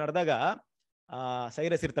ಒಂದು ವಿಷಯ ನಡೆದಾಗ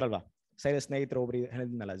ಸೈರಸ್ ಇರ್ತಾರಲ್ವಾ, ಸೈರಸ್ ಸ್ನೇಹಿತರು ಒಬ್ರು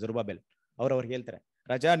ಹೇಳಿದ್ನಲ್ಲ, ಜೆರುಬ್ಬಾಬೆಲ್ ಅವ್ರಿಗೆ ಹೇಳ್ತಾರೆ,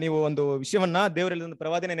 ರಾಜಾ, ನೀವು ಒಂದು ವಿಷಯವನ್ನ ದೇವರಲ್ಲಿ ಒಂದು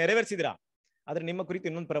ಪ್ರವಾದನೆ ನೆರವೇರಿಸಿದಿರಾ, ಆದ್ರೆ ನಿಮ್ಮ ಕುರಿತು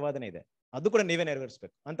ಇನ್ನೊಂದು ಪ್ರವಾದನೆ ಇದೆ, ಅದು ಕೂಡ ನೀವೇ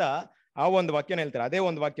ನೆರವೇರಿಸಬೇಕು ಅಂತ ಆ ಒಂದು ವಾಕ್ಯನ ಹೇಳ್ತಾರೆ. ಅದೇ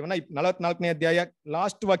ಒಂದು ವಾಕ್ಯವನ್ನ 44ನೇ ಅಧ್ಯಾಯ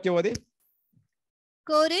ಲಾಸ್ಟ್ ವಾಕ್ಯ ಓದಿ.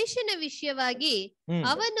 ಕೋರೇಶನ ವಿಷಯವಾಗಿ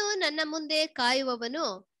ಅವನು ನನ್ನ ಮುಂದೆ ಕಾಯುವವನು,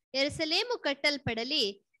 ಯೆರೂಸಲೇಮು ಕಟ್ಟಲ್ಪಡಲಿ,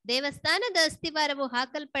 ದೇವಸ್ಥಾನದ ಅಸ್ತಿವಾರವು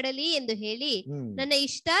ಹಾಕಲ್ಪಡಲಿ ಎಂದು ಹೇಳಿ ನನ್ನ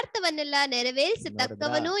ಇಷ್ಟಾರ್ಥವನ್ನೆಲ್ಲ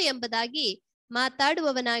ನೆರವೇರಿಸತಕ್ಕವನು ಎಂಬುದಾಗಿ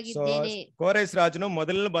ಮಾತಾಡುವವನಾಗಿದ್ದೇನೆ. ಕೋರೇಶ್ ರಾಜನು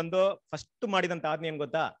ಮೊದಲು ಬಂದು ಫಸ್ಟ್ ಮಾಡಿದಂತ ಆಜ್ಞೆ ಏನ್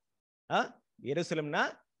ಗೊತ್ತಾ, ಯೆರೂಸಲೇಮ್ನ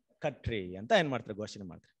ಕಟ್ರಿ ಅಂತ ಏನ್ ಮಾಡ್ತಾರೆ, ಘೋಷಣೆ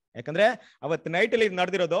ಮಾಡ್ತಾರೆ. ಯಾಕಂದ್ರೆ ಅವತ್ತು ನೈಟ್ ಅಲ್ಲಿ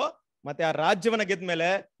ನಡೆದಿರೋದು, ಮತ್ತೆ ಆ ರಾಜ್ಯವನ್ನ ಗೆದ್ಮೇಲೆ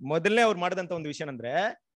ಮೊದಲನೇ ಅವ್ರು ಮಾಡಿದಂತ ಒಂದು ವಿಷಯ ಅಂದ್ರೆ,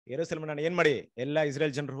 ಯೆರೂಸಲೇಮ್ನ ಏನ್ ಮಾಡಿ ಎಲ್ಲ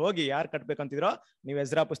ಇಸ್ರೇಲ್ ಜನರು ಹೋಗಿ ಯಾರು ಕಟ್ಬೇಕಂತಿದ್ರೋ, ನೀವು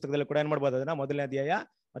ಎಜ್ರಾ ಪುಸ್ತಕದಲ್ಲಿ ಕೂಡ ಏನ್ ಮಾಡ್ಬೋದು, ಅದನ್ನ ಮೊದಲನೇ ಅಧ್ಯಾಯ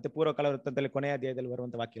ಮತ್ತೆ ಪೂರ್ವಕಾಲ ವೃತ್ತದಲ್ಲಿ ಕೊನೆಯ ಅಧ್ಯಾಯದಲ್ಲಿ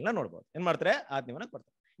ಬರುವಂತ ವಾಕ್ಯಗಳನ್ನ ನೋಡ್ಬೋದು. ಏನ್ ಮಾಡ್ತಾರೆ, ಆಜ್ಞೆವನ್ನ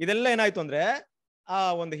ಕೊಡ್ತಾರೆ. ಇದೆಲ್ಲ ಏನಾಯ್ತು ಅಂದ್ರೆ ಆ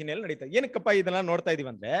ಒಂದು ಹಿನ್ನೆಲೆ ನಡೀತಾ. ಏನಕ್ಕಪ್ಪ ಇದೆಲ್ಲ ನೋಡ್ತಾ ಇದೀವಿ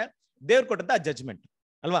ಅಂದ್ರೆ, ದೇವ್ರು ಕೊಟ್ಟಂತ ಜಡ್ಜ್ಮೆಂಟ್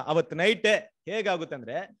ಅಲ್ವಾ. ಅವತ್ತು ನೈಟ್ ಹೇಗಾಗುತ್ತೆ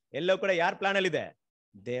ಅಂದ್ರೆ, ಎಲ್ಲೋ ಕೂಡ ಯಾರ ಪ್ಲಾನ್ ಅಲ್ಲಿ ಇದೆ,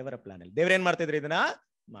 ದೇವರ ಪ್ಲಾನ್ ಅಲ್ಲಿ. ದೇವ್ರ ಏನ್ ಮಾಡ್ತಾ ಇದ್ರೆ, ಇದನ್ನ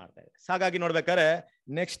ಮಾಡ್ತಾ ಇದ್ದಾರೆ. ಹಾಗಾಗಿ ನೋಡ್ಬೇಕಾದ್ರೆ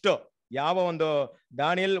ನೆಕ್ಸ್ಟ್ ಯಾವ ಒಂದು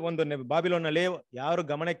ದಾನಿಯೇಲ್ ಒಂದು ಬಾಬಿಲೋನ್ ನಲ್ಲಿ ಯಾರು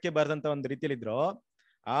ಗಮನಕ್ಕೆ ಬರದಂತ ಒಂದು ರೀತಿಯಲ್ಲಿ ಇದ್ರು,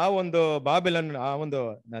 ಆ ಒಂದು ಬಾಬಿಲೋನ್ ಆ ಒಂದು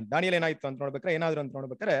ದಾನಿಯೇಲ್ ಏನಾಯ್ತು ಅಂತ ನೋಡ್ಬೇಕಾರೆ, ಏನಾದ್ರು ಅಂತ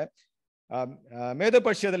ನೋಡ್ಬೇಕಾದ್ರೆ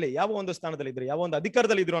ಮೇಧೋಪರ್ಷ್ಯದಲ್ಲಿ ಯಾವ ಒಂದು ಸ್ಥಾನದಲ್ಲಿ ಇದ್ರು, ಯಾವ ಒಂದು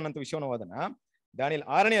ಅಧಿಕಾರದಲ್ಲಿ ಇದ್ರು ಅನ್ನೋ ವಿಷಯವನ್ನು ಅದನ್ನ ದಾನಿಯೇಲ್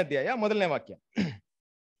 6ನೇ ಅಧ್ಯಾಯ 1ನೇ ವಾಕ್ಯ.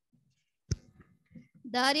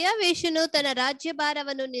 ದಾರ್ಯಾವೇಶನು ತನ್ನ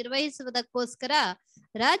ರಾಜ್ಯಭಾರವನ್ನು ನಿರ್ವಹಿಸುವುದಕ್ಕೋಸ್ಕರ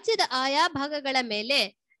ರಾಜ್ಯದ ಆಯಾ ಭಾಗಗಳ ಮೇಲೆ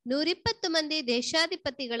 120 ಮಂದಿ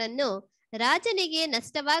ದೇಶಾಧಿಪತಿಗಳನ್ನು, ರಾಜನಿಗೆ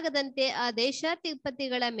ನಷ್ಟವಾಗದಂತೆ ಆ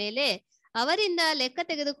ದೇಶಾಧಿಪತಿಗಳ ಮೇಲೆ ಅವರಿಂದ ಲೆಕ್ಕ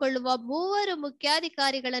ತೆಗೆದುಕೊಳ್ಳುವ 3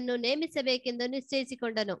 ಮುಖ್ಯಾಧಿಕಾರಿಗಳನ್ನು ನೇಮಿಸಬೇಕೆಂದು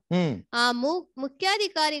ನಿಶ್ಚಯಿಸಿಕೊಂಡನು. ಆ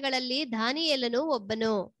ಮುಖ್ಯಾಧಿಕಾರಿಗಳಲ್ಲಿ ದಾನಿಯೇಲನು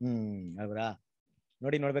ಒಬ್ಬನು. ಅಲ್ವಾ?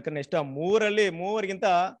 ನೋಡ್ಬೇಕಾದ್ರೆ ನೆಕ್ಸ್ಟ್ ಆ 3ಗಿಂತ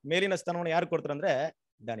ಮೇಲಿನ ಸ್ಥಾನವನ್ನು ಯಾರು ಕೊಡ್ತಾರೆ ಅಂದ್ರೆ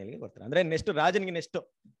ದಾನಿಯೇಲ್ಗೆ ಕೊಡ್ತಾರೆ. ಅಂದ್ರೆ ನೆಕ್ಸ್ಟ್ ರಾಜನಿಗೆ ನೆಕ್ಸ್ಟ್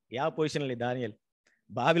ಯಾವ ಪೊಸಿಷನ್ ಅಲ್ಲಿ ದಾನಿಯೇಲ್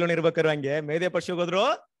ಬಾಬಿಲೋನ್ ಇರ್ಬೇಕಾದ್ರೆ ಹಂಗೆ ಮೇದೆ ಪರ್ಷಿಗೆ ಹೋದ್ರು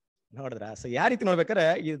ನೋಡಿದ್ರ. ಸೊ ಯಾವ ರೀತಿ ನೋಡ್ಬೇಕಾದ್ರೆ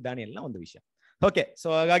ಇದು ದಾನಿಯೇಲ್ನ ಒಂದು ವಿಷಯ. ಓಕೆ, ಸೊ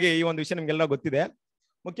ಹಾಗಾಗಿ ಈ ಒಂದು ವಿಷಯ ನಿಮ್ಗೆಲ್ಲ ಗೊತ್ತಿದೆ.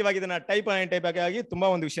 ಮುಖ್ಯವಾಗಿ ಇದನ್ನ ಟೈಪ್ ಆಗಿ ತುಂಬಾ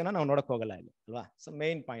ಒಂದು ವಿಷಯನ ನಾವು ನೋಡಕ್ ಹೋಗಲ್ಲ ಇಲ್ಲಿ ಅಲ್ವಾ. ಸೊ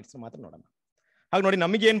ಮೇನ್ ಪಾಯಿಂಟ್ಸ್ ಮಾತ್ರ ನೋಡೋಣ. ಹಾಗೆ ನೋಡಿ,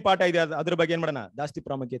 ನಮಗೆ ಏನ್ ಪಾಠ ಇದೆ ಅದ್ರ ಬಗ್ಗೆ ಏನ್ ಮಾಡೋಣ, ಜಾಸ್ತಿ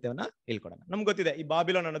ಪ್ರಾಮುಖ್ಯತೆಯನ್ನ ಹೇಳ್ಕೊಡೋಣ. ನಮ್ಗೆ ಗೊತ್ತಿದೆ ಈ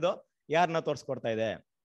ಬಾಬಿಲೋನ್ ಅನ್ನೋದು ಯಾರನ್ನ ತೋರಿಸ್ಕೊಡ್ತಾ ಇದೆ,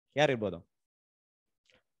 ಯಾರಿರ್ಬೋದು?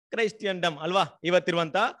 ಕ್ರೈಸ್ಟಿಯನ್ಡಮ್ ಅಲ್ವಾ.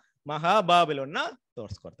 ಇವತ್ತಿರುವಂತ ಮಹಾ ಬಾಬಿಲೋನ್ನ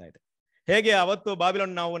ತೋರಿಸ್ಕೊಡ್ತಾ ಇದೆ. ಹೇಗೆ ಅವತ್ತು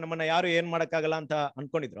ಬಾಬಿಲೋನ್ ನಾವು ನಮ್ಮನ್ನ ಯಾರು ಏನ್ ಮಾಡಕ್ಕಾಗಲ್ಲ ಅಂತ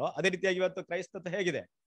ಅನ್ಕೊಂಡಿದ್ರು, ಅದೇ ರೀತಿಯಾಗಿ ಇವತ್ತು ಕ್ರೈಸ್ತತ್ವ ಹೇಗಿದೆ,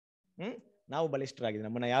 ನಾವು ಬಲಿಷ್ಠರಾಗಿದೆ,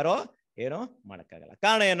 ನಮ್ಮನ್ನ ಯಾರೋ ಏನೋ ಮಾಡಕ್ಕಾಗಲ್ಲ.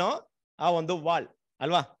 ಕಾರಣ ಏನೋ, ಆ ಒಂದು ವಾಲ್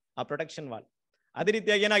ಅಲ್ವಾ, ಆ ಪ್ರೊಟೆಕ್ಷನ್ ವಾಲ್. ಅದೇ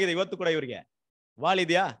ರೀತಿಯಾಗಿ ಏನಾಗಿದೆ ಇವತ್ತು ಕೂಡ ಇವ್ರಿಗೆ ವಾಲ್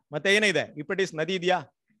ಇದೆಯಾ, ಮತ್ತೆ ಏನಿದೆ, ಯುಪ್ರಟಿಸ್ ನದಿ ಇದೆಯಾ.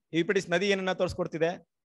 ಯುಪ್ರಟಿಸ್ ನದಿ ಏನನ್ನ ತೋರಿಸ್ಕೊಡ್ತಿದೆ,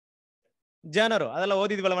 ಜನರು. ಅದೆಲ್ಲ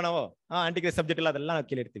ಓದಿದ್ವಲ್ವ ನಾವು, ಆಂಟಿಕ್ರೈಸ್ಟ್ ಸಬ್ಜೆಕ್ಟ್ ಎಲ್ಲ ಅದೆಲ್ಲ ನಾವು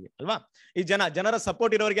ಕೇಳಿರ್ತೀವಿ ಅಲ್ವಾ. ಈ ಜನರ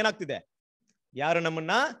ಸಪೋರ್ಟ್ ಇರೋರ್ಗೆ ಏನಾಗ್ತಿದೆ, ಯಾರು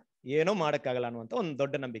ನಮ್ಮನ್ನ ಏನೋ ಮಾಡಕ್ಕಾಗಲ್ಲ ಅನ್ನುವಂತ ಒಂದು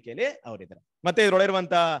ದೊಡ್ಡ ನಂಬಿಕೆಯಲ್ಲಿ ಅವರಿದ್ದಾರೆ. ಮತ್ತೆ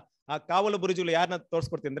ಇದ್ರೊಳಗಿರುವಂತ ಆ ಕಾವಲು ಬುರುಜುಗಳು ಯಾರನ್ನ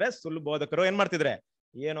ತೋರಿಸ್ಕೊಡ್ತಿದ್ರೆ, ಸುಳ್ಳು ಬೋಧಕರು ಏನ್ ಮಾಡ್ತಿದ್ರೆ,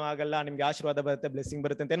 ಏನೋ ಆಗಲ್ಲ, ನಿಮ್ಗೆ ಆಶೀರ್ವಾದ ಬರುತ್ತೆ, ಬ್ಲೆಸ್ಸಿಂಗ್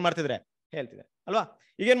ಬರುತ್ತೆ ಅಂತ ಏನ್ ಮಾಡ್ತಿದ್ರೆ ಹೇಳ್ತಿದ್ರೆ ಅಲ್ವಾ.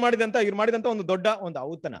 ಈಗೇನ್ ಇವ್ರು ಮಾಡಿದಂತ ಒಂದು ದೊಡ್ಡ ಒಂದು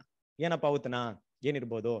ಔತಣ, ಏನಪ್ಪ ಔತಣ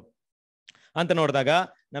ಏನಿರ್ಬೋದು ಅಂತ ನೋಡಿದಾಗ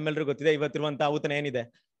ನಮ್ಮೆಲ್ರಿಗೂ ಗೊತ್ತಿದೆ. ಇವತ್ತಿರುವಂತ ಔತಣ ಏನಿದೆ,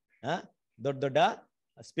 ದೊಡ್ಡ ದೊಡ್ಡ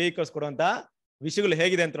ಸ್ಪೀಕರ್ಸ್ ಕೊಡುವಂತ ವಿಷಯಗಳು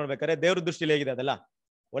ಹೇಗಿದೆ ಅಂತ ನೋಡ್ಬೇಕಾದ್ರೆ ದೇವ್ರ ದೃಷ್ಟಿಲಿ ಹೇಗಿದೆ, ಅದೆಲ್ಲ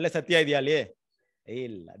ಒಳ್ಳೆ ಸತ್ಯ ಇದೆಯಾ ಅಲ್ಲಿ?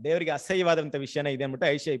 ಇಲ್ಲ, ದೇವರಿಗೆ ಅಸಹ್ಯವಾದಂತ ವಿಷಯನ ಇದೆ ಅಂದ್ಬಿಟ್ಟು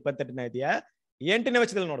ಐಶ್ಯ 28ನೇ ಅಧ್ಯಾಯ 8ನೇ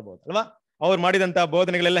ವಚನದಲ್ಲಿ ನೋಡ್ಬೋದು ಅಲ್ವಾ. ಅವ್ರು ಮಾಡಿದಂತ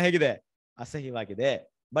ಬೋಧನೆಗಳೆಲ್ಲ ಹೇಗಿದೆ, ಅಸಹ್ಯವಾಗಿದೆ.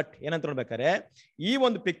 ಬಟ್ ಏನಂತ ನೋಡ್ಬೇಕಾದ್ರೆ ಈ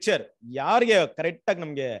ಒಂದು ಪಿಕ್ಚರ್ ಯಾರಿಗೆ ಕರೆಕ್ಟ್ ಆಗಿ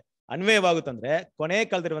ನಮ್ಗೆ ಅನ್ವಯವಾಗುತ್ತಂದ್ರೆ ಕೊನೆ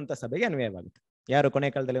ಕಾಲದಲ್ಲಿರುವಂತ ಸಭೆಗೆ ಅನ್ವಯವಾಗುತ್ತೆ. ಯಾರು ಕೊನೆ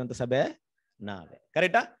ಕಾಲದಲ್ಲಿರುವಂತ ಸಭೆ? ನಾವೇ.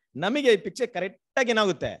 ಕರೆಕ್ಟಾ? ನಮಗೆ ಈ ಪಿಕ್ಚರ್ ಕರೆಕ್ಟ್ ಆಗಿ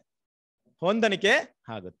ಏನಾಗುತ್ತೆ, ಹೊಂದಾಣಿಕೆ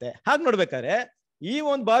ಆಗುತ್ತೆ. ಹಾಗೆ ನೋಡ್ಬೇಕಾದ್ರೆ ಈ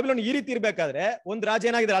ಒಂದು ಬಾಬಿಲೋನ್ ಈ ರೀತಿ ಇರ್ಬೇಕಾದ್ರೆ ಒಂದು ರಾಜ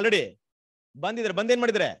ಏನಾಗಿದ್ರೆ ಆಲ್ರೆಡಿ ಬಂದೇನ್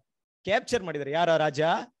ಮಾಡಿದ್ರೆ ಕ್ಯಾಪ್ಚರ್ ಮಾಡಿದ್ರೆ. ಯಾರ ರಾಜ?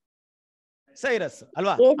 ಸೈರಸ್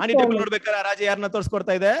ಅಲ್ವಾ. ಆನಿ ಟೇಬಲ್ ನೋಡ್ಬೇಕಾದ್ರೆ ಆ ರಾಜ ಯಾರನ್ನ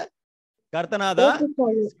ತೋರಿಸ್ಕೊಡ್ತಾ ಇದೆ? ಕರ್ತನಾದ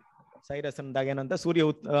ಸೈರಸ್ ಅಂದಾಗ ಏನಂತ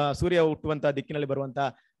ಸೂರ್ಯ ಹುಟ್ಟುವಂತ ದಿಕ್ಕಿನಲ್ಲಿ ಬರುವಂತ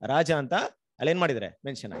ರಾಜ ಅಂತ ಅಲ್ಲಿ ಏನ್ ಮಾಡಿದ್ರೆ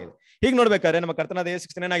ಮೆನ್ಷನ್ ಆಗಿದೆ. ಹೀಗೆ ನೋಡ್ಬೇಕಾದ್ರೆ ನಮ್ಮ ಕರ್ತನಾದ ಯೇಸು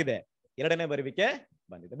ಕ್ರಿಸ್ತನ ಏನಾಗಿದೆ, 2ನೇ ಬರುವಿಕೆ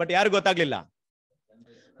ಬಂದಿದೆ. ಬಟ್ ಯಾರು ಗೊತ್ತಾಗ್ಲಿಲ್ಲ?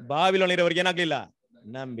 ಬಾಬಿಲೋನ್ ಇರೋರಿಗೆ ಏನಾಗ್ಲಿಲ್ಲ,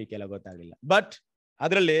 ನಂಬಿಕೆ ಎಲ್ಲ ಗೊತ್ತಾಗ್ಲಿಲ್ಲ. ಬಟ್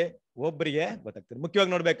ಅದರಲ್ಲಿ ಒಬ್ಬರಿಗೆ ಗೊತ್ತಾಗ್ತದೆ.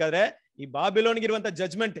 ಮುಖ್ಯವಾಗಿ ನೋಡ್ಬೇಕಾದ್ರೆ ಈ ಬಾಬಿಲೋನ್ಗೆ ಇರುವಂತ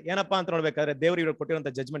ಜಜ್ಮೆಂಟ್ ಏನಪ್ಪಾ ಅಂತ ನೋಡ್ಬೇಕಾದ್ರೆ, ದೇವರಿಗೆ ಕೊಟ್ಟಿರುವಂತ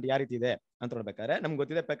ಜಜ್ಮೆಂಟ್ ಯಾವ ರೀತಿ ಇದೆ ಅಂತ ನೋಡ್ಬೇಕಾದ್ರೆ ನಮ್ಗೆ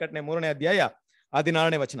ಗೊತ್ತಿದೆ. ಪ್ರಕಟಣೆ 3ನೇ ಅಧ್ಯಾಯ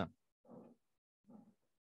 16ನೇ ವಚನ.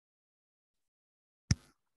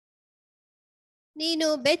 ನೀನು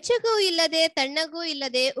ಬೆಚ್ಚಗೂ ಇಲ್ಲದೆ ತಣ್ಣಗೂ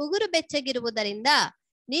ಇಲ್ಲದೆ ಉಗುರು ಬೆಚ್ಚಗಿರುವುದರಿಂದ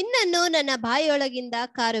ನಿನ್ನನ್ನು ನನ್ನ ಬಾಯಿಯೊಳಗಿಂದ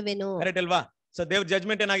ಕಾರುವೆನು. ಕರೆಕ್ಟ್ ಅಲ್ವಾ? ಸೊ ದೇವ್ರ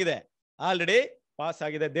ಜಜ್ಮೆಂಟ್ ಏನಾಗಿದೆ, ಆಲ್ರೆಡಿ ಪಾಸ್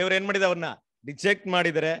ಆಗಿದೆ. ದೇವ್ರು ಏನ್ ಮಾಡಿದ, ಅವ್ರನ್ನ ರಿಜೆಕ್ಟ್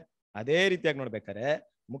ಮಾಡಿದರೆ. ಅದೇ ರೀತಿಯಾಗಿ ನೋಡ್ಬೇಕಾದ್ರೆ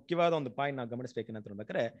ಮುಖ್ಯವಾದ ಒಂದು ಪಾಯಿಂಟ್ ನಾವು ಗಮನಿಸ್ಬೇಕಂತ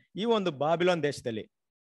ನೋಡ್ಬೇಕಾದ್ರೆ, ಈ ಒಂದು ಬಾಬಿಲೋನ್ ದೇಶದಲ್ಲಿ,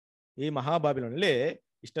 ಈ ಮಹಾ ಬಾಬಿಲೋನ್ ಅಲ್ಲಿ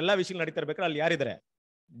ಇಷ್ಟೆಲ್ಲಾ ವಿಷಯಗಳು ನಡೀತಾ ಇರ್ಬೇಕಾದ್ರೆ ಅಲ್ಲಿ ಯಾರಿದ್ದಾರೆ?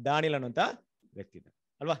 ದಾನಿಯೇಲ್ ಅನ್ನುವಂತ ವ್ಯಕ್ತಿ ಇದ್ದಾರೆ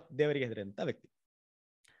ಅಲ್ವಾ, ದೇವರಿಗೆ ಹೆದರಿದಂತ ವ್ಯಕ್ತಿ.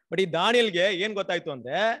 ಬಟ್ ಈ ದಾನಿಯೇಲ್ಗೆ ಏನ್ ಗೊತ್ತಾಯ್ತು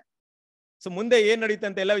ಅಂದ್ರೆ, ಸೊ ಮುಂದೆ ಏನ್ ನಡೀತೆ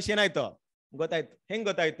ಅಂತ ಎಲ್ಲ ವಿಷಯ ಏನಾಯ್ತು ಗೊತ್ತಾಯ್ತು. ಹೆಂಗ್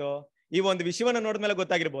ಗೊತ್ತಾಯ್ತು? ಈ ಒಂದು ವಿಷಯವನ್ನ ನೋಡಿದ್ಮೇಲೆ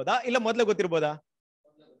ಗೊತ್ತಾಗಿರ್ಬೋದಾ, ಇಲ್ಲ ಮೊದ್ಲೇ ಗೊತ್ತಿರ್ಬೋದಾ?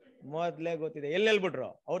 ಮೊದ್ಲೇ ಗೊತ್ತಿದೆ. ಎಲ್ಲಿ ಹೇಳ್ಬಿಟ್ರು?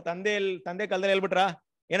 ಅವ್ರ ತಂದೆ ಕಾಲದಲ್ಲಿ ಹೇಳ್ಬಿಟ್ರ?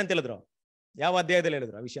 ಏನಂತ ಹೇಳಿದ್ರು? ಯಾವ ಅಧ್ಯಾಯದಲ್ಲಿ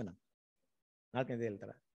ಹೇಳಿದ್ರು ಆ ವಿಷಯನ? 4ನೇ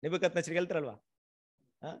ಹೇಳ್ತಾರ. ನೆಬೂಕದ್ನೆಚ್ಚರ್ ಹೇಳ್ತಾರಲ್ವಾ,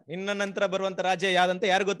 ಇನ್ನ ನಂತರ ಬರುವಂತ ರಾಜ್ಯ ಯಾವ್ದಂತ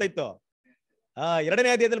ಯಾರು ಗೊತ್ತಾಯ್ತು?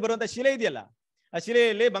 2ನೇ ಅಧ್ಯಾಯದಲ್ಲಿ ಬರುವಂತ ಶಿಲೆ ಇದೆಯಲ್ಲ, ಆ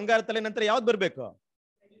ಶಿಲೆಯಲ್ಲಿ ಬಂಗಾರ ತಲೆ ನಂತರ ಯಾವ್ದು ಬರ್ಬೇಕು?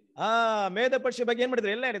 ಮೇಧ ಪರೀಕ್ಷೆ ಬಗ್ಗೆ ಏನ್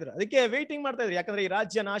ಮಾಡಿದ್ರು? ಎಲ್ಲ ಹೇಳಿದ್ರು. ಅದಕ್ಕೆ ವೇಟಿಂಗ್ ಮಾಡ್ತಾ ಇದ್ರು. ಯಾಕಂದ್ರೆ ಈ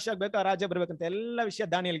ರಾಜ್ಯ ನಾಶ ಆಗ್ಬೇಕು, ಆ ರಾಜ್ಯ ಬರ್ಬೇಕಂತ ಎಲ್ಲ ವಿಷಯ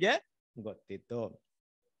ದಾನಿಯೇಲ್ಗೆ ಗೊತ್ತಿತ್ತು.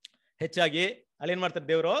 ಹೆಚ್ಚಾಗಿ ಅಲ್ಲಿ ಏನ್ ಮಾಡ್ತಾರೆ,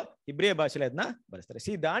 ದೇವರು ಇಬ್ರಿಯ ಭಾಷೆಯಲ್ಲಿ ಅದನ್ನ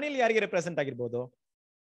ಬಳಸ್ತಾರೆ. ದಾನಿಯೇಲ್ ಯಾರಿಗೆ ರೆಪ್ರೆಸೆಂಟ್ ಆಗಿರ್ಬೋದು?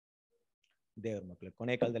 ದೇವ್ರ ಮಕ್ಕಳು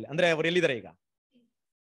ಕೊನೆ ಕಾಲದಲ್ಲಿ. ಅಂದ್ರೆ ಅವ್ರು ಎಲ್ಲಿದ್ದಾರೆ ಈಗ?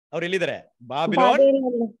 ಅವ್ರು ಎಲ್ಲಿದ್ದಾರೆ? ಬಾಬಿಲೋನ್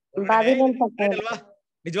ಅಲ್ವಾ.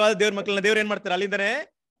 ನಿಜವಾದ ದೇವ್ರ ಮಕ್ಕಳನ್ನ ದೇವ್ರು ಏನ್ ಮಾಡ್ತಾರೆ, ಅಲ್ಲಿಂದಾನೆ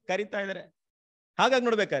ಕರಿತಾ ಇದಾರೆ. ಹಾಗಾಗಿ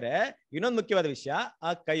ನೋಡ್ಬೇಕಾದ್ರೆ ಇನ್ನೊಂದು ಮುಖ್ಯವಾದ ವಿಷಯ,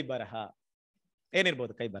 ಆ ಕೈ ಬರಹ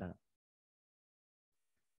ಏನಿರ್ಬೋದು? ಕೈ ಬರಹ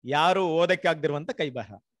ಯಾರು ಓದಕ್ಕೆ ಆಗದಿರುವಂತ ಕೈ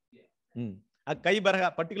ಬರಹ. ಆ ಕೈ ಬರಹ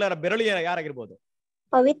ಪರ್ಟಿಕ್ಯುಲರ್ ಬೆರಳು ಯಾರಾಗಿರ್ಬೋದು?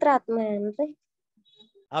 ಪವಿತ್ರ ಆತ್ಮ ಏನ್ರಿ?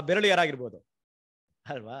 ಆ ಬೆರಳು ಯಾರಾಗಿರ್ಬೋದು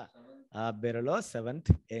ಅಲ್ವಾ? ಆ ಬೆರಳು 7th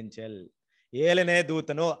ಏಂಜಲ್, 7ನೇ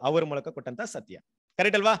ದೂತನು ಅವ್ರ ಮೂಲಕ ಕೊಟ್ಟಂತ ಸತ್ಯ.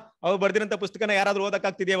 ಕರೆಕ್ಟ್ ಅಲ್ವಾ? ಅವ್ರು ಬರ್ದಿರಂತ ಪುಸ್ತಕನ ಯಾರಾದ್ರೂ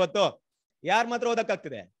ಓದಕ್ಕಾಗ್ತಿದೆಯಾ ಇವತ್ತು? ಯಾರು ಮಾತ್ರ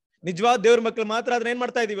ಓದಕ್ಕಾಗ್ತಿದೆ? ನಿಜವಾದ ದೇವ್ರ ಮಕ್ಳು ಮಾತ್ರ ಅದನ್ನ ಏನ್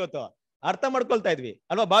ಮಾಡ್ತಾ ಇದೀವಿ ಇವತ್ತು? ಅರ್ಥ ಮಾಡ್ಕೊಳ್ತಾ ಇದ್ವಿ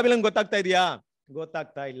ಅಲ್ವಾ? ಬಾಬಿಲೋನ್ ಗೊತ್ತಾಗ್ತಾ ಇದೆಯಾ?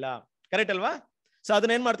 ಗೊತ್ತಾಗ್ತಾ ಇಲ್ಲ. ಕರೆಕ್ಟ್ ಅಲ್ವಾ? ಸೊ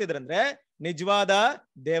ಅದನ್ನ ಏನ್ ಮಾಡ್ತಿದ್ರು ಅಂದ್ರೆ ನಿಜವಾದ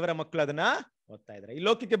ದೇವರ ಮಕ್ಕಳು ಅದನ್ನ ಓದ್ತಾ ಇದ್ದಾರೆ. ಈ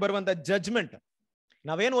ಲೋಕಕ್ಕೆ ಬರುವಂತ ಜಡ್ಜ್ಮೆಂಟ್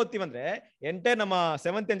ನಾವೇನ್ ಓದ್ತೀವಂದ್ರೆ ಎಂಟೇ ನಮ್ಮ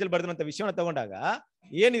 7th ಏಂಜಲ್ ಬರೆದಂತ ವಿಷಯವನ್ನ ತಗೊಂಡಾಗ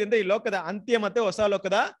ಏನಿದೆ ಅಂದ್ರೆ ಈ ಲೋಕದ ಅಂತ್ಯ ಮತ್ತೆ ಹೊಸ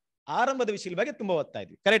ಲೋಕದ ಆರಂಭದ ವಿಷಯದ ಬಗ್ಗೆ ತುಂಬಾ ಓದ್ತಾ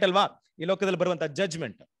ಇದ್ವಿ. ಕರೆಕ್ಟ್ ಅಲ್ವಾ? ಈ ಲೋಕದಲ್ಲಿ ಬರುವಂತ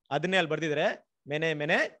ಜಡ್ಜ್ಮೆಂಟ್ ಅದನ್ನೇ ಅಲ್ಲಿ ಬರ್ದಿದ್ರೆ ಮೆನೆ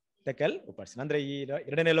ಮೆನೆ ತೆಕಲ್ ಉಪರ್ಸನ್. ಅಂದ್ರೆ ಈ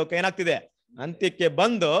 2ನೇ ಲೋಕ ಏನಾಗ್ತಿದೆ, ಅಂತ್ಯಕ್ಕೆ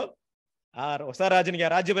ಬಂದು ಆ ಹೊಸ ರಾಜನಿಗೆ ಆ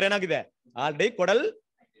ರಾಜ್ಯ ಬರ ಏನಾಗಿದೆ, ಆಲ್ರೆಡಿ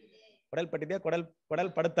ಕೊಡಲ್ಪಟ್ಟಿದೆ.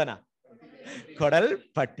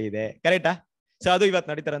 ಕೊಡಲ್ಪಟ್ಟಿದೆ. ಕರೆಕ್ಟಾ? ಸೊ ಅದು ಇವತ್ತು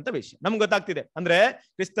ನಡೀತಾರಂತ ವಿಷಯ ನಮ್ಗೆ ಗೊತ್ತಾಗ್ತಿದೆ. ಅಂದ್ರೆ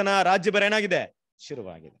ಕ್ರಿಸ್ತನ ರಾಜ್ಯ ಬರ ಏನಾಗಿದೆ,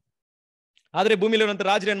 ಶುರುವಾಗಿದೆ. ಆದ್ರೆ ಭೂಮಿಲಿ ಇರುವಂತ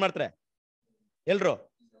ರಾಜರು ಏನ್ ಮಾಡ್ತಾರೆ, ಎಲ್ರು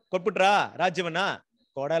ಕೊಟ್ಬಿಟ್ರಾ ರಾಜ್ಯವನ್ನ?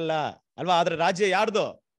 ಕೊಡಲ್ಲ ಅಲ್ವಾ? ಆದ್ರೆ ರಾಜ್ಯ ಯಾರ್ದು?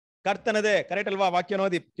 ಕರ್ತನದೇ. ಕರೆಕ್ಟ್ ಅಲ್ವಾ? ವಾಕ್ಯ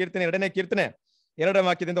ಓದಿ, ಕೀರ್ತನೆ 2ನೇ ಕೀರ್ತನೆ 2ನೇ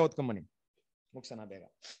ವಾಕ್ಯದಿಂದ ಓದ್ಕೊಂಬನಿ, ಮುಗ್ಸೋಣ ಬೇಗ.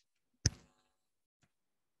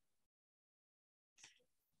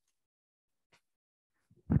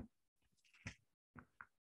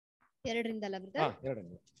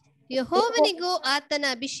 ಯೆಹೋವನಿಗೂ ಆತನ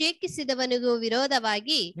ಅಭಿಷೇಕಿಸಿದವನಿಗೂ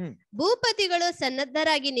ವಿರೋಧವಾಗಿ ಭೂಪತಿಗಳು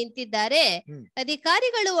ಸನ್ನದ್ಧರಾಗಿ ನಿಂತಿದ್ದಾರೆ.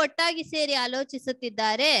 ಅಧಿಕಾರಿಗಳು ಒಟ್ಟಾಗಿ ಸೇರಿ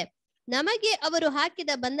ಆಲೋಚಿಸುತ್ತಿದ್ದಾರೆ. ನಮಗೆ ಅವರು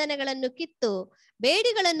ಹಾಕಿದ ಬಂಧನಗಳನ್ನು ಕಿತ್ತು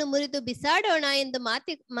ಬೇಡಿಗಳನ್ನು ಮುರಿದು ಬಿಸಾಡೋಣ ಎಂದು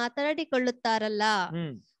ಮಾತನಾಡಿಕೊಳ್ಳುತ್ತಾರಲ್ಲ.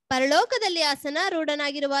 ಪರಲೋಕದಲ್ಲಿ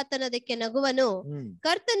ಆಸನಾರೂಢನಾಗಿರುವ ಆತನದಕ್ಕೆ ನಗುವನು,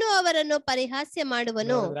 ಕರ್ತನು ಅವರನ್ನು ಪರಿಹಾಸ್ಯ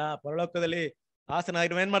ಮಾಡುವನು. ಪರಲೋಕದಲ್ಲಿ ಆಸನ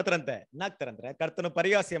ಏನ್ ಮಾಡ್ತಾರಂತೆ, ನಾಗ್ತಾರಂತೆ. ಕರ್ತನು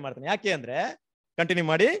ಪರಿಹಾಸ್ಯ ಮಾಡ್ತಾನೆ. ಯಾಕೆ ಅಂದ್ರೆ, ಕಂಟಿನ್ಯೂ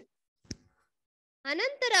ಮಾಡಿ.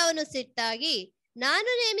 ಅನಂತರ ಅವನು ಸಿಟ್ಟಾಗಿ, ನಾನು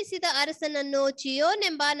ನೇಮಿಸಿದ ಅರಸನನ್ನು ಚಿಯೋನ್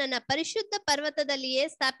ಎಂಬ ನನ್ನ ಪರಿಶುದ್ಧ ಪರ್ವತದಲ್ಲಿಯೇ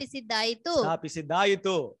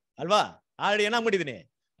ಸ್ಥಾಪಿಸಿದ್ದಾಯಿತು ಅಲ್ವಾ? ಆಲ್ರೆಡಿ ಏನಾಗ್ಬಿಟ್ಟಿದೀನಿ,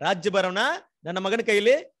 ರಾಜ್ಯ ಬರೋಣ ನನ್ನ ಮಗನ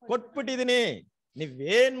ಕೈಲಿ ಕೊಟ್ಬಿಟ್ಟಿದೀನಿ.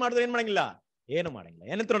 ನೀವೇನ್ ಮಾಡಿದ್ರು ಏನ್ ಮಾಡಂಗಿಲ್ಲ, ಏನು ಮಾಡಂಗಿಲ್ಲ.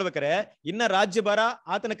 ಏನಂತ ನೋಡ್ಬೇಕಾರೆ, ಇನ್ನ ರಾಜ್ಯ ಭಾರ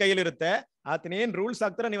ಆತನ ಕೈಯಲ್ಲಿ ಇರುತ್ತೆ. ಆತನ ಏನ್ ರೂಲ್ಸ್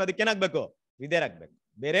ಆಗ್ತಾರ ನೀವು ಅದಕ್ಕೇನಾಗ್ಬೇಕು, ವಿಧೇಯರಾಗ್ಬೇಕು.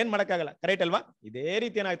 ಬೇರೆ ಏನ್ ಮಾಡಕ್ಕಾಗಲ್ಲ. ಕರೆಕ್ಟ್ ಅಲ್ವಾ? ಇದೇ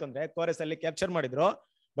ರೀತಿ ಏನಾಯ್ತು ಅಂದ್ರೆ ಕೋರಸ್ ಅಲ್ಲಿ ಕ್ಯಾಪ್ಚರ್ ಮಾಡಿದ್ರು.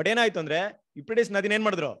 ಬಟ್ ಏನಾಯ್ತು ಅಂದ್ರೆ ಯುಪ್ರಿಟಿಸ್ ನದಿನ ಏನ್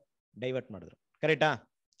ಮಾಡಿದ್ರು, ಡೈವರ್ಟ್ ಮಾಡಿದ್ರು. ಕರೆಕ್ಟಾ?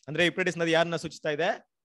 ಅಂದ್ರೆ ಯುಪ್ರಿಟಿಸ್ ನದಿ ಯಾರನ್ನ ಸೂಚಿಸ್ತಾ ಇದೆ?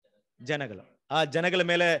 ಜನಗಳು. ಆ ಜನಗಳ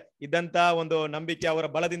ಮೇಲೆ ಇದ್ದಂತ ಒಂದು ನಂಬಿಕೆ, ಅವರ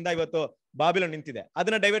ಬಲದಿಂದ ಇವತ್ತು ಬಾಬಿಲೋನ್ ನಿಂತಿದೆ.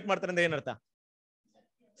 ಅದನ್ನ ಡೈವರ್ಟ್ ಮಾಡ್ತಾರೆ ಅಂದ್ರೆ ಏನರ್ಥ?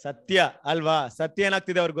 ಸತ್ಯ ಅಲ್ವಾ? ಸತ್ಯ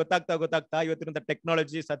ಏನಾಗ್ತಿದೆ ಅವ್ರಿಗೆ ಗೊತ್ತಾಗ್ತಾ ಇವತ್ತಿನ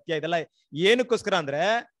ಟೆಕ್ನಾಲಜಿ ಸತ್ಯ ಇದೆಲ್ಲ ಏನಕ್ಕೋಸ್ಕರ ಅಂದ್ರೆ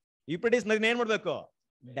ಯುಪ್ರಿಟಿಸ್ ನದಿನ ಏನ್ ಮಾಡ್ಬೇಕು,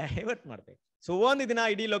 ಡೈವರ್ಟ್ ಮಾಡ್ಬೇಕು. ಸೊ ಒಂದು ದಿನ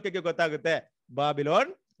ಇಡೀ ಲೋಕಕ್ಕೆ ಗೊತ್ತಾಗುತ್ತೆ ಬಾಬಿಲೋನ್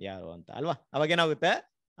ಯಾರು ಅಂತ ಅಲ್ವಾ? ಅವಾಗ ಏನಾಗುತ್ತೆ,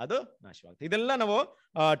 ಅದು ನಾಶವಾಗುತ್ತೆ. ಇದೆಲ್ಲ ನಾವು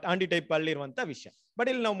ಆಂಟಿ ಟೈಪ್ ಅಲ್ಲಿ ಇರುವಂತ ವಿಷಯ. ಬಟ್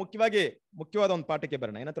ಇಲ್ಲಿ ನಾವು ಮುಖ್ಯವಾದ ಒಂದು ಪಾಠಕ್ಕೆ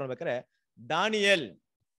ಬರೋಣ. ಏನಂತ ನೋಡ್ಬೇಕಾದ್ರೆ, ದಾನಿಯೇಲ್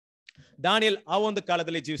ಆ ಒಂದು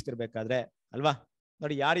ಕಾಲದಲ್ಲಿ ಜೀವಿಸ್ತಿರ್ಬೇಕಾದ್ರೆ ಅಲ್ವಾ,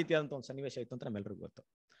 ನೋಡಿ ಯಾವ ರೀತಿಯಾದಂತ ಒಂದು ಸನ್ನಿವೇಶ ಇತ್ತು ಅಂತ ನಮ್ಮೆಲ್ರಿಗೂ ಗೊತ್ತು.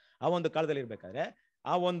 ಆ ಒಂದು ಕಾಲದಲ್ಲಿ ಇರ್ಬೇಕಾದ್ರೆ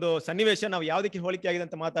ಆ ಒಂದು ಸನ್ನಿವೇಶ ನಾವು ಯಾವ್ದಕ್ಕೆ ಹೋಲಿಕೆ ಆಗಿದೆ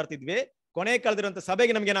ಅಂತ ಮಾತಾಡ್ತಿದ್ವಿ. ಕೊನೆ ಕಾಲದಿರುವಂತ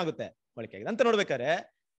ಸಭೆಗೆ ನಮ್ಗೆ ಏನಾಗುತ್ತೆ, ಹೋಲಿಕೆ ಆಗಿದೆ ಅಂತ ನೋಡ್ಬೇಕಾದ್ರೆ,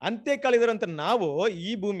 ಅಂತ್ಯಕಾಲ ಇರುವಂತ ನಾವು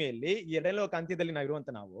ಈ ಭೂಮಿಯಲ್ಲಿ ಈ 2ನೇ ಲೋಕ ಅಂತ್ಯದಲ್ಲಿ ನಾವಿರುವಂತ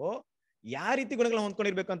ನಾವು ಯಾವ ರೀತಿ ಗುಣಗಳನ್ನ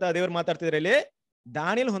ಹೊಂದ್ಕೊಂಡಿರ್ಬೇಕು ಅಂತ ದೇವರು ಮಾತಾಡ್ತಿದ್ರೆ ಇಲ್ಲಿ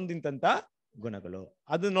ದಾನಿಯೇಲ್ ಹೊಂದಿದಂತ ಗುಣಗಳು.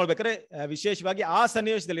 ಅದು ನೋಡ್ಬೇಕಾದ್ರೆ ವಿಶೇಷವಾಗಿ ಆ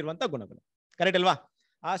ಸನ್ನಿವೇಶದಲ್ಲಿರುವಂತ ಗುಣಗಳು. ಕರೆಕ್ಟ್ ಅಲ್ವಾ?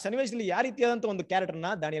 ಆ ಸನ್ನಿವೇಶದಲ್ಲಿ ಯಾವ ರೀತಿಯಾದಂತ ಒಂದು ಕ್ಯಾರೆಕ್ಟರ್ನ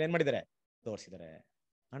ದಾನಿಯೇಲ್ ಏನ್ ಮಾಡಿದ್ದಾರೆ, ತೋರಿಸಿದ್ದಾರೆ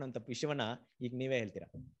ಅನ್ನೋಂಥ ವಿಷಯವನ್ನ ಈಗ ನೀವೇ ಹೇಳ್ತೀರಾ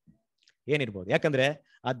ಏನಿರ್ಬೋದು. ಯಾಕಂದ್ರೆ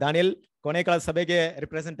ಆ ದಾನಿಯೇಲ್ ಕೊನೆ ಕಾಲದ ಸಭೆಗೆ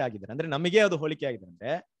ರಿಪ್ರೆಸೆಂಟ್ ಆಗಿದ್ದಾರೆ. ಅಂದ್ರೆ ನಮಗೆ ಅದು ಹೋಲಿಕೆ ಆಗಿದೆ.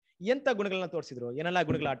 ಅಂದ್ರೆ ಎಂತ ಗುಣಗಳನ್ನ ತೋರಿಸಿದ್ರು, ಏನೆಲ್ಲ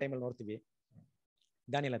ಗುಣಗಳು ಆ ಟೈಮಲ್ಲಿ ನೋಡ್ತೀವಿ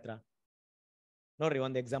ದಾನಿಯೇಲ್ ಹತ್ರ. ನೋಡ್ರಿ,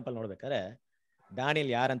 ಒಂದು ಎಕ್ಸಾಂಪಲ್ ನೋಡ್ಬೇಕಾದ್ರೆ,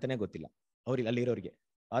 ದಾನಿಯೇಲ್ ಯಾರಂತಾನೆ ಗೊತ್ತಿಲ್ಲ ಅವ್ರಿಗೆ, ಅಲ್ಲಿರೋರಿಗೆ.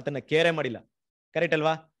 ಆತನ ಕೇರೆ ಮಾಡಿಲ್ಲ. ಕರೆಕ್ಟ್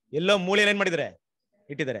ಅಲ್ವಾ? ಎಲ್ಲೋ ಮೂಲೆಯಲ್ಲಿ ಏನ್ ಮಾಡಿದ್ದಾರೆ,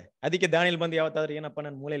 ಇಟ್ಟಿದ್ದಾರೆ. ಅದಕ್ಕೆ ದಾನಿಯೇಲ್ ಬಂದು ಯಾವತ್ತಾದ್ರೂ ಏನಪ್ಪ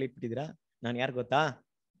ನನ್ನ ಮೂಲೆಯಲ್ಲಿ ಇಟ್ಬಿಟ್ಟಿದ್ದೀರಾ, ನಾನು ಯಾರು ಗೊತ್ತಾ,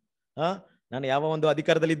 ನಾನು ಯಾವ ಒಂದು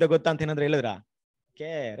ಅಧಿಕಾರದಲ್ಲಿ ಇದ್ದ ಗೊತ್ತಾ ಅಂತ ಏನಾದ್ರು ಹೇಳಿದ್ರ?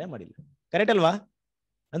 ಕೇರೆ ಮಾಡಿಲ್ಲ. ಕರೆಕ್ಟ್ ಅಲ್ವಾ?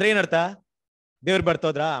 ಅಂದ್ರೆ ಏನರ್ಥ? ದೇವ್ರು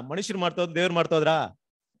ಬರ್ತೋದ್ರಾ, ಮನುಷ್ಯರು ದೇವ್ರು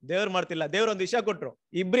ಮಾಡ್ತಿಲ್ಲ. ದೇವ್ರ ಒಂದು ವಿಷಯ ಕೊಟ್ರು,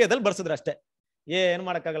 ಇಬ್ರಿ ಅದಲ್ಲಿ ಬರ್ಸಿದ್ರು ಅಷ್ಟೇ. ಏನ್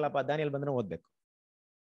ಮಾಡಕ್ಕಾಗಲ್ಲಪ್ಪ, ದಾನಿಯೇಲ್ ಬಂದ್ರೆ ಓದ್ಬೇಕು.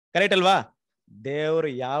 ಕರೆಕ್ಟ್ ಅಲ್ವಾ? ದೇವ್ರು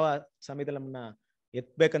ಯಾವ ಸಮಯದಲ್ಲಿ ನಮ್ಮನ್ನ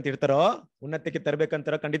ಎತ್ಬೇಕಂತ ಇರ್ತಾರೋ, ಉನ್ನತಕ್ಕೆ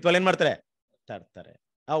ತರ್ಬೇಕಂತಾರೋ ಖಂಡಿತವಾಗಿ ಏನ್ ಮಾಡ್ತಾರೆ, ತರ್ತಾರೆ.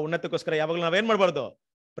 ಆ ಉನ್ನತಕ್ಕೋಸ್ಕರ ಯಾವಾಗಲೂ ನಾವೇನ್ ಮಾಡ್ಬಾರ್ದು,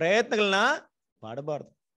 ಪ್ರಯತ್ನಗಳನ್ನ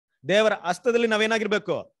ಮಾಡಬಾರ್ದು. ದೇವರ ಹಸ್ತದಲ್ಲಿ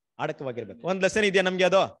ನಾವೇನಾಗಿರ್ಬೇಕು, ಅಡಕವಾಗಿರ್ಬೇಕು. ಒಂದ್ ಲೆಸನ್ ಇದೆಯಾ ನಮ್ಗೆ,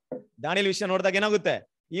 ಅದು ದಾನಿಯೇಲ್ ವಿಷಯ ನೋಡಿದಾಗ ಏನಾಗುತ್ತೆ,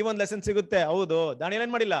 ಈ ಒಂದ್ ಲೆಸನ್ ಸಿಗುತ್ತೆ. ಹೌದು, ದಾನಿಯೇಲ್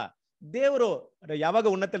ಏನ್ ಮಾಡಿಲ್ಲ, ದೇವರು ಯಾವಾಗ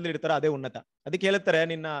ಉನ್ನತದಲ್ಲಿ ಇರ್ತಾರೋ ಅದೇ ಉನ್ನತ. ಅದಕ್ಕೆ ಹೇಳ್ತಾರೆ,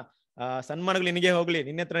 ನಿನ್ನ ಸನ್ಮಾನಗಳು ನಿನಗೆ ಹೋಗ್ಲಿ,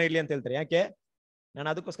 ನಿನ್ನ ಹತ್ರ ಇರ್ಲಿ ಅಂತ ಹೇಳ್ತಾರೆ. ಯಾಕೆ? ನಾನು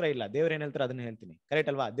ಅದಕ್ಕೋಸ್ಕರ ಇಲ್ಲ, ದೇವ್ರು ಏನ್ ಹೇಳ್ತಾರೆ ಅದನ್ನ ಹೇಳ್ತೀನಿ. ಕರೆಕ್ಟ್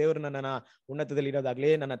ಅಲ್ವಾ? ದೇವ್ರು ನನ್ನ ಉನ್ನತದಲ್ಲಿ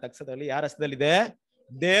ಇರೋದಾಗ್ಲಿ, ನನ್ನ ತಕ್ಷದಲ್ಲಿ ಯಾರ ಹಸ್ತದಲ್ಲಿದೆ,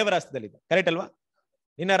 ದೇವರ ಹಸ್ತದಲ್ಲಿದೆ. ಕರೆಕ್ಟ್ ಅಲ್ವಾ?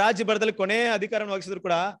 ನಿನ್ನ ರಾಜ್ಯ ಬರದಲ್ಲಿ ಕೊನೆ ಅಧಿಕಾರವನ್ನು ವಹಿಸಿದ್ರು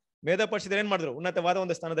ಕೂಡ ಮೇಧ ಪರಿಷದರು ಏನ್ ಮಾಡಿದ್ರು, ಉನ್ನತವಾದ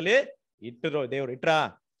ಒಂದು ಸ್ಥಾನದಲ್ಲಿ ಇಟ್ಟರು. ದೇವ್ರು ಇಟ್ರಾ?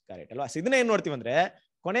 ಕರೆಕ್ಟ್ ಅಲ್ವಾ? ಇದನ್ನ ಏನ್ ನೋಡ್ತೀವಿ ಅಂದ್ರೆ,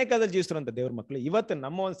 ಕೊನೆ ಕಾಲದಲ್ಲಿ ಜೀವಿಸಿರುವಂತ ದೇವ್ರ ಮಕ್ಕಳು ಇವತ್ತು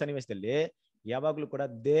ನಮ್ಮ ಒಂದು ಸನ್ನಿವೇಶದಲ್ಲಿ ಯಾವಾಗ್ಲೂ ಕೂಡ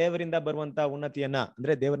ದೇವರಿಂದ ಬರುವಂತ ಉನ್ನತಿಯನ್ನ,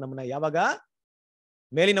 ಅಂದ್ರೆ ದೇವ್ರು ನಮ್ಮನ್ನ ಯಾವಾಗ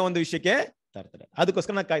ಮೇಲಿನ ಒಂದು ವಿಷಯಕ್ಕೆ ತರ್ತಾರೆ.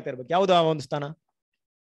 ಅದಕ್ಕೋಸ್ಕರ ನಾವು ಕಾಯ್ತಾ ಇರ್ಬೇಕು. ಯಾವ್ದು ಆ ಒಂದು ಸ್ಥಾನ?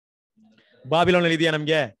 ಬಾಬಿಲೋನ್ ಇದೆಯಾ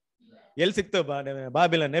ನಮ್ಗೆ? ಎಲ್ಲಿ ಸಿಕ್ತು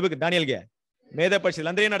ಬಾಬಿಲೋನ್ ದಾನಿಯೇಲ್ಗೆ? ಮೇಧ ಪರಿಷತ್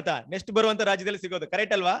ಅಂದ್ರೆ ಏನರ್ಥ? ನೆಕ್ಸ್ಟ್ ಬರುವಂತ ರಾಜ್ಯದಲ್ಲಿ ಸಿಗೋದು.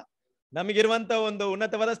 ಕರೆಕ್ಟ್ ಅಲ್ವಾ? ನಮಗಿರುವಂತ ಒಂದು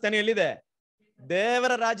ಉನ್ನತವಾದ ಸ್ಥಾನ ಎಲ್ಲಿದೆ?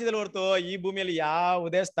 ದೇವರ ರಾಜ್ಯದಲ್ಲಿ ಹೊರತು ಈ ಭೂಮಿಯಲ್ಲಿ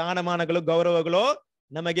ಯಾವುದೇ ಸ್ಥಾನಮಾನಗಳು ಗೌರವಗಳು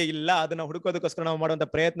ನಮಗೆ ಇಲ್ಲ. ಅದನ್ನ ಹುಡುಕೋದಕ್ಕೋಸ್ಕರ ನಾವು ಮಾಡುವಂತ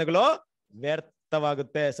ಪ್ರಯತ್ನಗಳು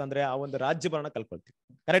ವ್ಯರ್ಥವಾಗುತ್ತೆ. ಅಂದ್ರೆ ಆ ಒಂದು ರಾಜ್ಯ ಬರೋಣ ಕಲ್ಕೊಳ್ತೀವಿ.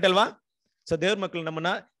 ಕರೆಕ್ಟ್ ಅಲ್ವಾ? ಸೊ ದೇವ್ರ ಮಕ್ಕಳು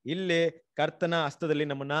ನಮ್ಮನ್ನ ಇಲ್ಲಿ ಕರ್ತನ ಹಸ್ತದಲ್ಲಿ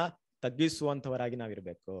ನಮ್ಮನ್ನ ತಗ್ಗಿಸುವಂತವರಾಗಿ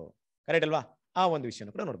ನಾವಿರ್ಬೇಕು. ಕರೆಕ್ಟ್ ಅಲ್ವಾ? ಆ ಒಂದು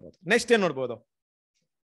ವಿಷಯನ ಕೂಡ ನೋಡ್ಬೋದು. ನೆಕ್ಸ್ಟ್ ಏನ್ ನೋಡ್ಬೋದು?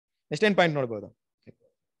 ನೆಕ್ಸ್ಟ್ ಏನ್ ಪಾಯಿಂಟ್ ನೋಡ್ಬೋದು?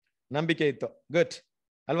 ನಂಬಿಕೆ ಇತ್ತು, ಗುಡ್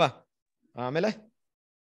ಅಲ್ವಾ? ಆಮೇಲೆ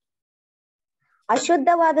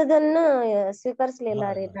ಅಶುದ್ಧವಾದದನ್ನು ಸ್ವೀಕರಿಸಲಿಲ್ಲ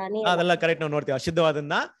ರೀ ಅದೆಲ್ಲ ಕರೆಕ್ಟ್. ನಾವು ನೋಡ್ತೀವಿ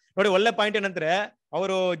ಅಶುದ್ಧವಾದನ್ನ. ನೋಡಿ, ಒಳ್ಳೆ ಪಾಯಿಂಟ್ ಏನಂದ್ರೆ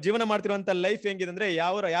ಅವರು ಜೀವನ ಮಾಡ್ತಿರುವಂತ ಲೈಫ್ ಹೆಂಗಿದೆ ಅಂದ್ರೆ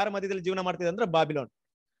ಯಾರ ಮಧ್ಯದಲ್ಲಿ ಜೀವನ ಮಾಡ್ತಿದೆ ಅಂದ್ರೆ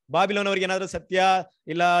ಬಾಬಿಲೋನ್ ಅವ್ರಿಗೆ ಏನಾದ್ರು ಸತ್ಯ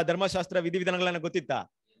ಇಲ್ಲ ಧರ್ಮಶಾಸ್ತ್ರ ವಿಧಿವಿಧಾನಗಳನ್ನ ಗೊತ್ತಿತ್ತಾ?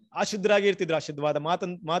 ಅಶುದ್ಧರಾಗಿ ಇರ್ತಿದ್ರು. ಅಶುದ್ಧವಾದ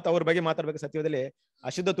ಮಾತು ಅವ್ರ ಬಗ್ಗೆ ಮಾತಾಡ್ಬೇಕು. ಸತ್ಯದಲ್ಲಿ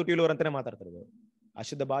ಅಶುದ್ಧ ತುಟಿಯುವವರು ಅಂತಾನೆ ಮಾತಾಡ್ತಾರೆ,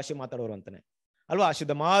 ಅಶುದ್ಧ ಭಾಷೆ ಮಾತಾಡೋರು ಅಂತಾನೆ ಅಲ್ವಾ?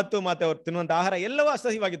 ಅಶುದ್ಧ ಮಾತು ಮತ್ತೆ ಅವ್ರು ತಿನ್ನುವಂತ ಆಹಾರ ಎಲ್ಲವೂ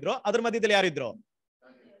ಅಸಹ್ಯವಾಗಿದ್ರು. ಅದ್ರ ಮಧ್ಯದಲ್ಲಿ ಯಾರಿದ್ರು?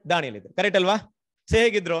 ದಾನಿಯಲ್ಲಿದ್ರು. ಕರೆಕ್ಟ್ ಅಲ್ವಾ?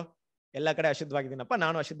 ಹೇಗಿದ್ರು? ಎಲ್ಲಾ ಕಡೆ ಅಶುದ್ಧವಾಗಿದ್ದೀನಪ್ಪ,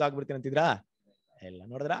 ನಾನು ಅಶುದ್ಧ ಆಗ್ಬಿಡ್ತೀನಿ ಅಂತಿದ್ರಾ? ಎಲ್ಲ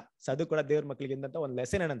ನೋಡಿದ್ರ? ಅದು ಕೂಡ ದೇವ್ರ ಮಕ್ಕಳಿಗೆ ಇದ್ದಂತ ಒಂದು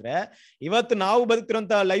ಲೆಸನ್ ಏನಂದ್ರೆ, ಇವತ್ತು ನಾವು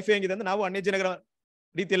ಬದುಕ್ತಿರುವಂತ ಲೈಫ್ ಹೆಂಗಿದೆ ಅಂದ್ರೆ ನಾವು ಅನ್ಯ ಜನಗಳ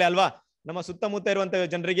ರೀತಿಯಲ್ಲಿ ಅಲ್ವಾ? ನಮ್ಮ ಸುತ್ತಮುತ್ತ ಇರುವಂತ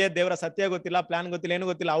ಜನರಿಗೆ ದೇವರ ಸತ್ಯ ಗೊತ್ತಿಲ್ಲ, ಪ್ಲಾನ್ ಗೊತ್ತಿಲ್ಲ, ಏನು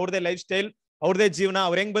ಗೊತ್ತಿಲ್ಲ. ಅವ್ರದೇ ಲೈಫ್ ಸ್ಟೈಲ್, ಅವ್ರದೇ ಜೀವನ,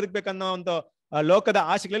 ಅವ್ರ ಹೆಂಗ್ ಬದುಕ್ಬೇಕನ್ನೋ ಒಂದು ಲೋಕದ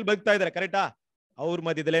ಆಶೆಗಳಲ್ಲಿ ಬದುಕ್ತಾ ಇದಾರೆ. ಕರೆಕ್ಟಾ? ಅವ್ರ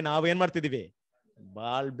ಮಧ್ಯದಲ್ಲೇ ನಾವು ಏನ್ ಮಾಡ್ತಿದೀವಿ?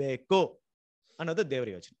 ಬಾಳ್ಬೇಕು ಅನ್ನೋದು ದೇವ್ರ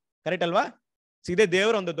ಯೋಚನೆ. ಕರೆಕ್ಟ್ ಅಲ್ವಾ? ಇದೇ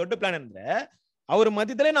ದೇವ್ರ ಒಂದು ದೊಡ್ಡ ಪ್ಲಾನ್ ಅಂದ್ರೆ ಅವ್ರ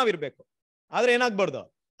ಮಧ್ಯದಲ್ಲೇ ನಾವಿರ್ಬೇಕು. ಆದ್ರೆ ಏನಾಗ್ಬಾರ್ದು?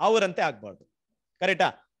 ಅವ್ರಂತೆ ಆಗ್ಬಾರ್ದು. ಕರೆಕ್ಟಾ?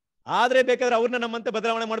 ಆದ್ರೆ ಬೇಕಾದ್ರೆ ಅವ್ರನ್ನ ನಮ್ಮಂತೆ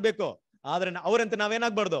ಬದಲಾವಣೆ ಮಾಡ್ಬೇಕು. ಆದ್ರೆ ಅವ್ರಂತೆ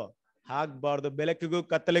ನಾವೇನಾಗ್ಬಾರ್ದು? ಆಗ್ಬಾರ್ದು. ಬೆಳಕಿಗೂ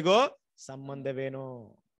ಕತ್ತಲಿಗೂ ಸಂಬಂಧವೇನು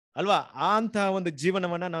ಅಲ್ವಾ? ಅಂತ ಒಂದು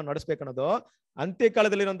ಜೀವನವನ್ನ ನಾವು ನಡೆಸ್ಬೇಕನ್ನೋದು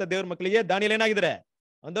ಅಂತ್ಯಕಾಲದಲ್ಲಿರುವಂತ ದೇವ್ರ ಮಕ್ಕಳಿಗೆ ದಾನಿಯೇಲ್ ಏನಾಗಿದ್ದಾರೆ?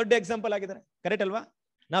 ಒಂದ್ ದೊಡ್ಡ ಎಕ್ಸಾಂಪಲ್ ಆಗಿದ್ದಾರೆ. ಕರೆಕ್ಟ್ ಅಲ್ವಾ?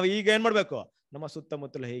 ನಾವು ಈಗ ಏನ್ ಮಾಡ್ಬೇಕು? ನಮ್ಮ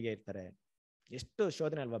ಸುತ್ತಮುತ್ತಲು ಹೀಗೆ ಇರ್ತಾರೆ. ಎಷ್ಟು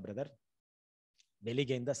ಶೋಧನೆ ಅಲ್ವಾ ಬ್ರದರ್?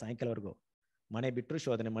 ಬೆಳಿಗ್ಗೆಯಿಂದ ಸಾಯಂಕಾಲವರೆಗೂ ಮನೆ ಬಿಟ್ಟರು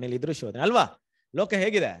ಶೋಧನೆ, ಮನೇಲಿ ಇದ್ರು ಶೋಧನೆ ಅಲ್ವಾ? ಲೋಕ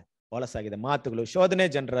ಹೇಗಿದೆ? ಹೊಲಸಾಗಿದೆ. ಮಾತುಗಳು, ಶೋಧನೆ,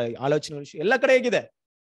 ಜನರ ಆಲೋಚನೆಗಳು ಎಲ್ಲ ಕಡೆ ಹೇಗಿದೆ?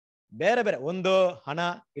 ಬೇರೆ ಬೇರೆ. ಒಂದು ಹಣ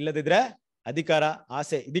ಇಲ್ಲದಿದ್ರೆ ಅಧಿಕಾರ,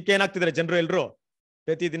 ಆಸೆ. ಇದಕ್ಕೆ ಏನಾಗ್ತಿದ್ರೆ ಜನರು ಎಲ್ರು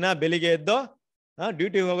ಪ್ರತಿದಿನ ಬೆಳಿಗ್ಗೆ ಎದ್ದು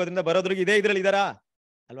ಡ್ಯೂಟಿಗೆ ಹೋಗೋದ್ರಿಂದ ಬರೋದ್ರಿಗೆ ಇದ್ರಲ್ಲಿ ಇದಾರಾ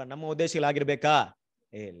ಅಲ್ವಾ? ನಮ್ಮ ಉದ್ದೇಶಗಳಾಗಿರ್ಬೇಕಾ?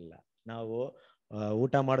 ಇಲ್ಲ. ನಾವು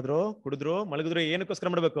ಊಟ ಮಾಡಿದ್ರು, ಕುಡಿದ್ರು, ಮಲಗಿದ್ರು ಏನಕ್ಕೋಸ್ಕರ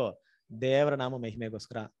ಮಾಡ್ಬೇಕು? ದೇವರ ನಾಮ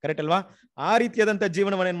ಮಹಿಮೆಗೋಸ್ಕರ. ಕರೆಕ್ಟ್ ಅಲ್ವಾ? ಆ ರೀತಿಯಾದಂತ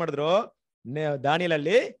ಜೀವನವನ್ನ ಏನ್ ಮಾಡಿದ್ರು?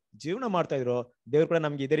 ದಾನಿಯೇಲಲ್ಲಿ ಜೀವನ ಮಾಡ್ತಾ ಇದ್ರು. ದೇವ್ರು ಕೂಡ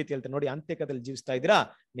ನಮ್ಗೆ ಇದೇ ರೀತಿ ಹೇಳ್ತಾರೆ, ನೋಡಿ ಅಂತ್ಯಕಾಲದಲ್ಲಿ ಜೀವಿಸ್ತಾ ಇದ್ದೀರಾ,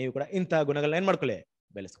 ನೀವು ಕೂಡ ಇಂತಹ ಗುಣಗಳನ್ನ ಏನ್ ಮಾಡ್ಕೊಳ್ಳಿ?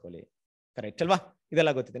 ಬೆಳೆಸ್ಕೊಳ್ಳಿ. ಕರೆಕ್ಟ್ ಅಲ್ವಾ?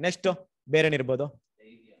 ಇದೆಲ್ಲ ಗೊತ್ತಿದೆ. ನೆಕ್ಸ್ಟ್ ಬೇರೆನಿರ್ಬೋದು?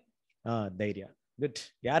 ಧೈರ್ಯ. ಗುಡ್.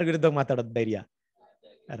 ಯಾರ ವಿರುದ್ಧ ಮಾತಾಡೋದು? ಧೈರ್ಯ.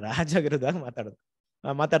 ರಾಜ ವಿರುದ್ಧ ಮಾತಾಡೋದು.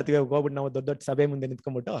 ಮಾತಾಡ್ತೀವಿ ಹೋಗ್ಬಿಟ್ಟು ನಾವು ದೊಡ್ಡ ದೊಡ್ಡ ಸಭೆ ಮುಂದೆ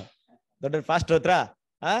ನಿಂತ್ಕೊಂಡ್ಬಿಟ್ಟು ದೊಡ್ಡ ಫಾಸ್ಟ್ ಹತ್ರ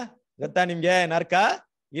ಗೊತ್ತಾ ನಿಮ್ಗೆ ನರಕ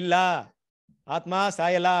ಇಲ್ಲ, ಆತ್ಮ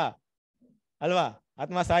ಸಾಯಲ್ಲ ಅಲ್ವಾ?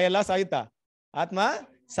 ಆತ್ಮ ಸಾಯಲ್ಲ, ಸಾಯುತ್ತಾ? ಆತ್ಮ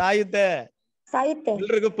ಸಾಯುತ್ತೆ.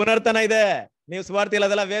 ಎಲ್ರಿಗೂ ಪುನರ್ತನ ಇದೆ. ನೀವು ಸ್ವಾರ್ಥ ಇಲ್ಲ,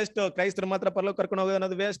 ಅದೆಲ್ಲ ವೇಸ್ಟ್. ಕ್ರೈಸ್ತರು ಮಾತ್ರ ಪರಲೋಕ ಕರ್ಕೊಂಡು ಹೋಗೋದು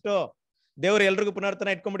ಅನ್ನೋದು ವೇಸ್ಟ್. ದೇವ್ರು ಎಲ್ರಿಗೂ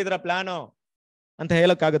ಪುನರ್ತನ ಇಟ್ಕೊಂಡ್ಬಿಟ್ಟಿದ್ರ ಪ್ಲಾನು ಅಂತ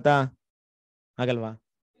ಹೇಳಕ್ಕಾಗುತ್ತಾ? ಆಗಲ್ವಾ?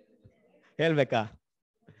 ಹೇಳ್ಬೇಕಾ?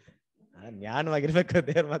 ಜ್ಞಾನವಾಗಿರ್ಬೇಕು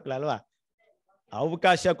ದೇವ್ರ ಮಕ್ಳು ಅಲ್ವಾ?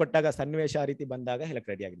 ಅವಕಾಶ ಕೊಟ್ಟಾಗ, ಸನ್ನಿವೇಶ ಆ ರೀತಿ ಬಂದಾಗ ಹೇಳಕ್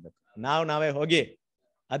ರೆಡಿ ಆಗಿರ್ಬೇಕು. ನಾವೇ ಹೋಗಿ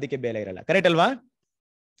ಅದಕ್ಕೆ ಬೆಲೆ ಇರಲ್ಲ. ಕರೆಕ್ಟ್ ಅಲ್ವಾ?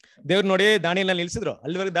 ದೇವ್ರು ನೋಡಿ ದಾನಿಯೇಲನ್ನ ನಿಲ್ಸಿದ್ರು.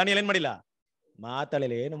 ಅಲ್ಲಿವರೆಗೂ ದಾನಿಯೇಲ್ ಏನ್ ಮಾಡಿಲ್ಲ?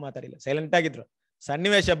 ಮಾತಾಡಿಲ್ಲ, ಏನು ಮಾತಾಡಿಲ್ಲ, ಸೈಲೆಂಟ್ ಆಗಿದ್ರು.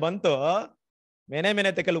 ಸನ್ನಿವೇಶ ಬಂತು,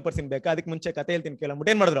 ಮೇನೆ ತೆಕ್ಕಲ್ಲಿ ಉಪರ್ಸಿನ್ಬೇಕಾ? ಅದಕ್ಕೆ ಮುಂಚೆ ಕತೆ ಹೇಳ್ತೀನಿ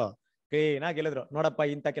ಕೇಳಂಬಿಟ್ಟು ಏನ್ ಮಾಡಿದ್ರು? ಕ್ಲೀನ್ ಆಗಿ ಹೇಳಿದ್ರು, ನೋಡಪ್ಪ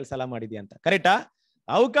ಇಂಥ ಕೆಲಸ ಎಲ್ಲ ಮಾಡಿದ್ಯಾ ಅಂತ. ಕರೆಕ್ಟಾ?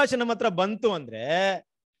 ಅವಕಾಶ ನಮ್ಮ ಹತ್ರ ಬಂತು ಅಂದ್ರೆ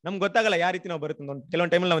ನಮ್ಗೆ ಗೊತ್ತಾಗಲ್ಲ ಯಾವ ರೀತಿ ನಾವು ಬರುತ್ತೆ.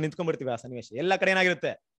 ಕೆಲವೊಂದು ಟೈಮಲ್ಲಿ ನಾವು ನಿಂತ್ಕೊಂಡ್ಬಿಡ್ತೀವಿ. ಆ ಸನ್ನಿವೇಶ ಎಲ್ಲ ಕಡೆ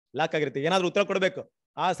ಏನಾಗಿರುತ್ತೆ? ಲಾಕ್ ಆಗಿರುತ್ತೆ. ಏನಾದ್ರು ಉತ್ತರ ಕೊಡ್ಬೇಕು.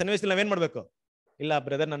 ಆ ಸನ್ನಿವೇಶದಲ್ಲಿ ನಾವೇನ್ ಮಾಡ್ಬೇಕು? ಇಲ್ಲ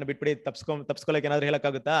ಬ್ರದರ್ ನನ್ನ ಬಿಟ್ಬಿಡಿ, ತಪ್ಸ್ಕೊಳಕ್ ಏನಾದ್ರು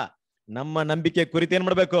ಹೇಳಕ್ಕಾಗುತ್ತಾ? ನಮ್ಮ ನಂಬಿಕೆ ಕುರಿತು ಏನ್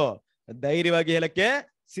ಮಾಡ್ಬೇಕು? ಧೈರ್ಯವಾಗಿ ಹೇಳಕ್ಕೆ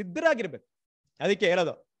ಸಿದ್ಧರಾಗಿರ್ಬೇಕು. ಅದಕ್ಕೆ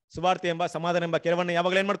ಹೇಳೋದು, ಸುವಾರ್ತೆ ಎಂಬ ಸಮಾಧಾನ ಎಂಬ ಕೆರವನ್ನು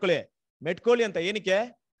ಯಾವಾಗಲೂ ಏನ್ ಮಾಡ್ಕೊಳ್ಳಿ? ಮೆಟ್ಕೊಳ್ಳಿ ಅಂತ. ಏನಕ್ಕೆ?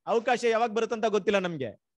 ಅವಕಾಶ ಯಾವಾಗ ಬರುತ್ತಂತ ಗೊತ್ತಿಲ್ಲ ನಮ್ಗೆ.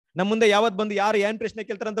 ನಮ್ ಮುಂದೆ ಯಾವತ್ ಬಂದು ಯಾರು ಏನ್ ಪ್ರಶ್ನೆ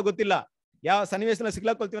ಕೇಳ್ತಾರಂತ ಗೊತ್ತಿಲ್ಲ. ಯಾವ ಸನ್ನಿವೇಶನ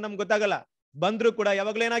ಸಿಗ್ಲಾಕೊಳ್ತೀವಿ ನಮ್ಗೆ ಗೊತ್ತಾಗಲ್ಲ. ಬಂದ್ರು ಕೂಡ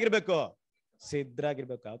ಯಾವಾಗ್ಲೂ ಏನಾಗಿರ್ಬೇಕು?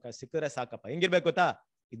 ಸಿದ್ಧರಾಗಿರ್ಬೇಕು. ಅವಕಾಶ ಸಿಕ್ಕಿದ್ರೆ ಸಾಕಪ್ಪ. ಹೆಂಗಿರ್ಬೇಕು ಗೊತ್ತಾ?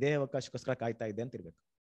 ಇದೇ ಅವಕಾಶಕ್ಕೋಸ್ಕರ ಕಾಯ್ತಾ ಇದ್ದೆ ಅಂತ ಇರ್ಬೇಕು.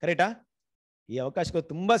 ಕರೆಕ್ಟಾ? ಈ ಅವಕಾಶಕ್ಕೆ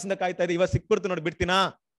ತುಂಬಾ ಸಿಂದ ಕಾಯ್ತಾ ಇದೆ, ಇವಾಗ ಸಿಕ್ಬಿಡ್ತು ನೋಡಿ ಬಿಡ್ತೀನಾ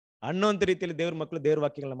ಅನ್ನೋಂತ ರೀತಿಯಲ್ಲಿ ದೇವ್ರ ಮಕ್ಕಳು ದೇವ್ರ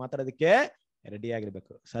ವಾಕ್ಯಗಳನ್ನ ಮಾತಾಡೋದಕ್ಕೆ ರೆಡಿ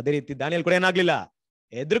ಆಗಿರ್ಬೇಕು. ಅದೇ ರೀತಿ ದಾನಿಯೇಲ್ ಕೂಡ ಏನಾಗ್ಲಿಲ್ಲ,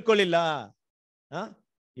 ಎದ್ರಕೊಳ್ಳಿಲ್ಲ.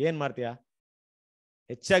 ಏನ್ ಮಾಡ್ತೀಯ?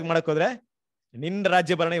 ಹೆಚ್ಚಾಗಿ ಮಾಡಕ್ ಹೋದ್ರೆ ನಿನ್ನ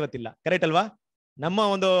ರಾಜ್ಯ ಭರಣ ಇವತ್ತಿಲ್ಲ. ಕರೆಕ್ಟ್ ಅಲ್ವಾ? ನಮ್ಮ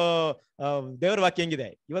ಒಂದು ದೇವ್ರ ವಾಕ್ಯ ಹೆಂಗಿದೆ?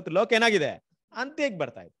 ಇವತ್ತು ಲೋಕ ಏನಾಗಿದೆ? ಅಂತ್ಯಕ್ಕೆ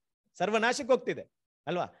ಬರ್ತಾ ಇದೆ, ಸರ್ವನಾಶಕ್ಕೆ ಹೋಗ್ತಿದೆ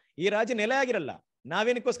ಅಲ್ವಾ? ಈ ರಾಜ್ಯ ನೆಲೆ ಆಗಿರಲ್ಲ.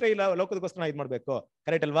 ನಾವೇನಕ್ಕೋಸ್ಕರ ಇಲ್ಲ ಲೋಕದಕ್ಕೋಸ್ಕರ ಇದ್ ಮಾಡ್ಬೇಕು.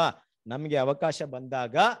 ಕರೆಕ್ಟ್ ಅಲ್ವಾ? ನಮ್ಗೆ ಅವಕಾಶ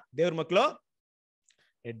ಬಂದಾಗ ದೇವ್ರ ಮಕ್ಕಳು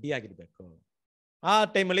ರೆಡಿ ಆಗಿರ್ಬೇಕು. ಆ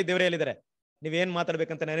ಟೈಮಲ್ಲಿ ದೇವ್ರು ಹೇಳಿದ್ದಾರೆ, ನೀವೇನ್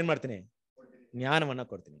ಮಾತಾಡ್ಬೇಕಂತ ನಾನೇನ್ ಮಾಡ್ತೀನಿ? ಜ್ಞಾನವನ್ನ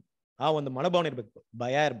ಕೊಡ್ತೀನಿ. ಆ ಒಂದು ಮನೋಭಾವನೆ ಇರ್ಬೇಕು,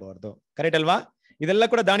 ಭಯ ಇರಬಾರ್ದು. ಕರೆಕ್ಟ್ ಅಲ್ವಾ? ಇದೆಲ್ಲ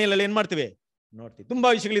ಕೂಡ ದಾನಿಯೇಲಲ್ಲಿ ಏನ್ ಮಾಡ್ತೀವಿ? ನೋಡ್ತೀವಿ. ತುಂಬಾ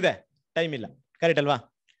ವಿಷಯಗಳಿದೆ, ಟೈಮ್ ಇಲ್ಲ. ಕರೆಕ್ಟ್ ಅಲ್ವಾ?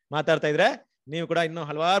 ಮಾತಾಡ್ತಾ ಇದ್ರೆ ನೀವು ಕೂಡ ಇನ್ನೂ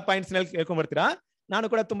ಹಲವಾರು ಪಾಯಿಂಟ್ಸ್ ನಲ್ಲಿ ಹೇಳ್ಕೊಂಡ್ ಬರ್ತೀರಾ. ನಾನು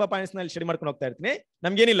ಕೂಡ ತುಂಬಾ ಪಾಯಿಂಟ್ಸ್ ನಲ್ಲಿ ಸ್ಟಡಿ ಮಾಡ್ಕೊಂಡು ಹೋಗ್ತಾ ಇರ್ತೀನಿ.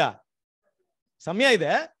 ನಮ್ಗೇನಿಲ್ಲ, ಸಮಯ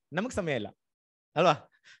ಇದೆ, ನಮಗ್ ಸಮಯ ಇಲ್ಲ ಅಲ್ವಾ?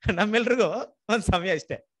 ನಮ್ಮೆಲ್ರಿಗೂ ಒಂದ್ ಸಮಯ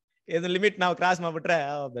ಇಷ್ಟೇ, ಇದು ಲಿಮಿಟ್ ನಾವು ಕ್ರಾಸ್ ಮಾಡ್ಬಿಟ್ರೆ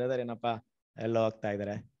ಬ್ರದರ್ ಏನಪ್ಪ ಎಲ್ಲೋ ಹೋಗ್ತಾ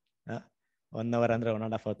ಇದಾರೆ, 1 hour ಅಂದ್ರೆ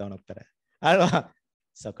 1.5 hour ತಗೊಂಡೋಗ್ತಾರೆ ಅಲ್ವಾ.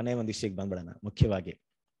 ಸೊ ಕೊನೆ ಒಂದ್ ವಿಷಯಕ್ಕೆ ಬಂದ್ಬಿಡೋಣ. ಮುಖ್ಯವಾಗಿ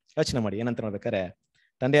ಯೋಚನೆ ಮಾಡಿ ಏನಂತ ನೋಡ್ಬೇಕಾರೆ,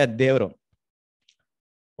 ತಂದೆಯ ದೇವರು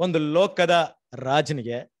ಒಂದು ಲೋಕದ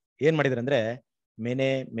ರಾಜನಿಗೆ ಏನ್ ಮಾಡಿದ್ರು ಅಂದ್ರೆ ಮೇನೆ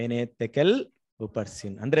ಮೇನೆ ತೆಕೆಲ್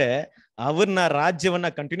ಉಪರ್ಸಿನ್, ಅಂದ್ರೆ ಅವ್ರನ್ನ ರಾಜ್ಯವನ್ನ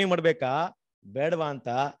ಕಂಟಿನ್ಯೂ ಮಾಡ್ಬೇಕಾ ಬೇಡವಾ ಅಂತ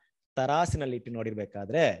ತರಾಸಿನಲ್ಲಿ ಇಟ್ಟು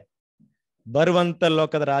ನೋಡಿರ್ಬೇಕಾದ್ರೆ, ಬರುವಂತ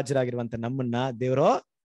ಲೋಕದ ರಾಜರಾಗಿರುವಂತ ನಮ್ಮನ್ನ ದೇವರು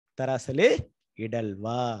ತರಾಸಲ್ಲಿ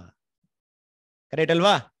ಇಡಲ್ವಾ? ಕರೆಕ್ಟ್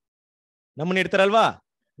ಅಲ್ವಾ? ನಮ್ಮನ್ನ ಇಡ್ತಾರಲ್ವಾ?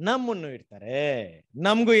 ನಮ್ಮನ್ನು ಇಡ್ತಾರೆ.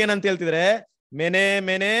 ನಮ್ಗೂ ಏನಂತ ಹೇಳ್ತಿದ್ರೆ ಮೇನೆ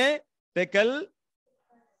ಮೇನೆ ತೆಕಲ್,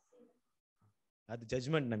 ಅದು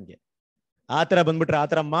ಜಜ್ಮೆಂಟ್. ನಮ್ಗೆ ಆತರ ಬಂದ್ಬಿಟ್ರೆ,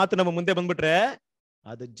 ಆತರ ಮಾತು ನಮ್ಮ ಮುಂದೆ ಬಂದ್ಬಿಟ್ರೆ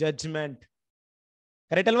ಅದು ಜಡ್ಜ್ಮೆಂಟ್.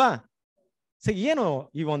 ಕರೆಕ್ಟ್ ಅಲ್ವಾ? ಸೊ ಏನು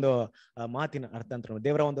ಈ ಒಂದು ಮಾತಿನ ಅರ್ಥ ಅಂತ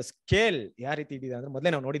ದೇವರ ಒಂದು ಸ್ಕೇಲ್ ಯಾವ ರೀತಿ ಇದೆ ಅಂದ್ರೆ,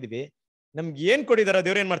 ಮೊದಲೇ ನಾವು ನೋಡಿದೀವಿ. ನಮ್ಗೆ ಏನ್ ಕೊಟ್ಟಿದಾರ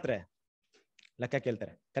ದೇವ್ರು ಏನ್ ಮಾಡ್ತಾರೆ? ಲೆಕ್ಕ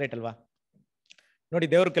ಕೇಳ್ತಾರೆ. ಕರೆಕ್ಟ್ ಅಲ್ವಾ? ನೋಡಿ,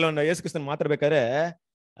 ದೇವ್ರು ಕೆಲವೊಂದು ಯೇಸು ಕ್ರಿಸ್ತನ್ ಮಾತಾಡ್ಬೇಕಾದ್ರೆ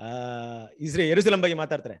ಯೆರೂಸಲೇಮ್ ಬಗ್ಗೆ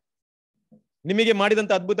ಮಾತಾಡ್ತಾರೆ. ನಿಮಗೆ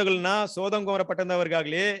ಮಾಡಿದಂತ ಅದ್ಭುತಗಳನ್ನ ಸೊದೋಮ್ ಗೊಮೋರ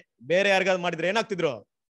ಪಟ್ಟಣದವರಿಗಾಗ್ಲಿ ಬೇರೆ ಯಾರಿಗಾದ್ರು ಮಾಡಿದ್ರೆ ಏನಾಗ್ತಿದ್ರು?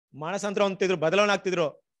 ಮಾನಸಾಂತರ ಹೊಂದ್ತಿದ್ರು, ಬದಲಾವಣೆ ಆಗ್ತಿದ್ರು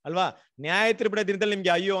ಅಲ್ವಾ? ನ್ಯಾಯ ತೀರ್ಪುಗಳ ದಿನದಲ್ಲಿ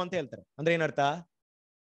ನಿಮ್ಗೆ ಅಯ್ಯೋ ಅಂತ ಹೇಳ್ತಾರೆ. ಅಂದ್ರೆ ಏನರ್ಥ?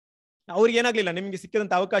 ಅವ್ರಿಗೆ ಏನಾಗ್ಲಿಲ್ಲ, ನಿಮ್ಗೆ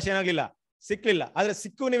ಸಿಕ್ಕಿದಂತ ಅವಕಾಶ ಏನಾಗ್ಲಿಲ್ಲ, ಸಿಕ್ಲಿಲ್ಲ. ಆದ್ರೆ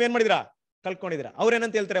ಸಿಕ್ಕು ನೀವೇನ್ ಮಾಡಿದಿರಾ? ಕಳ್ಕೊಂಡಿದ್ರ.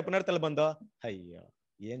 ಅವ್ರೇನಂತ ಹೇಳ್ತಾರೆ ಪುನರ್ತಲ್ಲಿ ಬಂದು, ಅಯ್ಯೋ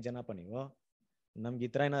ಏನ್ ಜನಪ್ಪ ನೀವು, ನಮ್ಗೆ ಈ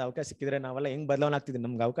ತರ ಏನಾದ್ರು ಅವಕಾಶ ಸಿಕ್ಕಿದ್ರೆ ನಾವೆಲ್ಲ ಹೆಂಗ್ ಬದಲಾವಣೆ ಆಗ್ತಿದ್ವಿ,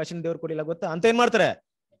 ನಮ್ಗೆ ಅವಕಾಶ ದೇವ್ರು ಕೊಡಿಲ್ಲ ಗೊತ್ತಾ ಅಂತ ಏನ್ ಮಾಡ್ತಾರೆ?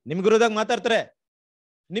 ನಿಮ್ಗೆ ವಿರೋಧಾಗಿ ಮಾತಾಡ್ತಾರೆ.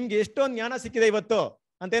 ನಿಮ್ಗೆ ಎಷ್ಟೊಂದು ಜ್ಞಾನ ಸಿಕ್ಕಿದೆ ಇವತ್ತು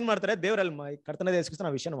ಅಂತ ಏನ್ ಮಾಡ್ತಾರೆ? ದೇವರಲ್ಲಿ ಕರ್ತನ ಯೇಸು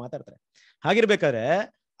ಆ ವಿಷಯನ ಮಾತಾಡ್ತಾರೆ. ಹಾಗಿರ್ಬೇಕಾದ್ರೆ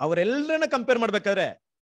ಅವರೆಲ್ಲರನ್ನ ಕಂಪೇರ್ ಮಾಡ್ಬೇಕಾದ್ರೆ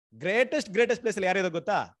ಗ್ರೇಟೆಸ್ಟ್ ಪ್ಲೇಸ್ ಅಲ್ಲಿ ಯಾರಿದೆ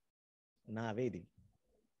ಗೊತ್ತಾ? ನಾವೇ ಇದೀವಿ.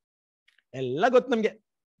 ಎಲ್ಲ ಗೊತ್ತು ನಮ್ಗೆ.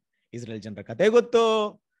 ಇಸ್ರೇಲ್ ಜನರ ಕತೆ ಗೊತ್ತು,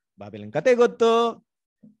 ಬಾಬಿಲನ್ ಕತೆ ಗೊತ್ತು,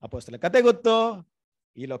 ಅಪೊಸ್ತಲರ ಕತೆ ಗೊತ್ತು,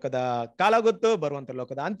 ಈ ಲೋಕದ ಕಾಲ ಗೊತ್ತು, ಬರುವಂತ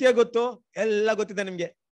ಲೋಕದ ಅಂತ್ಯ ಗೊತ್ತು, ಎಲ್ಲ ಗೊತ್ತಿದೆ ನಿಮ್ಗೆ.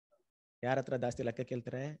 ಯಾರ ಹತ್ರ ಜಾಸ್ತಿ ಲೆಕ್ಕ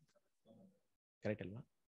ಕೇಳ್ತಾರೆ? ಕರೆಕ್ಟ್ ಅಲ್ವಾ?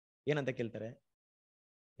 ಏನಂತ ಕೇಳ್ತಾರೆ?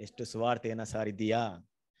 ಎಷ್ಟು ಸುವಾರ್ತೆಯನ್ನ ಸಾರಿದ್ದೀಯಾ,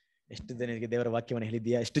 ಎಷ್ಟು ಜನರಿಗೆ ದೇವರ ವಾಕ್ಯವನ್ನ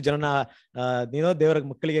ಹೇಳಿದ್ಯಾ, ಎಷ್ಟು ಜನನ ನೀನು ದೇವರ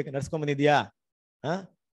ಮಕ್ಕಳಿಗೆ ನಡ್ಸ್ಕೊಂಡ್ ಬಂದಿದ್ಯಾ,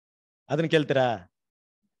 ಅದನ್ನ ಕೇಳ್ತೀರಾ?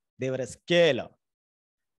 ದೇವರ ಸ್ಕೇಲ್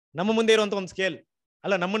ನಮ್ಮ ಮುಂದೆ ಇರುವಂತ ಒಂದು ಸ್ಕೇಲ್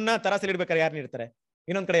ಅಲ್ಲ. ನಮ್ಮನ್ನ ತರಾಸಲ್ಲಿ ಇಡ್ಬೇಕಾದ್ರೆ ಯಾರನ್ನ ಇಡ್ತಾರೆ?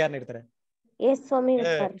 ಇನ್ನೊಂದ್ ಕಡೆ ಯಾರನ್ನ ಇಡ್ತಾರೆ?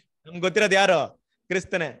 ನಮ್ಗೆ ಗೊತ್ತಿರೋದು ಯಾರು?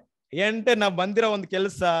 ಕ್ರಿಸ್ತನೇ. ನಾವ್ ಬಂದಿರೋ ಒಂದು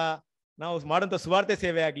ಕೆಲಸ, ನಾವು ಮಾಡುವಂತ ಸುವಾರ್ತೆ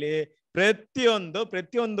ಸೇವೆ ಆಗ್ಲಿ,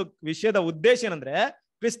 ಪ್ರತಿಯೊಂದು ವಿಷಯದ ಉದ್ದೇಶ ಏನಂದ್ರೆ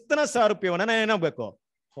ಕ್ರಿಸ್ತನ ಸಾರೂಪ್ಯವನ್ನ ಏನಾಗ್ಬೇಕು?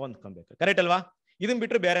 ಹೊಂದ್ಕೊಬೇಕು. ಕರೆಕ್ಟ್ ಅಲ್ವಾ? ಇದನ್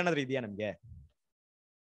ಬಿಟ್ರೆ ಬೇರೆ ಏನಾದ್ರು ಇದೆಯಾ ನಮ್ಗೆ?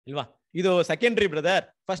 ಇಲ್ವಾ? ಇದು ಸೆಕೆಂಡ್ರಿ ಬ್ರದರ್.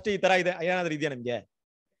 ಫಸ್ಟ್ ಈ ತರ ಇದೆ ಏನಾದ್ರು ಇದೆಯಾ ನಮ್ಗೆ?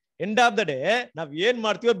 ಎಂಡ್ ಆಫ್ ದ ಡೇ ನಾವ್ ಏನ್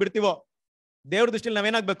ಮಾಡ್ತೀವೋ ಬಿಡ್ತೀವೋ, ದೇವ್ರ ದೃಷ್ಟಿಯಲ್ಲಿ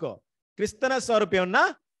ನಾವೇನಾಗ್ಬೇಕು? ಕ್ರಿಸ್ತನ ಸ್ವರೂಪವನ್ನ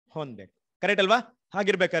ಹೊಂದ್ಬೇಕು. ಕರೆಕ್ಟ್ ಅಲ್ವಾ?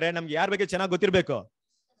 ಹಾಗಿರ್ಬೇಕಾದ್ರೆ ನಮ್ಗೆ ಯಾರ ಬಗ್ಗೆ ಚೆನ್ನಾಗಿ ಗೊತ್ತಿರ್ಬೇಕು?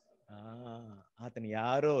 ಆತನ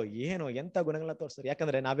ಯಾರು, ಏನು, ಎಂತ ಗುಣಗಳನ್ನ ತೋರಿಸ್ತಾರೆ.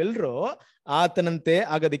 ಯಾಕಂದ್ರೆ ನಾವೆಲ್ಲರೂ ಆತನಂತೆ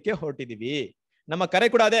ಆಗೋದಿಕ್ಕೆ ಹೊರಟಿದೀವಿ. ನಮ್ಮ ಕರೆ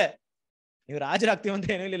ಕೂಡ ಅದೇ. ನೀವು ರಾಜರಾಗ್ತೀವಿ ಅಂತ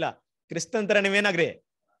ಏನೂ ಇಲ್ಲ, ಕ್ರಿಸ್ತನ್ ತರ ನೀವೇನಾಗ್ರಿ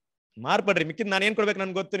ಮಾರ್ಪಡ್ರಿ. ಮಿಕ್ಕಿದ್ ನಾನು ಏನ್ ಕೊಡ್ಬೇಕು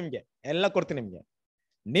ನನ್ಗೆ ಗೊತ್ತು, ನಿಮ್ಗೆ ಎಲ್ಲ ಕೊಡ್ತೀನಿ. ನಿಮ್ಗೆ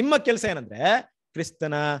ನಿಮ್ಮ ಕೆಲಸ ಏನಂದ್ರೆ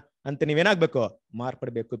ಕ್ರಿಸ್ತನ ಅಂತ ನೀವೇನಾಗ್ಬೇಕು?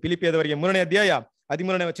 ಮಾರ್ಪಡ್ಬೇಕು. ಫಿಲಿಪಿಯದವರಿಗೆ 3ನೇ ಅಧ್ಯಾಯ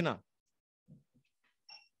 13ನೇ ವಚನ.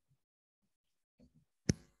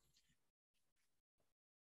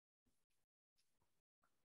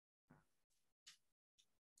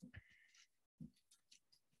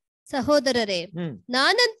 ಸಹೋದರರೇ,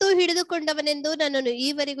 ನಾನಂತೂ ಹಿಡಿದುಕೊಂಡವನೆಂದು ನನ್ನನ್ನು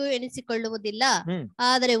ಈವರೆಗೂ ಎಣಿಸಿಕೊಳ್ಳುವುದಿಲ್ಲ.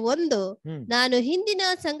 ಆದರೆ ನಾನು ಹಿಂದಿನ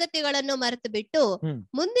ಸಂಗತಿಗಳನ್ನು ಮರೆತು ಬಿಟ್ಟು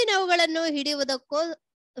ಮುಂದಿನವುಗಳನ್ನು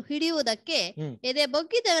ಹಿಡಿಯುವುದಕ್ಕೆ ಎದೆ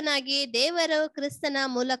ಬೊಗ್ಗಿದವನಾಗಿ, ದೇವರು ಕ್ರಿಸ್ತನ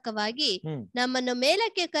ಮೂಲಕವಾಗಿ ನಮ್ಮನ್ನು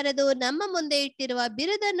ಮೇಲಕ್ಕೆ ಕರೆದು ನಮ್ಮ ಮುಂದೆ ಇಟ್ಟಿರುವ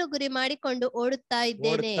ಬಿರುದನ್ನು ಗುರಿ ಮಾಡಿಕೊಂಡು ಓಡುತ್ತಾ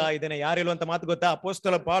ಇದ್ದೇನೆ. ಯಾರು ಹೇಳುವಂತ ಮಾತು ಗೊತ್ತಾ?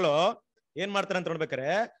 ಅಪೊಸ್ತಲ ಪೌಲು ಏನ್ ಮಾಡ್ತಾರೆ ಅಂತ ನೋಡ್ಬೇಕಾರೆ,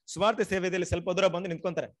 ಸ್ವಾರ್ಥ ಸೇವೆಯಲ್ಲಿ ಸ್ವಲ್ಪ ದೂರ ಬಂದು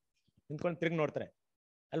ನಿಂತ್ಕೊಂತಾರೆ. ನಿಂತ್ಕೊಂಡು ತಿರುಗಿ ನೋಡ್ತಾರೆ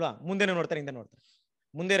ಅಲ್ವಾ? ಮುಂದೆನೂ ನೋಡ್ತಾರೆ, ಹಿಂದೆ ನೋಡ್ತಾರೆ.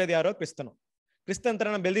 ಮುಂದೆ ಇರೋದು ಯಾರು? ಕ್ರಿಸ್ತನು. ಕ್ರಿಸ್ತನ್ ತರ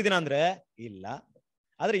ನಾನು ಬೆಳೆದಿದ್ದೀನ ಅಂದ್ರೆ ಇಲ್ಲ.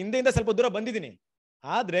 ಆದ್ರೆ ಹಿಂದೆಯಿಂದ ಸ್ವಲ್ಪ ದೂರ ಬಂದಿದ್ದೀನಿ.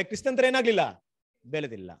 ಆದ್ರೆ ಕ್ರಿಸ್ತನ್ ತರ ಏನಾಗ್ಲಿಲ್ಲ,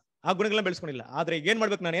 ಬೆಳೆದಿಲ್ಲ. ಆ ಗುಣಗಳನ್ನ ಬೆಳೆಸ್ಕೊಂಡಿಲ್ಲ. ಆದ್ರೆ ಈಗ ಏನ್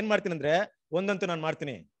ಮಾಡ್ಬೇಕು? ನಾನು ಏನ್ ಮಾಡ್ತೀನಿ ಅಂದ್ರೆ ಒಂದಂತೂ ನಾನು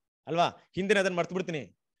ಮಾಡ್ತೀನಿ ಅಲ್ವಾ? ಹಿಂದಿನದನ್ನ ಮರ್ತು ಬಿಡ್ತೀನಿ,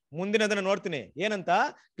 ಮುಂದಿನದನ್ನ ನೋಡ್ತೀನಿ. ಏನಂತ?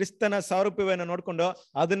 ಕ್ರಿಸ್ತನ ಸಾರೂಪ್ಯವನ್ನ ನೋಡ್ಕೊಂಡು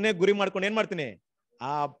ಅದನ್ನೇ ಗುರಿ ಮಾಡ್ಕೊಂಡು ಏನ್ ಮಾಡ್ತೀನಿ?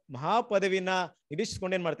 ಆ ಮಹಾಪದವಿನ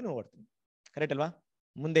ನಿರೀಕ್ಷಿಸ್ಕೊಂಡು ಏನ್ ಮಾಡ್ತೀನಿ? ಓಡ್ತೀನಿ. ಕರೆಕ್ಟ್ ಅಲ್ವಾ?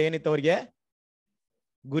 ಮುಂದೆ ಏನಿತ್ತು ಅವ್ರಿಗೆ?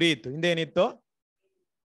 ಗುರಿ ಇತ್ತು. ಹಿಂದೆ ಏನಿತ್ತು?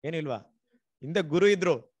 ಏನಿಲ್ವಾ? ಹಿಂದೆ ಗುರು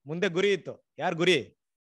ಇದ್ರು, ಮುಂದೆ ಗುರಿ ಇತ್ತು. ಯಾರು ಗುರಿ?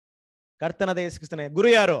 ಕರ್ತನಾದ ಯೇಸು ಕ್ರಿಸ್ತನೇ. ಗುರು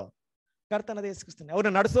ಯಾರು? ಕರ್ತನಾದ ಯೇಸು ಕ್ರಿಸ್ತನೇ.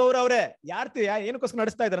 ಅವ್ರನ್ನ ನಡೆಸೋರು ಅವ್ರೆ. ಏನಕ್ಕೋಸ್ಕರ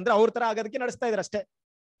ನಡೆಸ್ತಾ ಇದಾರೆ ಅಂದ್ರೆ ಅವ್ರ ತರ ಆಗೋದಕ್ಕೆ ನಡೆಸ್ತಾ ಇದಾರೆ ಅಷ್ಟೇ.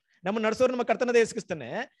 ನಮ್ಮನ್ನ ನಡೆಸೋರು ನಮ್ಮ ಕರ್ತನಾದ ಯೇಸು ಕ್ರಿಸ್ತನೇ.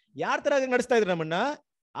 ಯಾರ ತರ ನಡೆಸ್ತಾ ಇದ್ರು? ನಮ್ಮನ್ನ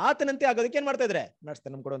ಆತನಂತೆ ಆಗೋದಕ್ಕೆ ಏನ್ ಮಾಡ್ತಾ ಇದ್ರೆ?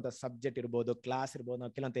 ನಡೆಸ್ತಾರೆ. ನಮ್ಗೆ ಕೊಡುವಂತ ಸಬ್ಜೆಕ್ಟ್ ಇರ್ಬೋದು, ಕ್ಲಾಸ್ ಇರ್ಬೋದು,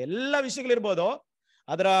 ನಾವು ಕೆಲವಂತ ಎಲ್ಲಾ ವಿಷಯಗಳಿರ್ಬೋದು.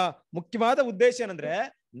 ಅದರ ಮುಖ್ಯವಾದ ಉದ್ದೇಶ ಏನಂದ್ರೆ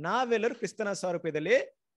ನಾವೆಲ್ಲರೂ ಕ್ರಿಸ್ತನ ಸ್ವರೂಪದಲ್ಲಿ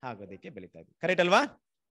ಆಗೋದಕ್ಕೆ ಬೆಳೀತಾ ಇದ್ವಿ. ಕರೆಕ್ಟ್ ಅಲ್ವಾ?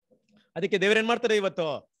 ಅದಕ್ಕೆ ದೇವ್ರ ಏನ್ ಮಾಡ್ತಾರೆ ಇವತ್ತು?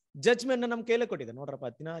 ಜಡ್ಜ್ಮೆಂಟ್ ನಮ್ ಕೈಲೇ ಕೊಟ್ಟಿದೆ. ನೋಡ್ರಪ್ಪ,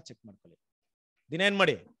 ದಿನ ಚೆಕ್ ಮಾಡ್ಕೊಳ್ಳಿ, ದಿನ ಏನ್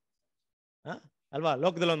ಮಾಡಿ ಅಲ್ವಾ.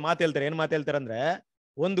 ಲೋಕದಲ್ಲಿ ಒಂದು ಮಾತು ಹೇಳ್ತಾರೆ, ಏನ್ ಮಾತು ಹೇಳ್ತಾರೆ ಅಂದ್ರೆ,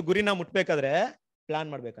 ಒಂದು ಗುರಿನ ಮುಟ್ಬೇಕಾದ್ರೆ ಪ್ಲಾನ್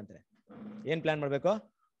ಮಾಡ್ಬೇಕಂತಾರೆ. ಏನ್ ಪ್ಲಾನ್ ಮಾಡ್ಬೇಕು?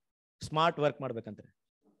 Smart work ಮಾಡ್ಬೇಕಂತಾರೆ.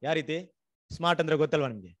 ಯಾವ ರೀತಿ ಸ್ಮಾರ್ಟ್ ಅಂದ್ರೆ ಗೊತ್ತಲ್ವಾ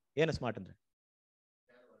ನಿಮ್ಗೆ? ಏನು ಸ್ಮಾರ್ಟ್ ಅಂದ್ರೆ?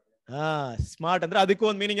 ಸ್ಮಾರ್ಟ್ ಅಂದ್ರೆ ಅದಕ್ಕೂ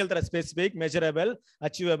ಒಂದು ಮೀನಿಂಗ್ ಹೇಳ್ತಾರೆ. Specific, measurable,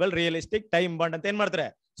 achievable, realistic, time bond ಅಂತ ಏನ್ ಮಾಡ್ತಾರೆ?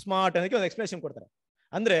 ಸ್ಮಾರ್ಟ್ ಅನ್ನೋದಕ್ಕೆ ಒಂದು ಎಕ್ಸ್ಪ್ಲೇಷನ್ ಕೊಡ್ತಾರೆ.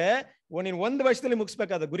 ಅಂದ್ರೆ ನೀನ್ ಒಂದು ವರ್ಷದಲ್ಲಿ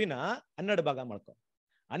ಮುಗಿಸ್ಬೇಕಾದ ಗುರಿನ 12 ಭಾಗ ಮಾಡ್ಕೊ.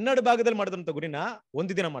 12 ಭಾಗದಲ್ಲಿ ಮಾಡಿದಂತ ಗುರಿನ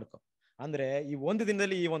 1 ದಿನ ಮಾಡ್ಕೊ. ಅಂದ್ರೆ ಈ 1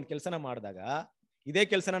 ದಿನದಲ್ಲಿ ಈ ಒಂದು ಕೆಲಸನ ಮಾಡಿದಾಗ, ಇದೇ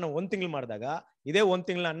ಕೆಲಸನ ನಾವು 1 ತಿಂಗಳು ಮಾಡಿದಾಗ, ಇದೇ 1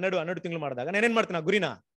 ತಿಂಗಳ 12 ತಿಂಗಳು ಮಾಡಿದಾಗ ನಾನೇನ್ ಮಾಡ್ತೀನಿ ಆ ಗುರಿನ?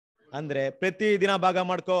 ಅಂದ್ರೆ ಪ್ರತಿ ದಿನ ಭಾಗ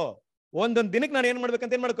ಮಾಡ್ಕೋ. ಒಂದೊಂದ್ ದಿನಕ್ಕೆ ನಾನು ಏನ್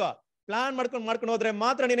ಮಾಡ್ಬೇಕಂತ ಏನ್ ಮಾಡ್ಕೋ, ಪ್ಲಾನ್ ಮಾಡ್ಕೊಂಡು ಹೋದ್ರೆ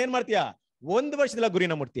ಮಾತ್ರ ನೀನ್ ಏನ್ ಮಾಡ್ತೀಯಾ? 1 ವರ್ಷದ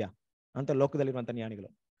ಗುರಿನ ಮುಟ್ತೀಯ ಅಂತ ಲೋಕದಲ್ಲಿರುವಂತ ಜ್ಞಾನಿಗಳು.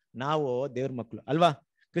 ನಾವು ದೇವ್ರ ಮಕ್ಕಳು ಅಲ್ವಾ?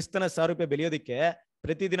 ಕ್ರಿಸ್ತನ ಸಾರೂಪ್ಯ ಬೆಳೆಯೋದಿಕ್ಕೆ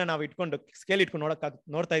ಪ್ರತಿದಿನ ನಾವು ಇಟ್ಕೊಂಡು ಸ್ಕೇಲ್ ಇಟ್ಕೊಂಡು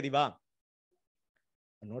ನೋಡ್ತಾ ಇದೀವಾ?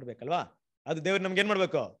 ನೋಡ್ಬೇಕಲ್ವಾ? ಅದು ದೇವ್ರು ನಮ್ಗೆ ಏನ್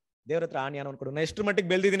ಮಾಡ್ಬೇಕು? ದೇವ್ರ ಹತ್ರ ಜ್ಞಾನ ಕೊಡು. ನಾನು ಎಷ್ಟು ಮಟ್ಟಿಗೆ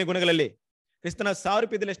ಬೆಳೆದಿದ್ದೀನಿ ಗುಣಗಳಲ್ಲಿ? ಕ್ರಿಸ್ತನ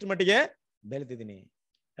ಸಾರೂಪ್ಯದಲ್ಲಿ ಎಷ್ಟು ಮಟ್ಟಿಗೆ ಬೆಳೆದಿದ್ದೀನಿ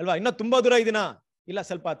ಅಲ್ವಾ? ಇನ್ನ ತುಂಬಾ ದೂರ ಇದೀನ? ಇಲ್ಲ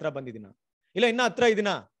ಸ್ವಲ್ಪ ಹತ್ರ ಬಂದಿದ್ದೀನ? ಇಲ್ಲ ಇನ್ನ ಹತ್ರ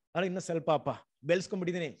ಇದೀನ? ಅಲ್ಲ ಇನ್ನ ಸ್ವಲ್ಪ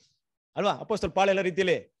ಬೆಳೆಸ್ಕೊಂಡ್ಬಿಟ್ಟಿದೀನಿ ಅಲ್ವಾ? ಅಪೊಸ್ತಲ ಪಾಳ ಎಲ್ಲ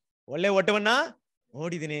ರೀತಿಯಲ್ಲಿ ಒಳ್ಳೆ ಓಟವನ್ನ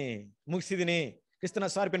ಓಡಿದೀನಿ, ಮುಗಿಸಿದೀನಿ, ಕ್ರಿಸ್ತನ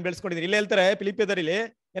ಸಾರೂಪ್ಯನ ಬೆಳೆಸ್ಕೊಂಡಿದೀನಿ. ಇಲ್ಲೇ ಹೇಳ್ತಾರೆ ಫಿಲಿಪ್ಪಿಯದಲ್ಲಿ,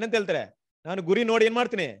 ಏನಂತ ಹೇಳ್ತಾರೆ? ನಾನು ಗುರಿ ನೋಡಿ ಏನ್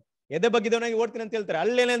ಮಾಡ್ತೀನಿ? ಎದೆ ಬಗ್ಗಿದವನಾಗಿ ಓಡ್ತೀನಿ ಅಂತ ಹೇಳ್ತಾರೆ.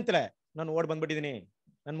 ಅಲ್ಲೇನೆ ಅಂತಾರೆ, ನಾನು ಓಡ್ ಬಂದ್ಬಿಟ್ಟಿದೀನಿ,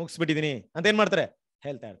 ನಾನು ಮುಗಿಸ್ಬಿಟ್ಟಿದೀನಿ ಅಂತ ಏನ್ ಮಾಡ್ತಾರೆ?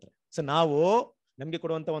 ಹೇಳ್ತಾ ಇರ್ತಾರೆ. ಸೊ ನಾವು ನಮ್ಗೆ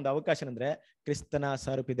ಕೊಡುವಂತ ಒಂದು ಅವಕಾಶ ಅಂದ್ರೆ ಕ್ರಿಸ್ತನ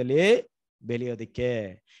ಸಾರೂಪ್ಯದಲ್ಲಿ ಬೆಳೆಯೋದಿಕ್ಕೆ.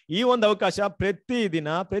 ಈ ಒಂದು ಅವಕಾಶ ಪ್ರತಿ ದಿನ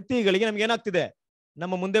ಪ್ರತಿ ಗಳಿಗೆ ನಮ್ಗೆ ಏನಾಗ್ತಿದೆ?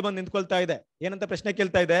 ನಮ್ಮ ಮುಂದೆ ಬಂದು ನಿಂತ್ಕೊಳ್ತಾ ಇದೆ. ಏನಂತ ಪ್ರಶ್ನೆ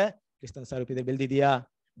ಕೇಳ್ತಾ ಇದೆ? ಕ್ರಿಸ್ತನ ಸಾರೂಪ್ಯದಲ್ಲಿ ಬೆಳೆದಿದ್ಯಾ?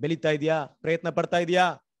 ಬೆಳೀತಾ ಇದೆಯಾ? ಪ್ರಯತ್ನ ಪಡ್ತಾ ಇದೆಯಾ?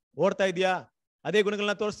 ಓಡ್ತಾ ಇದೆಯಾ? ಅದೇ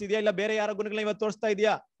ಗುಣಗಳನ್ನ ತೋರಿಸ್ತಿದ್ಯಾ? ಇಲ್ಲ ಬೇರೆ ಯಾರ ಗುಣಗಳನ್ನ ಇವತ್ತು ತೋರಿಸ್ತಾ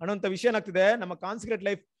ಇದೆಯಾ ಅನ್ನೋಂಥ ವಿಷಯ ಏನಾಗ್ತಿದೆ? ನಮ್ಮ ಕಾನ್ಸಂಟ್ರೇಟ್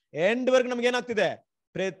ಲೈಫ್ ಎಂಡ್ ವರ್ಗ್ ನಮ್ಗೆ ಏನಾಗ್ತಿದೆ?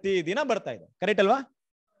 ಪ್ರತಿ ದಿನ ಬರ್ತಾ ಇದೆ. ಕರೆಕ್ಟ್ ಅಲ್ವಾ?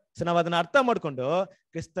 ಸೊ ನಾವ್ ಅದನ್ನ ಅರ್ಥ ಮಾಡ್ಕೊಂಡು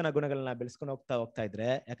ಕ್ರಿಸ್ತನ ಗುಣಗಳನ್ನ ಬೆಳೆಸ್ಕೊಂಡು ಹೋಗ್ತಾ ಇದ್ರೆ,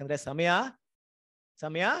 ಯಾಕಂದ್ರೆ ಸಮಯ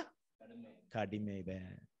ಕಡಿಮೆ ಇದೆ,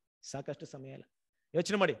 ಸಾಕಷ್ಟು ಸಮಯ ಇಲ್ಲ.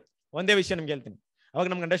 ಯೋಚನೆ ಮಾಡಿ, ಒಂದೇ ವಿಷಯ ನಿಮ್ಗೆ ಹೇಳ್ತೀನಿ, ಅವಾಗ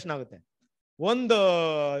ನಮ್ಗೆ ಅಂಡರ್ಸ್ಟ್ಯಾಂಡ್ ಆಗುತ್ತೆ. ಒಂದು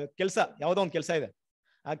ಕೆಲಸ, ಯಾವುದೋ ಒಂದು ಕೆಲಸ ಇದೆ,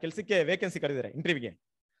 ಆ ಕೆಲಸಕ್ಕೆ ವೇಕೆನ್ಸಿ ಕರೆದಿದ್ದಾರೆ ಇಂಟರ್ವ್ಯೂಗೆ.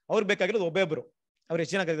 ಅವ್ರು ಬೇಕಾಗಿರೋದು ಒಬ್ಬೊಬ್ರು. ಅವ್ರು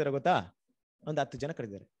ಎಷ್ಟು ಜನ ಕರೆದಿದ್ದಾರೆ ಗೊತ್ತಾ? ಒಂದು 10 ಜನ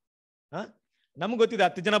ಕರೆದಿದ್ದಾರೆ. ನಮ್ಗೆ ಗೊತ್ತಿದೆ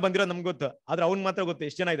 10 ಜನ ಬಂದಿರೋ ನಮ್ಗೆ ಗೊತ್ತು, ಆದ್ರೆ ಅವ್ನ್ ಮಾತ್ರ ಗೊತ್ತು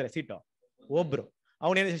ಎಷ್ಟು ಜನ ಇದ್ದಾರೆ ಸೀಟು. ಒಬ್ರು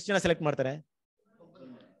ಅವನೇನು ಎಷ್ಟು ಜನ ಸೆಲೆಕ್ಟ್ ಮಾಡ್ತಾರೆ?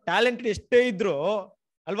 ಟ್ಯಾಲೆಂಟೆಡ್ ಎಷ್ಟೇ ಇದ್ರು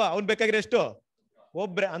ಅಲ್ವಾ, ಅವ್ನ್ ಬೇಕಾಗಿರೋ ಎಷ್ಟು?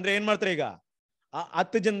 ಒಬ್ರೆ. ಅಂದ್ರೆ ಏನ್ ಮಾಡ್ತಾರೆ ಈಗ? ಆ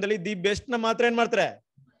 10 ಜನದಲ್ಲಿ ದಿ ಬೆಸ್ಟ್ ನ ಮಾತ್ರ ಏನ್ ಮಾಡ್ತಾರೆ?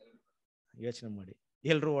 ಯೋಚನೆ ಮಾಡಿ.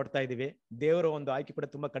 ಎಲ್ರು ಓಡ್ತಾ ಇದೀವಿ, ದೇವರ ಒಂದು ಆಯ್ಕೆ ಕೂಡ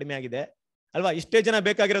ತುಂಬಾ ಕಡಿಮೆ ಆಗಿದೆ ಅಲ್ವಾ? ಇಷ್ಟೇ ಜನ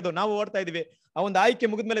ಬೇಕಾಗಿರೋದು, ನಾವು ಓಡ್ತಾ ಇದೀವಿ. ಆ ಒಂದು ಆಯ್ಕೆ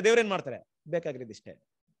ಮುಗಿದ್ಮೇಲೆ ದೇವ್ರ ಏನ್ ಮಾಡ್ತಾರೆ? ಬೇಕಾಗಿರೋದು ಇಷ್ಟೇ.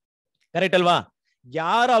 ಕರೆಕ್ಟ್ ಅಲ್ವಾ?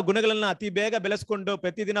 ಯಾರ ಗುಣಗಳನ್ನ ಅತಿ ಬೇಗ ಬೆಳೆಸ್ಕೊಂಡು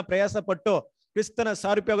ಪ್ರತಿದಿನ ಪ್ರಯಾಸ ಪಟ್ಟು ಕ್ರಿಸ್ತನ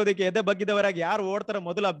ಸಾರೂಪ್ಯ ಆಗೋದಕ್ಕೆ ಎದೆ ಬಗ್ಗಿದವರಾಗಿ ಯಾರು ಓಡ್ತಾರ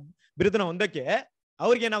ಮೊದಲ ಬಿರುದನ ಹೊಂದಕ್ಕೆ,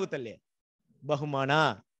 ಅವ್ರಿಗೆ ಏನಾಗುತ್ತೆ ಅಲ್ಲಿ? ಬಹುಮಾನ.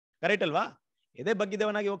 ಕರೆಕ್ಟ್ ಅಲ್ವಾ? ಎದೆ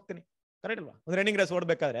ಬಗ್ಗಿದವನಾಗಿ ಹೋಗ್ತೀನಿ. ಕರೆಕ್ಟ್ ಅಲ್ವಾ? ಒಂದು ರನ್ನಿಂಗ್ ರೇಸ್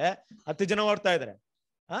ಓಡ್ಬೇಕಾದ್ರೆ 10 ಜನ ಓಡ್ತಾ ಇದಾರೆ.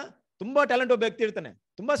 ತುಂಬಾ ಟ್ಯಾಲೆಂಟ್ ಒಬ್ಬ ವ್ಯಕ್ತಿ ಇರ್ತಾನೆ,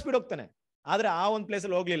 ತುಂಬಾ ಸ್ಪೀಡ್ ಹೋಗ್ತಾನೆ, ಆದ್ರೆ ಆ ಒಂದು ಪ್ಲೇಸ್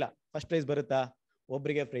ಅಲ್ಲಿ ಹೋಗ್ಲಿಲ್ಲ, ಫಸ್ಟ್ ಪ್ರೈಸ್ ಬರುತ್ತಾ?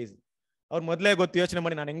 ಒಬ್ರಿಗೆ ಪ್ರೈಸ್. ಅವ್ರು ಮೊದ್ಲೇ ಗೊತ್ತು, ಯೋಚನೆ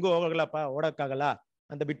ಮಾಡಿ, ನಾನು ಹೆಂಗೂ ಹೋಗಲ್ಲಪ್ಪ, ಓಡಕ್ಕಾಗಲ್ಲ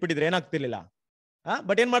ಅಂತ ಬಿಟ್ಬಿಟ್ಟಿದ್ರೆ ಏನಾಗ್ತಿರ್ಲಿಲ್ಲ.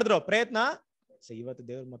 ಬಟ್ ಏನ್ ಮಾಡಿದ್ರು? ಪ್ರಯತ್ನ. ಇವತ್ತು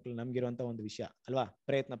ದೇವ್ರ ಮಕ್ಕಳು ನಮ್ಗಿರುವಂತ ಒಂದು ವಿಷಯ ಅಲ್ವಾ,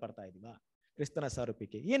 ಪ್ರಯತ್ನ ಪಡ್ತಾ ಇದೀವಾ ಕ್ರಿಸ್ತನ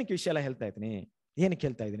ಸಾರೂಪ್ಯಕ್ಕೆ. ಏನಕ್ಕೆ ವಿಷಯ ಎಲ್ಲ ಹೇಳ್ತಾ ಇದ್ದೀನಿ, ಏನಕ್ಕೆ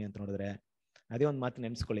ಹೇಳ್ತಾ ಇದೀನಿ ಅಂತ ನೋಡಿದ್ರೆ, ಅದೇ ಒಂದು ಮಾತು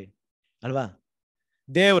ನೆನ್ಸ್ಕೊಳ್ಳಿ ಅಲ್ವಾ.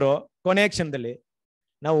 ದೇವರು ಕೊನೆ ಕ್ಷಣದಲ್ಲಿ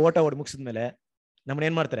ನಾವು ಓಟ ಓಡಿ ಮುಗಿಸಿದ್ಮೇಲೆ ನಮ್ಮನ್ನ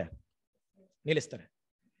ಏನ್ ಮಾಡ್ತಾರೆ? ನಿಲ್ಲಿಸ್ತಾರೆ.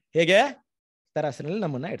 ಹೇಗೆ? ತರಾಸಿನಲ್ಲಿ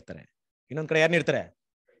ನಮ್ಮನ್ನ ಇಡ್ತಾರೆ. ಇನ್ನೊಂದ್ ಕಡೆ ಯಾರನ್ನ ಇರ್ತಾರೆ?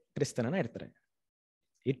 ಕ್ರಿಸ್ತನನ್ನ ಇರ್ತಾರೆ.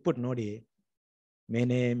 ಇಟ್ಬಿಟ್ಟು ನೋಡಿ,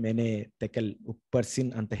 ಮೇನೆ ತೆಕಲ್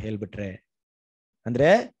ಉಪ್ಪರ್ಸಿನ್ ಅಂತ ಹೇಳ್ಬಿಟ್ರೆ, ಅಂದ್ರೆ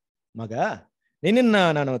ಮಗ, ನಿನ್ನ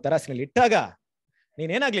ನಾನು ತರಾಸಿನಲ್ಲಿ ಇಟ್ಟಾಗ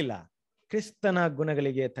ನೀನೇನಾಗ್ಲಿಲ್ಲ, ಕ್ರಿಸ್ತನ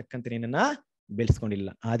ಗುಣಗಳಿಗೆ ತಕ್ಕಂತೆ ನಿನ್ನನ್ನ ಬೆಳೆಸ್ಕೊಂಡಿಲ್ಲ.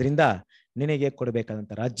 ಆದ್ರಿಂದ ನಿನಗೆ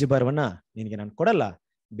ಕೊಡ್ಬೇಕಾದಂತ ರಾಜ್ಯಭಾರವನ್ನ ನಿನಗೆ ನಾನು ಕೊಡಲ್ಲ,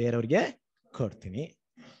 ಬೇರೆಯವ್ರಿಗೆ ಕೊಡ್ತೀನಿ.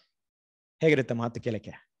 ಹೇಗಿರುತ್ತೆ ಮಾತು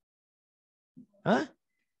ಕೇಳಕ್ಕೆ?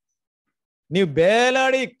 ನೀವು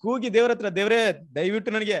ಬೇಲಾಡಿ ಕೂಗಿ ದೇವ್ರ ಹತ್ರ, ದೇವ್ರೇ ದಯವಿಟ್ಟು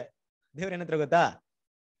ನನಗೆ, ದೇವ್ರ ಏನಂತ ಗೊತ್ತಾ?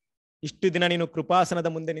 ಇಷ್ಟು ದಿನ ನೀನು ಕೃಪಾಸನದ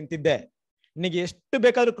ಮುಂದೆ ನಿಂತಿದ್ದೆ, ನಿನಗೆ ಎಷ್ಟು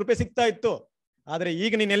ಬೇಕಾದ್ರೂ ಕೃಪೆ ಸಿಗ್ತಾ ಇತ್ತು, ಆದ್ರೆ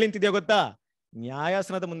ಈಗ ನೀನ್ ಎಲ್ಲಿ ನಿಂತಿದ್ಯಾ ಗೊತ್ತಾ?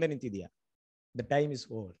 ನ್ಯಾಯಾಸನದ ಮುಂದೆ ನಿಂತಿದ್ಯಾ. The time is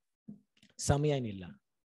over. ಸಮಯ ಏನಿಲ್ಲ,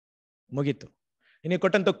 ಮುಗೀತು. ನಿನಗೆ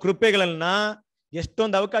ಕೊಟ್ಟಂತ ಕೃಪೆಗಳನ್ನ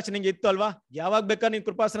ಎಷ್ಟೊಂದು ಅವಕಾಶ ನಿಂಗೆ ಇತ್ತು ಅಲ್ವಾ? ಯಾವಾಗ ಬೇಕಾದ್ರೆ ನೀನ್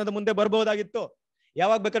ಕೃಪಾಸನದ ಮುಂದೆ ಬರ್ಬಹುದಾಗಿತ್ತು,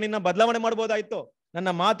 ಯಾವಾಗ ಬೇಕಾದ್ರೆ ನಿನ್ನ ಬದಲಾವಣೆ ಮಾಡ್ಬೋದಾಗಿತ್ತು. ನನ್ನ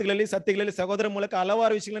ಮಾತುಗಳಲ್ಲಿ ಸತ್ಯಗಳಲ್ಲಿ ಸಹೋದರ ಮೂಲಕ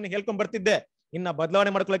ಹಲವಾರು ವಿಷಯಗಳನ್ನ ಹೇಳ್ಕೊಂಡ್ ಬರ್ತಿದ್ದೆ. ಇನ್ನ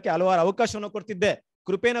ಬದಲಾವಣೆ ಮಾಡ್ಕೊಳ್ಳಕ್ಕೆ ಹಲವಾರು ಅವಕಾಶವನ್ನು ಕೊಡ್ತಿದ್ದೆ,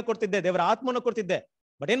 ಕೃಪೆನ ಕೊಡ್ತಿದ್ದೆ, ದೇವರ ಆತ್ಮವನ್ನು ಕೊಡ್ತಿದ್ದೆ.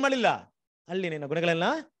 ಬಟ್ ಏನ್ ಮಾಡಿಲ್ಲ, ಅಲ್ಲಿ ನಿನ್ನ ಗುಣಗಳನ್ನ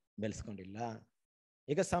ಬೆಳೆಸ್ಕೊಂಡಿಲ್ಲ.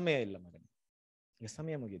 ಈಗ ಸಮಯ ಇಲ್ಲ ಮಗನ, ಈಗ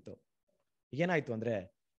ಸಮಯ ಮುಗೀತು. ಏನಾಯ್ತು ಅಂದ್ರೆ,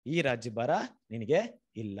 ಈ ರಾಜ್ಯಭಾರ ನಿನಗೆ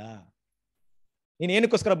ಇಲ್ಲ. ನೀನ್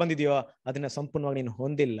ಏನಕ್ಕೋಸ್ಕರ ಬಂದಿದೆಯೋ ಅದನ್ನ ಸಂಪೂರ್ಣವಾಗಿ ನೀನು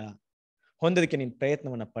ಹೊಂದಿಲ್ಲ, ಹೊಂದೋದಕ್ಕೆ ನೀನ್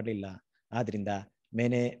ಪ್ರಯತ್ನವನ್ನ ಪಡಲಿಲ್ಲ. ಆದ್ರಿಂದ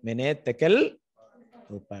ಮೇನೆ ತೆಕೆಲ್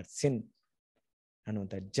ಉಪರ್ಸಿನ್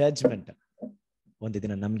ಅನ್ನುವಂತ ಜಡ್ಜ್ಮೆಂಟ್ ಒಂದು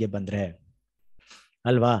ದಿನ ನಮ್ಗೆ ಬಂದ್ರೆ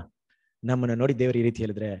ಅಲ್ವಾ, ನಮ್ಮನ್ನ ನೋಡಿ ದೇವರು ಈ ರೀತಿ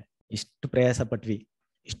ಹೇಳಿದ್ರೆ, ಇಷ್ಟು ಪ್ರಯಾಸ ಪಟ್ವಿ,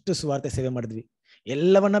 ಇಷ್ಟು ಸುವಾರ್ತೆ ಸೇವೆ ಮಾಡಿದ್ವಿ,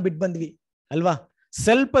 ಎಲ್ಲವನ್ನ ಬಿಟ್ಟು ಬಂದ್ವಿ ಅಲ್ವಾ,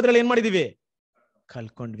 ಸ್ವಲ್ಪದ್ರಲ್ಲಿ ಏನ್ ಮಾಡಿದೀವಿ,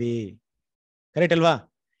 ಕಲ್ಕೊಂಡ್ವಿ. ಕರೆಕ್ಟ್ ಅಲ್ವಾ?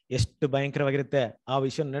 ಎಷ್ಟು ಭಯಂಕರವಾಗಿರುತ್ತೆ ಆ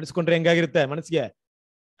ವಿಷಯ ನಡೆಸ್ಕೊಂಡ್ರೆ ಹೆಂಗಾಗಿರುತ್ತೆ ಮನಸ್ಸಿಗೆ.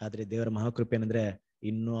 ಆದ್ರೆ ದೇವರ ಮಹಾಕೃಪೆ ಏನಂದ್ರೆ,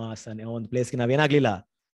 ಇನ್ನೂ ಆ ಒಂದು ಪ್ಲೇಸ್ಗೆ ನಾವೇನಾಗ್ಲಿಲ್ಲ,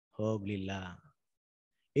 ಹೋಗ್ಲಿಲ್ಲ,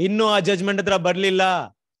 ಇನ್ನೂ ಆ ಜಜ್ಮೆಂಟ್ ಹತ್ರ ಬರ್ಲಿಲ್ಲ,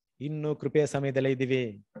 ಇನ್ನು ಕೃಪೆಯ ಸಮಯದಲ್ಲೇ ಇದ್ದೀವಿ.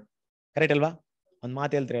 ಕರೆಕ್ಟ್ ಅಲ್ವಾ? ಒಂದ್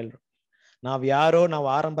ಮಾತು ಹೇಳ್ತಾರೆ ಎಲ್ರು, ನಾವು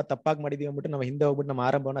ಆರಂಭ ತಪ್ಪಾಗಿ ಮಾಡಿದೀವಿ ಅಂದ್ಬಿಟ್ಟು ನಾವು ಹಿಂದೆ ಹೋಗ್ಬಿಟ್ಟು ನಮ್ಮ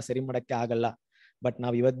ಆರಂಭವನ್ನ ಸರಿ ಮಾಡಕ್ಕೆ ಆಗಲ್ಲ. ಬಟ್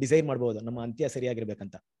ನಾವ್ ಇವತ್ತು ಡಿಸೈಡ್ ಮಾಡ್ಬೋದು ನಮ್ಮ ಅಂತ್ಯ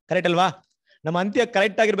ಸರಿಯಾಗಿರ್ಬೇಕಂತ. ಕರೆಕ್ಟ್ ಅಲ್ವಾ? ನಮ್ಮ ಅಂತ್ಯ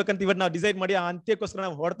ಕರೆಕ್ಟ್ ಆಗಿರ್ಬೇಕಂತ ಇವತ್ತು ನಾವು ಡಿಸೈಡ್ ಮಾಡಿ ಆ ಅಂತ್ಯಕ್ಕೋಸ್ಕರ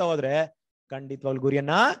ನಾವು ಹೊಡ್ತಾ ಹೋದ್ರೆ ಖಂಡಿತವಾಗ್ಲು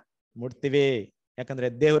ಗುರಿಯನ್ನ ಮುಟ್ತೀವಿ. ಯಾಕಂದ್ರೆ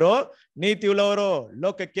ದೇವರು ನೀತಿ ಉಳ್ಳವರು,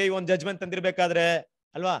 ಲೋಕಕ್ಕೆ ಈ ಒಂದು ಜಜ್ಮೆಂಟ್ ತಂದಿರ್ಬೇಕಾದ್ರೆ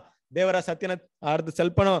ಅಲ್ವಾ, ದೇವರ ಸತ್ಯನ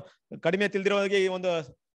ಸ್ವಲ್ಪನೂ ಕಡಿಮೆ ತಿಳಿದಿರೋರಿಗೆ ಈ ಒಂದು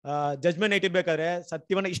ಜಜ್ಮೆಂಟ್ ಇಟ್ಟಿರ್ಬೇಕಾದ್ರೆ,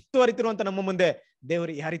 ಸತ್ಯವನ್ನ ಇಷ್ಟು ಅರಿತಿರುವಂತ ನಮ್ಮ ಮುಂದೆ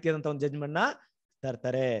ದೇವರು ಯಾವ ರೀತಿಯಾದಂತ ಒಂದು ಜಜ್ಮೆಂಟ್ ನ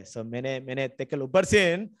ತರ್ತಾರೆ. ಸೊ ಮೆನೆ ತೆಕ್ಕಲ್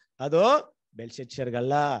ಉಬ್ಬರ್ಸಿನ್, ಅದು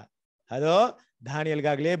ಬೆಲ್ಶಚ್ಚರ್ಗಲ್ಲ, ಅದು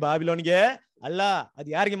ದಾನಿಯಲ್ಗಾಗ್ಲಿ ಬಾಬಿಲೋನ್ಗೆ ಅಲ್ಲ, ಅದು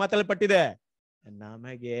ಯಾರಿಗೆ ಮಾತಾಡಲ್ಪಟ್ಟಿದೆ,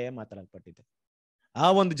 ನಮಗೆ ಮಾತಾಡಲ್ಪಟ್ಟಿದೆ. ಆ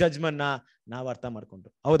ಒಂದು ಜಜ್ಮೆಂಟ್ ನ ನಾವು ಅರ್ಥ ಮಾಡ್ಕೊಂಡು,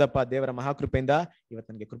 ಹೌದಪ್ಪ ದೇವರ ಮಹಾಕೃಪೆಯಿಂದ ಇವತ್ತು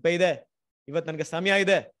ನನಗೆ ಕೃಪೆ ಇದೆ, ಇವತ್ತು ನನಗೆ ಸಮಯ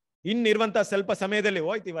ಇದೆ, ಇರುವಂತ ಸ್ವಲ್ಪ ಸಮಯದಲ್ಲಿ,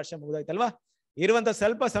 ಹೋಯ್ತು ಈ ವರ್ಷ ಮುಗಿದಾಯ್ತಲ್ವಾ, ಇರುವಂತ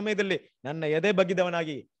ಸ್ವಲ್ಪ ಸಮಯದಲ್ಲಿ ನನ್ನ ಎದೆ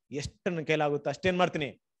ಬಗ್ಗಿದವನಾಗಿ ಎಷ್ಟು ನನ್ನ ಕೈಲಾಗುತ್ತೋ ಅಷ್ಟೇನ್ ಮಾಡ್ತೀನಿ,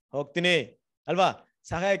 ಹೋಗ್ತೀನಿ ಅಲ್ವಾ,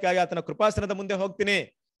 ಸಹಾಯಕ್ಕಾಗಿ ಆತನ ಕೃಪಾಸನದ ಮುಂದೆ ಹೋಗ್ತೀನಿ.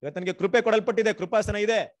 ಇವತ್ತು ನನಗೆ ಕೃಪೆ ಕೊಡಲ್ಪಟ್ಟಿದೆ, ಕೃಪಾಸನ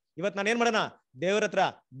ಇದೆ, ಇವತ್ತು ನಾನು ಏನ್ ಮಾಡೋಣ, ದೇವರ ಹತ್ರ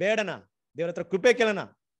ಬೇಡಣ, ದೇವರ ಹತ್ರ ಕೃಪೆ ಕೇಳೋಣ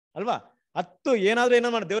ಅಲ್ವಾ.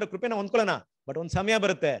 ಏನಾದ್ರೂ ಮಾಡ ದೇವರ ಕೃಪೆನ ಹೊಂದ್ಕೊಳ್ಳೋಣ. ಬಟ್ ಒಂದ್ ಸಮಯ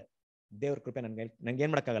ಬರುತ್ತೆ, ದೇವ್ರ ಕೃಪೆ ನನ್ಗೆ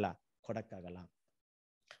ಏನ್ ಮಾಡಕ್ಕಾಗಲ್ಲ, ಕೊಡಕ್ಕಾಗಲ್ಲ.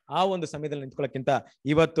 ಆ ಒಂದು ಸಮಯದಲ್ಲಿ ನಿಂತ್ಕೊಳ್ಳೋಕ್ಕಿಂತ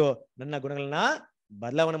ಇವತ್ತು ನನ್ನ ಗುಣಗಳನ್ನ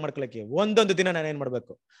ಬದಲಾವಣೆ ಮಾಡ್ಕೊಳ್ಳಕ್ಕೆ ಒಂದೊಂದು ದಿನ ನಾನು ಏನ್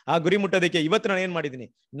ಮಾಡ್ಬೇಕು, ಆ ಗುರಿ ಮುಟ್ಟೋದಕ್ಕೆ ಇವತ್ತು ನಾನು ಏನ್ ಮಾಡಿದೀನಿ,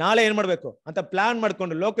 ನಾಳೆ ಏನ್ ಮಾಡ್ಬೇಕು ಅಂತ ಪ್ಲಾನ್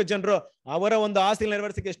ಮಾಡ್ಕೊಂಡು, ಲೋಕ ಜನರು ಅವರ ಒಂದು ಆಸೆ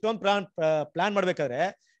ನೆರವೇರಿಸಕ್ಕೆ ಎಷ್ಟೊಂದು ಪ್ಲಾನ್ ಮಾಡ್ಬೇಕಾದ್ರೆ,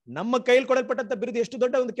 ನಮ್ಮ ಕೈಲಿ ಕೊಡಲ್ಪಟ್ಟಂತ ಬಿರುದು ಎಷ್ಟು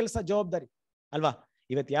ದೊಡ್ಡ ಒಂದು ಕೆಲಸ, ಜವಾಬ್ದಾರಿ ಅಲ್ವಾ.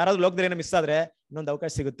 ಇವತ್ತು ಯಾರಾದ್ರೂ ಲೋಕದಲ್ಲಿ ಏನೋ ಮಿಸ್ ಆದ್ರೆ ಇನ್ನೊಂದು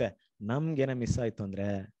ಅವಕಾಶ ಸಿಗುತ್ತೆ, ನಮ್ಗೇನೋ ಮಿಸ್ ಆಯ್ತು ಅಂದ್ರೆ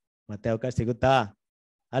ಮತ್ತೆ ಅವಕಾಶ ಸಿಗುತ್ತಾ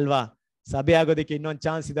ಅಲ್ವಾ. ಸಭೆ ಆಗೋದಕ್ಕೆ ಇನ್ನೊಂದು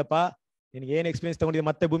ಚಾನ್ಸ್ ಇದಪ್ಪ, ನಿನ್ಗೆ ಏನ್ ಎಕ್ಸ್ಪೀರಿಯನ್ಸ್ ತಗೊಂಡಿದ್ದೆ,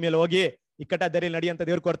 ಮತ್ತೆ ಭೂಮಿಯಲ್ಲಿ ಹೋಗಿ ಇಕ್ಕಟ್ಟ ದಾರಿಯಲ್ಲಿ ನಡಿ ಅಂತ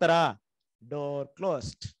ದೇವ್ರು ಕೊಡ್ತಾರಾ? ಡೋರ್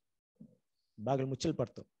ಕ್ಲೋಸ್ಡ್, ಬಾಗಿಲು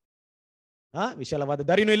ಮುಚ್ಚಲ್ಪಡ್ತು. ವಿಶಾಲವಾದ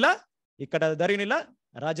ದಾರಿನೂ ಇಲ್ಲ, ಇಕ್ಕಟ್ಟಾದ ದಾರಿನೂ ಇಲ್ಲ,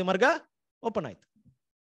 ರಾಜಮಾರ್ಗ ಓಪನ್ ಆಯ್ತು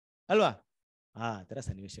ಅಲ್ವಾ. ಆ ತರ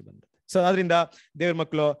ಸನ್ನಿವೇಶ ಬಂದ್ಬಿಡುತ್ತೆ. ಸೊ ಆದ್ರಿಂದ ದೇವ್ರ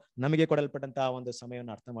ಮಕ್ಕಳು ನಮಗೆ ಕೊಡಲ್ಪಟ್ಟಂತ ಒಂದು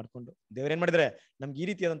ಸಮಯವನ್ನು ಅರ್ಥ ಮಾಡ್ಕೊಂಡು, ದೇವ್ರ ಏನ್ ಮಾಡಿದ್ರೆ ನಮ್ಗೆ ಈ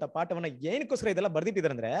ರೀತಿಯಾದಂತಹ ಪಾಠವನ್ನ ಏನಕ್ಕೋಸ್ಕರ ಇದೆಲ್ಲ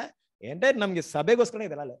ಬರ್ದಿಟ್ಟಿದ್ದಾರೆ ಅಂದ್ರೆ, ಏನ್ರೆ ನಮ್ಗೆ ಸಭೆಗೋಸ್ಕರ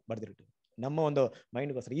ಇದೆಲ್ಲ ಬರ್ದಿಟ್ಟು ನಮ್ಮ ಒಂದು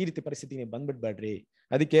ಮೈಂಡ್ಗೋಸ್ಕರ ಈ ರೀತಿ ಪರಿಸ್ಥಿತಿ ನೀವು ಬಂದ್ಬಿಡ್ಬೇಡ್ರಿ.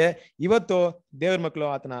 ಅದಕ್ಕೆ ಇವತ್ತು ದೇವ್ರ ಮಕ್ಕಳು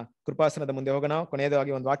ಆತನ ಕೃಪಾಸನದ ಮುಂದೆ ಹೋಗೋಣ.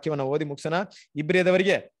 ಕೊನೆಯದಾಗಿ ಒಂದು ವಾಕ್ಯವನ್ನ ಓದಿ ಮುಗಿಸೋಣ.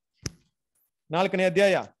 ಇಬ್ರಿಯದವರಿಗೆ 4ನೇ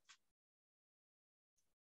ಅಧ್ಯಾಯ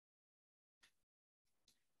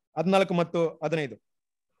 14 ಮತ್ತು 15.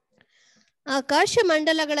 ಆಕಾಶ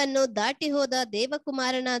ಮಂಡಲಗಳನ್ನು ದಾಟಿ ಹೋದ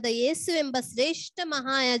ದೇವಕುಮಾರನಾದ ಯೇಸು ಎಂಬ ಶ್ರೇಷ್ಠ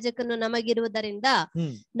ಮಹಾಯಾಜಕನು ನಮಗಿರುವುದರಿಂದ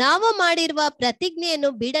ನಾವು ಮಾಡಿರುವ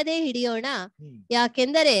ಪ್ರತಿಜ್ಞೆಯನ್ನು ಬಿಡದೆ ಹಿಡಿಯೋಣ.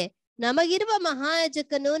 ಯಾಕೆಂದರೆ ನಮಗಿರುವ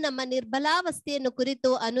ಮಹಾಯಾಜಕನು ನಮ್ಮ ನಿರ್ಬಲಾವಸ್ಥೆಯನ್ನು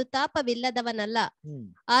ಕುರಿತು ಅನುತಾಪವಿಲ್ಲದವನಲ್ಲ.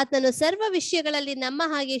 ಆತನು ಸರ್ವ ವಿಷಯಗಳಲ್ಲಿ ನಮ್ಮ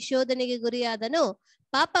ಹಾಗೆ ಶೋಧನೆಗೆ ಗುರಿಯಾದನು,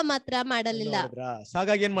 ಪಾಪ ಮಾತ್ರ ಮಾಡಲಿಲ್ಲ.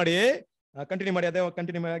 ಹಾಗಾಗಿ ಏನ್ ಮಾಡಿ, ಕಂಟಿನ್ಯೂ ಮಾಡಿ, ಅದೇ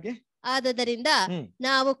ಕಂಟಿನ್ಯೂ ಮಾಡಿ. ಆದದರಿಂದ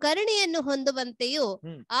ನಾವು ಕರುಣೆಯನ್ನು ಹೊಂದುವಂತೆಯೂ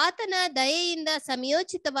ಆತನ ದಯೆಯಿಂದ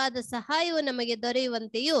ಸಮಯೋಚಿತವಾದ ಸಹಾಯವು ನಮಗೆ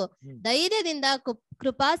ದೊರೆಯುವಂತೆಯೂ ಧೈರ್ಯದಿಂದ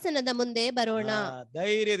ಕೃಪಾಸನದ ಮುಂದೆ ಬರೋಣ.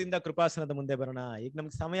 ಧೈರ್ಯದಿಂದ ಕೃಪಾಸನದ ಮುಂದೆ ಬರೋಣ. ಈಗ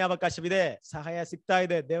ನಮ್ಗೆ ಸಮಯಾವಕಾಶವಿದೆ, ಸಹಾಯ ಸಿಗ್ತಾ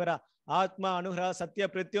ಇದೆ. ದೇವರ ಆತ್ಮ ಅನುಗ್ರಹ ಸತ್ಯ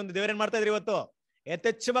ಪ್ರತಿಯೊಂದು ದೇವರೇನ್ ಮಾಡ್ತಾ ಇದ್ರಿ, ಇವತ್ತು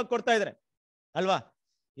ಯಥೇಚ್ಛವಾಗಿ ಕೊಡ್ತಾ ಇದ್ರೆ ಅಲ್ವಾ.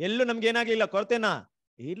 ಎಲ್ಲೂ ನಮ್ಗೆ ಏನಾಗ್ಲಿಲ್ಲ, ಕೊರತೆನಾ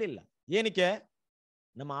ಇರ್ಲಿಲ್ಲ. ಏನಕ್ಕೆ?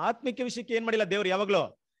 ನಮ್ಮ ಆತ್ಮಿಕ ವಿಷಯಕ್ಕೆ ಏನ್ ಮಾಡಿಲ್ಲ ದೇವ್ರು,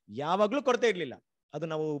 ಯಾವಾಗ್ಲೂ ಕೊರತೆ ಇರ್ಲಿಲ್ಲ. ಅದು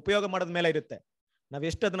ನಾವು ಉಪಯೋಗ ಮಾಡೋದ್ ಮೇಲೆ ಇರುತ್ತೆ. ನಾವ್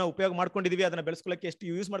ಎಷ್ಟು ಅದನ್ನ ಉಪಯೋಗ ಮಾಡ್ಕೊಂಡಿದೀವಿ, ಅದನ್ನ ಬೆಳೆಸ್ಕೊಳ್ಳಕ್ಕೆ ಎಷ್ಟು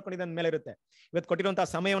ಯೂಸ್ ಮಾಡ್ಕೊಂಡಿದ್ದ ಮೇಲೆ ಇರುತ್ತೆ. ಇವತ್ತು ಕೊಟ್ಟಿರುವಂತಹ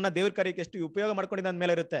ಸಮಯವನ್ನ ದೇವ್ರ ಕಾರ್ಯಕ್ಕೆ ಎಷ್ಟು ಉಪಯೋಗ ಮಾಡ್ಕೊಂಡಿದ್ದ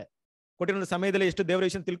ಮೇಲೆ ಇರುತ್ತೆ. ಕೊಟ್ಟಿರೋ ಸಮಯದಲ್ಲಿ ಎಷ್ಟು ದೇವರ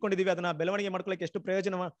ವಿಷಯ ತಿಳ್ಕೊಂಡಿದೀವಿ, ಅದನ್ನ ಬೆಳವಣಿಗೆ ಮಾಡ್ಕೊಳ್ಳಕ್ಕೆ ಎಷ್ಟು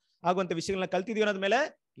ಪ್ರಯೋಜನ ಆಗುವಂತ ವಿಷಯಗಳನ್ನ ಕಲ್ತಿದೀವಿ ಅನ್ನೋದ್ ಮೇಲೆ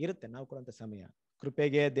ಇರುತ್ತೆ ನಾವು ಕೊಡುವಂತ ಸಮಯ.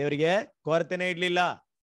 ಕೃಪೆಗೆ ದೇವರಿಗೆ ಕೊರತೆನೇ ಇರ್ಲಿಲ್ಲ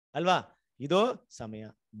ಅಲ್ವಾ. ಇದು ಸಮಯ,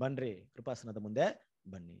 ಬನ್ರಿ ಕೃಪಾಸನದ ಮುಂದೆ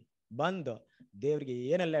ಬನ್ನಿ. ಬಂದು ದೇವ್ರಿಗೆ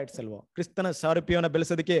ಏನೆಲ್ಲ ಇಡ್ಸಲ್ವೋ, ಕ್ರಿಸ್ತನ ಸಾರೂಪ್ಯವನ್ನ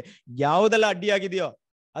ಬೆಳೆಸೋದಕ್ಕೆ ಯಾವ್ದೆಲ್ಲ ಅಡ್ಡಿಯಾಗಿದೆಯೋ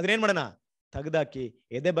ಅದನ್ನೇನ್ ಮಾಡೋಣ, ತೆಗೆದಾಕಿ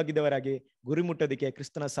ಎದೆ ಬಗ್ಗಿದವರಾಗಿ ಗುರಿ ಮುಟ್ಟೋದಿಕ್ಕೆ,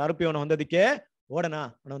 ಕ್ರಿಸ್ತನ ಸಾರೂಪ್ಯವನ್ನು ಹೊಂದೋದಿಕ್ಕೆ ಓಡೋಣ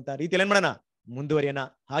ಅನ್ನೋಂತ ರೀತಿಯಲ್ಲಿ ಏನ್ ಮಾಡೋಣ, ಮುಂದುವರಿಯೋಣ.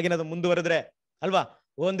 ಹಾಗೇನಾದ್ರು ಮುಂದುವರೆದ್ರೆ ಅಲ್ವಾ,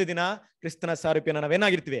 ಒಂದು ದಿನ ಕ್ರಿಸ್ತನ ಸಾರೂಪ್ಯನ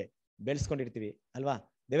ನಾವೇನಾಗಿರ್ತೀವಿ, ಬೆಳೆಸ್ಕೊಂಡಿರ್ತೀವಿ ಅಲ್ವಾ.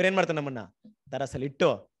 ದೇವರೇನ್ ಮಾಡ್ತಾನೆ, ನಮ್ಮನ್ನ ತರಸಲ್ಲಿ ಇಟ್ಟು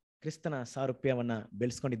ಕ್ರಿಸ್ತನ ಸಾರೂಪ್ಯವನ್ನ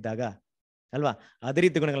ಬೆಳೆಸ್ಕೊಂಡಿದ್ದಾಗ ಅಲ್ವಾ, ಅದೇ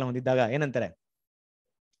ರೀತಿ ಗುಣಗಳನ್ನ ಹೊಂದಿದ್ದಾಗ ಏನಂತಾರೆ,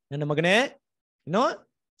 ನನ್ನ ಮಗನೇ ಇನ್ನು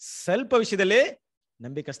ಸ್ವಲ್ಪ ವಿಷಯದಲ್ಲಿ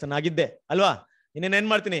ನಂಬಿಕಸ್ಥನಾಗಿದ್ದೆ ಅಲ್ವಾ, ಇನ್ನೇನ್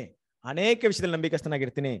ಮಾಡ್ತೀನಿ, ಅನೇಕ ವಿಷಯದಲ್ಲಿ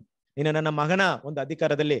ನಂಬಿಕಸ್ಥನಾಗಿರ್ತೀನಿ. ನೀನು ನನ್ನ ಮಗನ ಒಂದು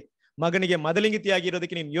ಅಧಿಕಾರದಲ್ಲಿ ಮಗನಿಗೆ ಮೊದಲಿಂಗಿತಿಯಾಗಿ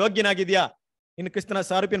ಇರೋದಕ್ಕೆ ನೀನು ಯೋಗ್ಯನಾಗಿದ್ಯಾ, ಇನ್ನು ಕ್ರಿಸ್ತನ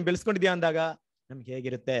ಸಾರೂಪ್ಯನ ಬೆಳೆಸ್ಕೊಂಡಿದ್ಯಾ ಅಂದಾಗ ನಮ್ಗೆ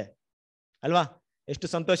ಹೇಗಿರುತ್ತೆ ಅಲ್ವಾ, ಎಷ್ಟು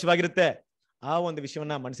ಸಂತೋಷವಾಗಿರುತ್ತೆ. ಆ ಒಂದು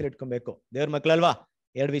ವಿಷಯವನ್ನ ಮನಸ್ಸಲ್ಲಿ ಇಟ್ಕೊಬೇಕು. ದೇವ್ರ ಮಕ್ಳಲ್ವಾ,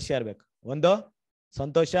 2 ವಿಷಯ ಇರ್ಬೇಕು. ಒಂದು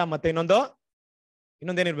ಸಂತೋಷ, ಮತ್ತೆ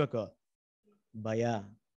ಇನ್ನೊಂದೇನಿರ್ಬೇಕು, ಭಯ.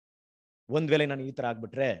 ಒಂದ್ ವೇಳೆ ನಾನು ಈ ತರ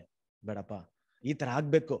ಆಗ್ಬಿಟ್ರೆ ಬೇಡಪ್ಪ, ಈ ತರ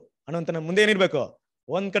ಆಗ್ಬೇಕು ಅನ್ನೋಂತ ಮುಂದೆ ಏನಿರ್ಬೇಕು,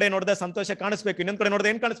 ಒಂದ್ ಕಡೆ ನೋಡ್ದೆ ಸಂತೋಷ ಕಾಣಿಸ್ಬೇಕು, ಇನ್ನೊಂದ್ ಕಡೆ ನೋಡ್ದೆ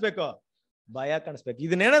ಏನ್ ಕಾಣಿಸ್ಬೇಕು, ಭಯ ಕಾಣಿಸ್ಬೇಕು.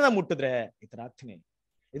 ಇದನ್ನೇನ ಮುಟ್ಟಿದ್ರೆ ಈ ತರ ಆಗ್ತೀನಿ,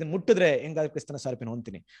 ಇದನ್ನ ಮುಟ್ಟಿದ್ರೆ ಹೆಂಗಾದ್ರೆ ಕ್ರಿಸ್ತನ ಸಾರ್ಪಿನ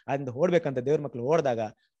ಹೊಂತೀನಿ. ಅದರಿಂದ ಓಡ್ಬೇಕಂತ ದೇವ್ರ ಮಕ್ಳು ಓಡಿದಾಗ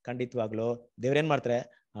ಖಂಡಿತವಾಗ್ಲು ದೇವ್ರೇನ್ ಮಾಡ್ತಾರೆ,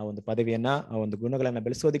 ಆ ಒಂದು ಪದವಿಯನ್ನ, ಆ ಒಂದು ಗುಣಗಳನ್ನ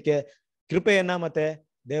ಬೆಳೆಸೋದಿಕ್ಕೆ ಕೃಪೆಯನ್ನ, ಮತ್ತೆ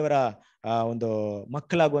ದೇವರ ಒಂದು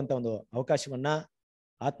ಮಕ್ಕಳಾಗುವಂತ ಒಂದು ಅವಕಾಶವನ್ನ,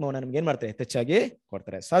 ಆತ್ಮವನ್ನ ನಮ್ಗೆ ಏನ್ ಮಾಡ್ತಾರೆ, ಹೆಚ್ಚಾಗಿ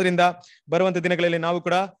ಕೊಡ್ತಾರೆ. ಸೊ ಅದರಿಂದ ಬರುವಂತ ದಿನಗಳಲ್ಲಿ ನಾವು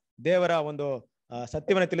ಕೂಡ ದೇವರ ಒಂದು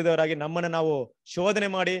ಸತ್ಯವನ್ನ ತಿಳಿದವರಾಗಿ ನಮ್ಮನ್ನ ನಾವು ಶೋಧನೆ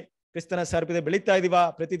ಮಾಡಿ ಕ್ರಿಸ್ತನ ಸಾರ್ಪಿದೆ ಬೆಳೀತಾ ಇದೀವಾ,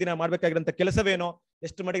 ಪ್ರತಿದಿನ ಮಾಡ್ಬೇಕಾಗಿರೋಂಥ ಕೆಲಸವೇನೋ,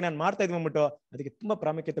 ಎಷ್ಟು ಮಟ್ಟಿಗೆ ನಾನು ಮಾಡ್ತಾ ಇದೀವಿ ಅಂದ್ಬಿಟ್ಟು ಅದಕ್ಕೆ ತುಂಬಾ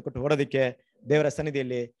ಪ್ರಾಮುಖ್ಯತೆ ಕೊಟ್ಟು ಓಡೋದಕ್ಕೆ ದೇವರ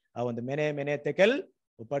ಸನ್ನಿಧಿಯಲ್ಲಿ ಆ ಒಂದು ಮೆನೆ ತೆಕೆಲ್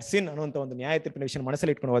ಉಪರ್ಸಿನ್ ಅನ್ನುವಂಥ ಒಂದು ನ್ಯಾಯ ತೀರ್ಪಿನ ವಿಷಯ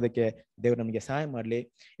ಮನಸ್ಸಲ್ಲಿ ಇಟ್ಕೊಂಡು ಹೋಗೋದಕ್ಕೆ ದೇವರು ನಮಗೆ ಸಹಾಯ ಮಾಡಲಿ.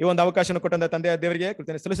 ಈ ಒಂದು ಅವಕಾಶನ ಕೊಟ್ಟಂತ ತಂದೆಯ ದೇವರಿಗೆ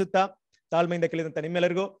ಕೃತಜ್ಞತೆ ಸಲ್ಲಿಸುತ್ತಾ, ತಾಳ್ಮೆಯಿಂದ ಕೇಳಿದಂತ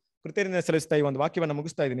ನಿಮ್ಮೆಲ್ಲರಿಗೂ ಕೃತಜ್ಞತೆ ಸಲ್ಲಿಸ್ತಾ ಈ ಒಂದು ವಾಕ್ಯವನ್ನ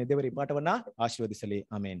ಮುಗಿಸ್ತಾ ಇದ್ದೀನಿ. ದೇವರ ಈ ಪಾಠವನ್ನ ಆಶೀರ್ವದಿಸಲಿ.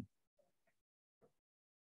 ಆಮೇನ್.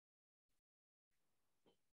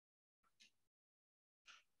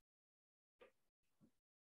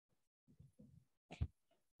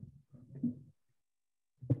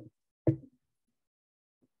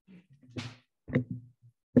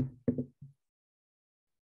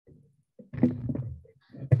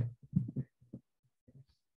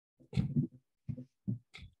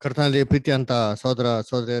 ಕರ್ತನಲ್ಲಿ ಪ್ರೀತಿ ಅಂತ ಸಹೋದರ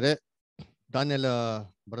ಸಹೋದರಿಯರೇ, ದಾನಿಯೇಲ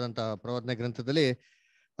ಬರೆದಂತ ಪ್ರವಾದನೆ ಗ್ರಂಥದಲ್ಲಿ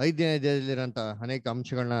 5ನೇ ಅಧ್ಯಾಯದಲ್ಲಿರೋಂಥ ಅನೇಕ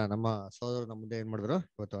ಅಂಶಗಳನ್ನ ನಮ್ಮ ಸಹೋದರರು ನಮ್ಮ ಮುಂದೆ ಏನ್ ಮಾಡಿದ್ರು,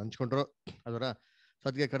 ಇವತ್ತು ಹಂಚ್ಕೊಂಡ್ರು. ಅದರ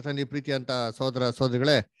ಸದ್ಯ ಕರ್ತನಲ್ಲಿ ಪ್ರೀತಿ ಅಂತ ಸಹೋದರ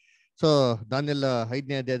ಸಹೋದರಿಗಳೇ, ಸೊ ದಾನಿಯೇಲ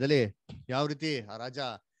 5ನೇ ಅಧ್ಯಾಯದಲ್ಲಿ ಯಾವ ರೀತಿ ಆ ರಾಜ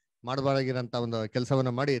ಮಾಡಬಾರಾಗಿರೋಂಥ ಒಂದು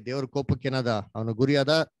ಕೆಲಸವನ್ನ ಮಾಡಿ ದೇವ್ರ ಕೋಪಕ್ಕೆ ಏನಾದ, ಅವನು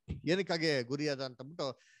ಗುರಿಯಾದ, ಏನಕ್ಕಾಗಿ ಗುರಿಯಾದ ಅಂತಂದ್ಬಿಟ್ಟು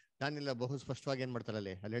ದಾನಿಯೇಲ ಬಹು ಸ್ಪಷ್ಟವಾಗಿ ಏನ್ ಮಾಡ್ತಾರೆ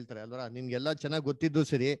ಅಲ್ಲಿ ಹೇಳ್ತಾರೆ ಅಲ್ವರ. ನಿನ್ಗೆಲ್ಲ ಚೆನ್ನಾಗಿ ಗೊತ್ತಿದ್ದು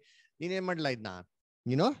ಸರಿ, ನೀನೇನ್ ಮಾಡ್ಲಾ ಇದನ್ನ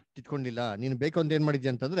ನೀನು ತಿತ್ಕೊಂಡಿಲ್ಲ, ನೀನು ಬೇಕು ಅಂತ ಏನ್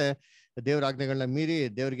ಮಾಡಿದ್ಯಾ ಅಂತಂದ್ರೆ ದೇವ್ರ ಆಜ್ಞೆಗಳನ್ನ ಮೀರಿ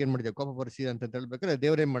ದೇವ್ರಿಗೆ ಏನ್ ಮಾಡಿದ್ಯಾ, ಕೋಪ ಪರಿಸಿ ಅಂತ ಹೇಳ್ಬೇಕಾದ್ರೆ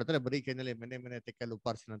ದೇವ್ರ ಏನ್ ಮಾಡ್ತಾರೆ, ಬರೀ ಕೈನಲ್ಲಿ ಮನೆ ತೆಕ್ಕಲ್ಲಿ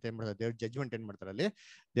ಉಪ್ಪಾರ್ಸಿನ ಅಂತ ಏನ್ ಮಾಡ್ತಾರೆ, ದೇವ್ರ ಜಜ್ಮೆಂಟ್ ಏನ್ ಮಾಡ್ತಾರೆ ಅಲ್ಲಿ,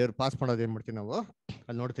 ದೇವ್ರ ಪಾಸ್ ಮಾಡೋದು ಏನ್ ಮಾಡ್ತೀವಿ ನಾವು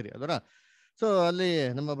ಅಲ್ಲಿ ನೋಡ್ತೀರಿ ಅದರ. ಸೊ ಅಲ್ಲಿ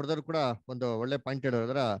ನಮ್ಮ ಬ್ರದರ್ ಕೂಡ ಒಂದು ಒಳ್ಳೆ ಪಾಯಿಂಟ್ ಹೇಳೋರು.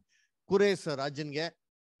 ಅದರ ಕುರೇಶ್ ರಾಜನ್ಗೆ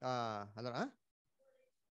ಅದರ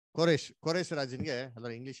ಕೋರೇಶ್ ರಾಜನ್ಗೆ ಅದರ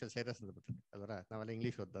ಇಂಗ್ಲಿಷ್ ಅಲ್ಲಿ ಸೈರಸ್ ಅಂತ ಬರ್ತದೆ ಅದರ, ನಾವೆಲ್ಲ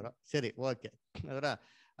ಇಂಗ್ಲಿಷ್ ಓದ್ದವರು, ಸರಿ ಓಕೆ. ಅದರ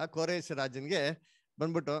ಆ ಕೋರೇಶ್ ರಾಜನ್ಗೆ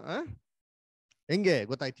ಬಂದ್ಬಿಟ್ಟು ಹೆಂಗೆ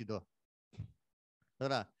ಗೊತ್ತಾಯ್ತಿದ್ದು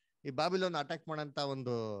ಅದರ, ಈ ಬಾಬಿಲೋನ್ ಅಟ್ಯಾಕ್ ಮಾಡಂತ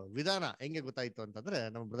ಒಂದು ವಿಧಾನ ಹೆಂಗೆ ಗೊತ್ತಾಯ್ತು ಅಂತಂದ್ರೆ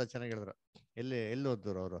ನಮ್ಮ ಬ್ರದರ್ ಚೆನ್ನಾಗಿ ಹೇಳಿದ್ರು. ಎಲ್ಲಿ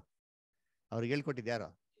ಓದ್ರು ಅವರು, ಅವ್ರಿಗೆ ಹೇಳ್ಕೊಟ್ಟಿದ್ ಯಾರು,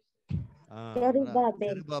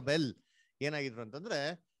 ಜೆರುಬ್ಬಾಬೆಲ್ ಏನಾಗಿದ್ರು ಅಂತಂದ್ರೆ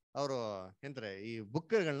ಅವರು ಎಂತಾರೆ ಈ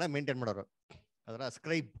ಬುಕ್ಗಳನ್ನ ಮೇಂಟೈನ್ ಮಾಡೋರು. ಅದರ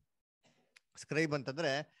ಸ್ಕ್ರೈಬ್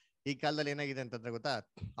ಅಂತಂದ್ರೆ ಈ ಕಾಲದಲ್ಲಿ ಏನಾಗಿದೆ ಅಂತಂದ್ರೆ ಗೊತ್ತಾ,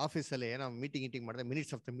 ಆಫೀಸಲ್ಲಿ ಏನೋ ಮೀಟಿಂಗ್ ಮಾಡಿದ್ರೆ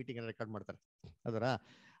minutes of the meeting record ಮಾಡ್ತಾರೆ ಅದರ.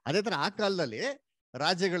 ಅದೇ ತರ ಆ ಕಾಲದಲ್ಲಿ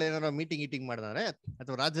ರಾಜ್ಯಗಳು ಏನಾರ ಮೀಟಿಂಗ್ ಮಾಡಿದ್ರೆ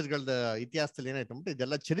ಅಥವಾ ರಾಜ್ಯಗಳದ ಇತಿಹಾಸದಲ್ಲಿ ಏನಾಯ್ತು ಅಂದ್ಬಿಟ್ಟು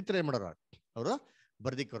ಇದೆಲ್ಲ ಚರಿತ್ರೆ ಮಾಡೋರು ಅವರು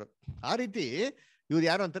ಬರ್ದಿಕ್ಕವರು. ಆ ರೀತಿ ಇವ್ರು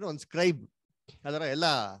ಯಾರು ಅಂತಾರೆ, ಒಂದು ಸ್ಕ್ರೈಬ್ ಅದರ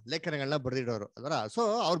ಎಲ್ಲಾ ಲೇಖನಗಳನ್ನ ಬರ್ದಿಡೋರು ಅದರ. ಸೊ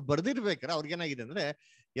ಅವ್ರು ಬರ್ದಿರ್ಬೇಕಾರೆ ಅವ್ರಿಗೇನಾಗಿದೆ ಅಂದ್ರೆ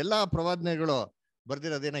ಎಲ್ಲಾ ಪ್ರವಾದನೆಗಳು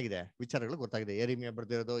ಬರ್ದಿರೋದೇನಾಗಿದೆ, ವಿಚಾರಗಳು ಗೊತ್ತಾಗಿದೆ. ಯೆರೆಮೀಯ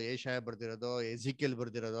ಬರ್ದಿರೋದು, ಯೆಶಾಯ ಬರ್ದಿರೋದು, ಎಜಿಕೇಲ್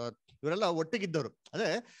ಬರ್ದಿರೋದು, ಇವರೆಲ್ಲ ಒಟ್ಟಿಗಿದ್ದವರು. ಅದೇ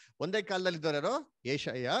ಒಂದೇ ಕಾಲದಲ್ಲಿ ಇದ್ದವ್ರು ಯಾರು,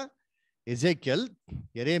 ಯೆಶಾಯ, ಎಜೆಕಿಯಲ್,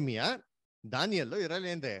 ಯೆರೆಮೀಯ, ದಾನಿಯಲ್, ಇವರಲ್ಲಿ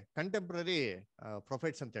ಏನ್ರೆ ಕಂಟೆಂಪ್ರರಿ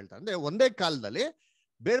ಪ್ರೊಫೆಟ್ಸ್ ಅಂತ ಹೇಳ್ತಾರೆ. ಅಂದ್ರೆ ಒಂದೇ ಕಾಲದಲ್ಲಿ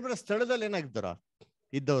ಬೇರೆ ಬೇರೆ ಸ್ಥಳದಲ್ಲಿ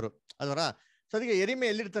ಇದ್ದವರು ಅದರ. ಸೊ ಅದಕ್ಕೆ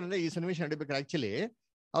ಯೆರೆಮೀಯ ಎಲ್ಲಿರ್ತಾರೆ ಅಂದ್ರೆ, ಈ ಸನ್ನಿವೇಶ ನಡಿಬೇಕಾದ್ರೆ ಆಕ್ಚುಲಿ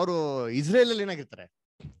ಅವರು ಇಸ್ರೇಲ್ ಅಲ್ಲಿ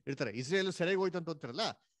ಇರ್ತಾರೆ. ಇಸ್ರೇಲ್ ಸೆರೆಗೆ ಹೋಯ್ತು ಅಂತ ಹೋಗ್ತಿರಲ್ಲ,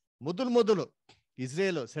 ಮೊದಲು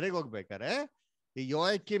ಇಸ್ರೇಲ್ ಸೆರೆಗೆ ಹೋಗ್ಬೇಕಾರೆ ಈ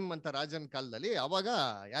ಯೋಯಾಕಿಮ್ ಅಂತ ರಾಜನ ಕಾಲದಲ್ಲಿ ಅವಾಗ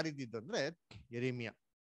ಯಾರಿದ್ದು ಅಂದ್ರೆ ಯೆರೆಮೀಯ.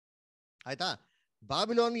 ಆಯ್ತಾ,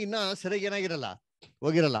 ಬಾಬಿಲೋನ್ ಇನ್ನ ಸೆರೆಗೆ ಏನಾಗಿರಲ್ಲ,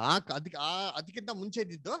 ಹೋಗಿರಲ್ಲ. ಅದಕ್ಕಿಂತ ಮುಂಚೆ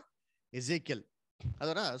ಇದ್ದಿದ್ದು ಎಜೆಕಿಯಲ್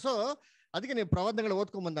ಅದರ. ಸೊ ಅದಕ್ಕೆ ನೀವು ಪ್ರವಾದನೆಗಳು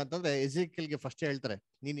ಓದ್ಕೊಂಡ್ ಬಂದ ಅಂತಂದ್ರೆ ಎಜೆಕಿಯಲ್ಗೆ ಫಸ್ಟ್ ಹೇಳ್ತಾರೆ,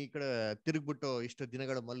 ನೀನ್ ಈ ಕಡೆ ತಿರುಗ್ಬಿಟ್ಟು ಇಷ್ಟು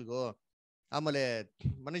ದಿನಗಳು ಮಲ್ಗು, ಆಮೇಲೆ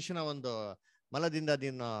ಮನುಷ್ಯನ ಒಂದು ಮಲದಿಂದ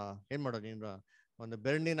ನೀನು ಏನ್ ಮಾಡೋ, ನೀನು ಒಂದು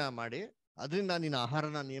ಬೆರಣಿನ ಮಾಡಿ ಅದರಿಂದ ನೀನು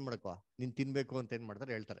ಆಹಾರನ ಏನ್ ಮಾಡ್ಕೋ, ನೀನ್ ತಿನ್ಬೇಕು ಅಂತ ಏನ್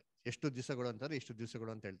ಮಾಡ್ತಾರೆ ಹೇಳ್ತಾರೆ. ಎಷ್ಟು ದಿವಸಗಳು ಅಂತಾರೆ, ಇಷ್ಟು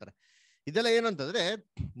ದಿವಸಗಳು ಅಂತ ಹೇಳ್ತಾರೆ. ಇದೆಲ್ಲ ಏನು ಅಂತಂದ್ರೆ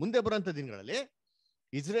ಮುಂದೆ ಬರೋಂಥ ದಿನಗಳಲ್ಲಿ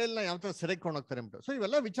ಇಸ್ರೇಲ್ನ ಯಾವ ತರ ಸೆರೆಕೊಂಡು ಹೋಗ್ತಾರೆ ಅಂದ್ಬಿಟ್ಟು. ಸೊ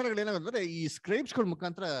ಇವೆಲ್ಲ ವಿಚಾರಗಳು ಏನಾಗುತ್ತೆ, ಈ ಸ್ಕ್ರೈಬ್ಸ್ಗಳ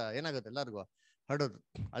ಮುಖಾಂತರ ಏನಾಗುತ್ತೆ ಎಲ್ಲರಿಗೂ ಹರಡೋದು.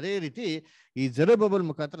 ಅದೇ ರೀತಿ ಈ ಜೆರುಬ್ಬಾಬೆಲ್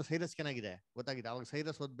ಮುಖಾಂತರ ಸೈರಸ್ಗೆ ಏನಾಗಿದೆ ಗೊತ್ತಾಗಿದೆ. ಅವಾಗ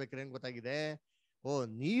ಸೈರಸ್ ಓದ್ಬೇಕಾದ್ರೆ ಏನ್ ಗೊತ್ತಾಗಿದೆ, ಓ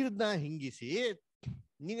ನೀರ್ನ ಹಿಂಗಿಸಿ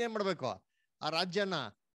ನೀನೇನ್ ಮಾಡ್ಬೇಕು, ಆ ರಾಜ್ಯನ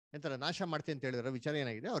ಎಂತರ ನಾಶ ಮಾಡ್ತೀನಿ ಅಂತ ಹೇಳಿದ್ರೆ ವಿಚಾರ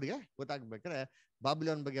ಏನಾಗಿದೆ ಅವ್ರಿಗೆ ಗೊತ್ತಾಗ್ಬೇಕಾರೆ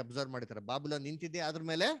ಬಾಬಿಲೋನ್ ಬಗ್ಗೆ ಅಬ್ಸರ್ವ್ ಮಾಡಿರ್ತಾರೆ. ಬಾಬಿಲೋನ್ ನಿಂತಿದ್ದೆ ಅದ್ರ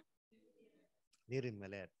ಮೇಲೆ, ನೀರಿನ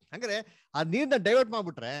ಮೇಲೆ. ಹಂಗಾರೆ ಆ ನೀರ್ನ ಡೈವರ್ಟ್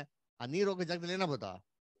ಮಾಡ್ಬಿಟ್ರೆ ಆ ನೀರ್ ಹೋಗೋ ಜಾಗದಲ್ಲಿ ಏನಾಗ್ಬೋದಾ,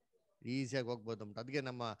 ಈಸಿಯಾಗಿ ಹೋಗ್ಬೋದು ಅಂತ. ಅದಕ್ಕೆ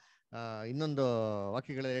ನಮ್ಮ ಇನ್ನೊಂದು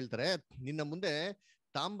ವಾಕ್ಯಗಳಲ್ಲಿ ಹೇಳ್ತಾರೆ, ನಿನ್ನ ಮುಂದೆ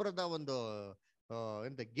ತಾಮ್ರದ ಒಂದು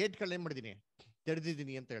ಎಂತ ಗೇಟ್ಗಳು ಏನ್ ಮಾಡಿದೀನಿ,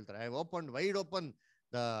 ತೆರೆದಿದ್ದೀನಿ ಅಂತ ಹೇಳ್ತಾರೆ. I open wide open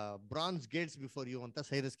the bronze Gates before you ಅಂತ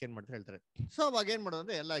ಸೈರಸ್ಗೆ ಏನ್ ಮಾಡ್ತಾರೆ ಹೇಳ್ತಾರೆ. ಸೊ ಅವಾಗ ಏನ್ ಮಾಡೋದು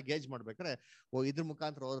ಅಂದ್ರೆ ಎಲ್ಲ ಗೇಜ್ ಮಾಡ್ಬೇಕಾದ್ರೆ ಇದ್ರ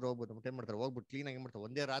ಮುಖಾಂತರ ಹೋಗ್ಬೋದು ಮತ್ತೆ ಏನ್ ಮಾಡ್ತಾರೆ ಹೋಗ್ಬಿಟ್ಟು ಕ್ಲೀನ್ ಆಗಿ ಮಾಡ್ತಾರೆ.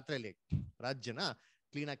 ಒಂದೇ ರಾತ್ರಿಯಲ್ಲಿ ರಾಜ್ಯನ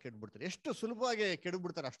ಕ್ಲೀನ್ ಆಗಿ ಕೆಡ್ಬಿಡ್ತಾರೆ. ಎಷ್ಟು ಸುಲಭವಾಗಿ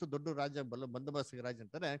ಕೆಡಬಿಡ್ತಾರೆ. ಅಷ್ಟು ದೊಡ್ಡ ರಾಜ್ಯ ಬಂದೋಬಸ್ತ್ ರಾಜ್ಯ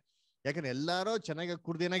ಅಂತಾರೆ. ಯಾಕಂದ್ರೆ ಎಲ್ಲಾರು ಚೆನ್ನಾಗಿ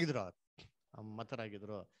ಕುಡ್ದೇನಾಗಿದ್ರು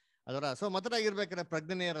ಮತರಾಗಿದ್ರು ಅದರ. ಸೊ ಮತರಾಗಿರ್ಬೇಕಾದ್ರೆ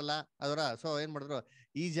ಪ್ರಜ್ಞೆ ಇರಲ್ಲ ಅದರ. ಸೊ ಏನ್ ಮಾಡಿದ್ರು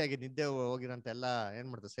ಈಸಿಯಾಗಿ ನಿದ್ದೆ ಹೋಗಿರಂತ ಎಲ್ಲ ಏನ್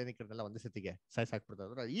ಮಾಡ್ತಾರೆ ಸೈನಿಕರನ್ನೆಲ್ಲ ಒಂದೇ ಸತಿಗೆ ಸಾಯಿಸಾಕ್ಬಿಡ್ತಾರೆ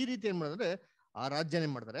ಅದರ. ಈ ರೀತಿ ಏನ್ ಮಾಡಿದ್ರೆ ಆ ರಾಜ್ಯನ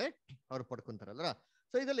ಏನ್ ಮಾಡ್ತಾರೆ ಅವ್ರು ಪಡ್ಕೊಂತಾರೆ ಅಲ್ರ.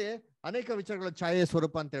 ಸೊ ಇದರಲ್ಲಿ ಅನೇಕ ವಿಚಾರಗಳ ಛಾಯೆ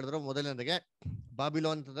ಸ್ವರೂಪ ಅಂತ ಹೇಳಿದ್ರು. ಮೊದಲನೇದಾಗೆ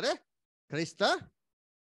ಬಾಬಿಲೋನ್ ಅಂತಂದ್ರೆ ಕ್ರೈಸ್ತ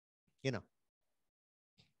ಏನು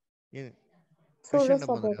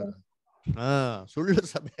ಸುಳ್ಳು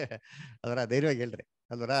ಸಭೆ ಅದರ. ಧೈರ್ಯವಾಗಿ ಹೇಳ್ರಿ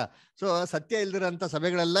ಅಲ್ವರ. ಸೊ ಸತ್ಯ ಇಲ್ದಿರಂತ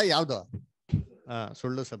ಸಭೆಗಳೆಲ್ಲ ಯಾವ್ದು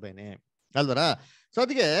ಸುಳ್ಳು ಸಭೆನೆ ಅಲ್ವರ. ಸೊ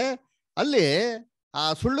ಅದಕ್ಕೆ ಅಲ್ಲಿ ಆ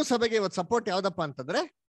ಸುಳ್ಳು ಸಭೆಗೆ ಇವತ್ತು ಸಪೋರ್ಟ್ ಯಾವ್ದಪ್ಪ ಅಂತಂದ್ರೆ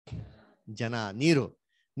ಜನ. ನೀರು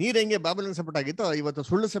ಹೆಂಗೆ ಬಾಬಿಲೋನ್ ಸಪೋರ್ಟ್ ಆಗಿತ್ತು, ಇವತ್ತು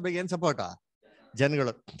ಸುಳ್ಳು ಸಭೆಗೆ ಏನ್ ಸಪೋರ್ಟ್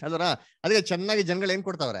ಜನಗಳು ಅಲ್ವರ. ಅದಕ್ಕೆ ಚೆನ್ನಾಗಿ ಜನಗಳು ಏನ್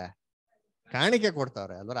ಕೊಡ್ತಾವ್ರೆ ಕಾಣಿಕೆ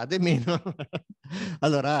ಕೊಡ್ತಾವ್ರೆ ಅಲ್ವರ. ಅದೇ ಮೇನು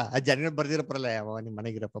ಅಲ್ವರ. ಆ ಜನಗಳು ಬರ್ದಿರೋ ಪರಲ್ಲ ಯಾವ ನಿಮ್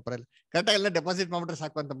ಮನೆಗಿರಪ್ಪ ಪರಲ್ಲ ಕರೆಕ್ಟಾಗಿ ಎಲ್ಲ ಡೆಪಾಸಿಟ್ ಮಾಡ್ಬಿಟ್ರೆ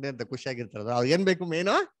ಸಾಕು ಅಂತ ಖುಷಿಯಾಗಿರ್ತಾರ. ಅವ್ರು ಏನ್ ಬೇಕು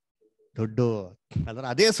ಮೇನು ದುಡ್ಡು ಅಲ್ವರ.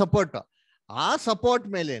 ಅದೇ ಸಪೋರ್ಟ್. ಆ ಸಪೋರ್ಟ್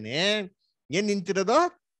ಮೇಲೇನೆ ಏನ್ ನಿಂತಿರೋದು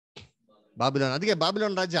ಬಾಬಿಲೋನ್. ಅದಕ್ಕೆ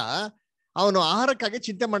ಬಾಬಿಲೋನ್ ರಾಜ ಅವನು ಆಹಾರಕ್ಕಾಗಿ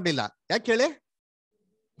ಚಿಂತೆ ಮಾಡ್ಲಿಲ್ಲ. ಯಾಕೆ ಹೇಳಿ,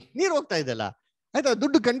 ನೀರು ಹೋಗ್ತಾ ಇದೆಯಲ್ಲ ಆಯ್ತಾ,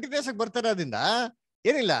 ದುಡ್ಡು ಕಂಟಿನ್ಯೂಸ್ ಆಗಿ ಬರ್ತಾ ಇರೋದ್ರಿಂದ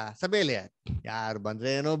ಏನಿಲ್ಲ ಸಭೆಯಲ್ಲಿ ಯಾರು ಬಂದ್ರೆ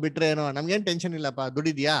ಏನೋ ಬಿಟ್ರೆ ಏನೋ ನಮ್ಗೇನ್ ಟೆನ್ಷನ್ ಇಲ್ಲಪ್ಪ.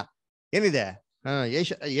 ದುಡ್ಡಿದ್ಯಾ ಏನಿದೆ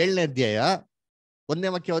 7ನೇ ಅಧ್ಯಾಯ 1ನೇ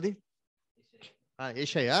ವಾಕ್ಯ ಓದಿ.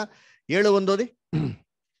 ಏಷಯ 7:1 ಓದಿ.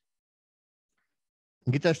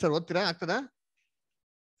 ಗೀತಾ ಅಷ್ಟರ್ ಓದ್ತೀರಾ ಆಗ್ತದ?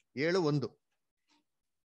 7:1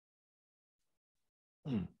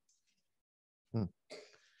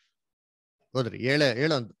 ಓದ್ರಿ.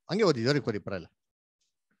 7:1 ಹಂಗೆ ಓದಿ ಜೋರಿಗೆ ಓದಿ ಪರಲ್ಲ.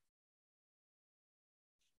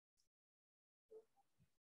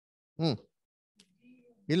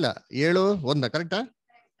 ಇಲ್ಲ 7:1 ಕರೆಕ್ಟಾ?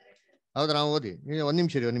 ಹೌದ್ರ? ನಾವು ಓದಿ. ಒಂದ್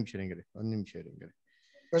ನಿಮಿಷ ಹೆಂಗಿರಿ ಒಂದ್ ನಿಮಿಷ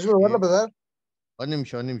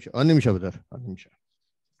ಬದರ್ ಒಂದ್ ನಿಮಿಷ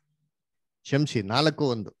ಕ್ಷಮಿಸಿ.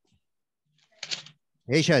 4:1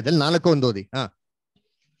 ಏಷಯದಲ್ಲಿ 4:1 ಓದಿ.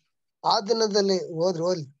 ಆ ದಿನದಲ್ಲಿ ಓದ್ರಿ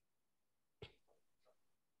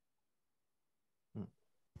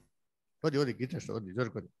ಓದಿ ಗೀತಷ್ಟ ಓದಿ ಜೋರ್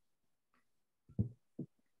ಓದಿ.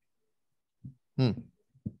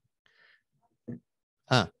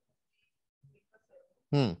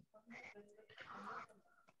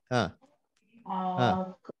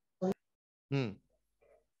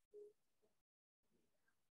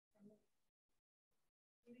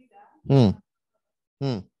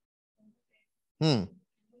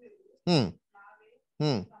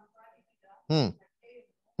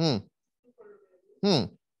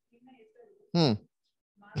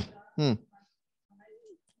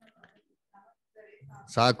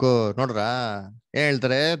 ಸಾಕು ನೋಡ್ರ.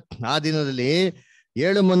 ಹೇಳ್ತಾರೆ ಆ ದಿನದಲ್ಲಿ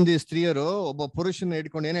 7 ಮಂದಿ ಸ್ತ್ರೀಯರು ಒಬ್ಬ ಪುರುಷನ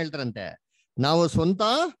ಇಟ್ಕೊಂಡು ಏನ್ ಹೇಳ್ತಾರಂತೆ, ನಾವು ಸ್ವಂತ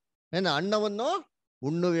ಅನ್ನವನ್ನು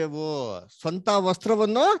ಉಣ್ಣುವೆವು, ಸ್ವಂತ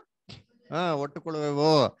ವಸ್ತ್ರವನ್ನು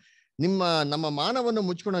ಒಟ್ಟುಕೊಳ್ಳುವೆವು, ನಮ್ಮ ಮಾನವನ್ನು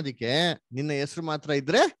ಮುಚ್ಕೊಳೋದಿಕ್ಕೆ ನಿನ್ನ ಹೆಸರು ಮಾತ್ರ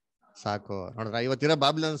ಇದ್ರೆ ಸಾಕು. ನೋಡ್ರ ಇವತ್ತಿರೋ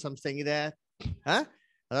ಬಾಬಿಲೋನ್ ಸಂಸ್ಥೆ ಹೆಂಗಿದೆ.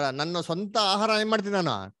 ಅದರ ನನ್ನ ಸ್ವಂತ ಆಹಾರ ಏನ್ ಮಾಡ್ತೀನಿ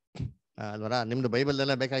ನಾನು ಅಲ್ವರ. ನಿಮ್ದು ಬೈಬಲ್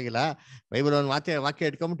ಎಲ್ಲ ಬೇಕಾಗಿಲ್ಲ. ಬೈಬಲ್ ಒಂದು ವಾಕ್ಯ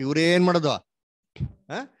ಇಟ್ಕೊಂಡ್ಬಿಟ್ಟು ಇವ್ರೇನ್ ಮಾಡೋದು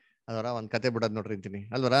ಅದರ ಒಂದ್ ಕತೆ ಬಿಡೋದ್ ನೋಡ್ರಿ ಅಂತೀನಿ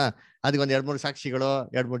ಅಲ್ವರ. ಅದಕ್ಕೆ ಒಂದ್ 2-3 ಸಾಕ್ಷಿಗಳು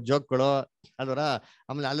 2-3 ಜೋಕ್ಗಳು ಅಲ್ವರ.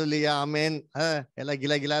 ಆಮೇಲೆ ಅಲ್ಲುಲಿಯ ಆಮೇನ್ ಎಲ್ಲ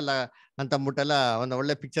ಗಿಲ ಎಲ್ಲ ಅಂತ ಅಂದ್ಬಿಟ್ಟೆಲ್ಲ ಒಂದ್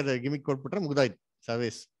ಒಳ್ಳೆ ಪಿಕ್ಚರ್ ಗಿಮಿಕ್ ಕೊಟ್ಬಿಟ್ರೆ ಮುಗ್ದೋಯ್ತು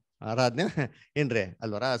ಸರ್ವಿಸ್ ಆರಾಧನೆ ಏನ್ರಿ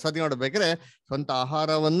ಅಲ್ವರ. ಸತಿ ನೋಡ್ಬೇಕಾದ್ರೆ ಸ್ವಂತ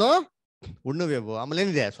ಆಹಾರವನ್ನು ಉಣ್ಣುವೆವು. ಆಮೇಲೆ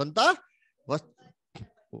ಏನಿದೆ ಸ್ವಂತ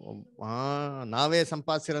ನಾವೇ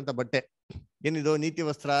ಸಂಪಾದಿಸಿರೋಂಥ ಬಟ್ಟೆ ಏನಿದು ನೀತಿ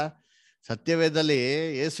ವಸ್ತ್ರ. ಸತ್ಯವೇದದಲ್ಲಿ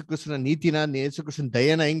ಯೇಸು ಕ್ರಿಸ್ತನ ನೀತಿನ ಯೇಸು ಕ್ರಿಸ್ತನ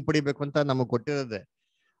ದಯನ ಹೆಂಗ್ ಪಡಿಬೇಕು ಅಂತ ನಮಗ್ ಕೊಟ್ಟಿರೋದೆ.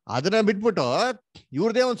 ಅದನ್ನ ಬಿಟ್ಬಿಟ್ಟು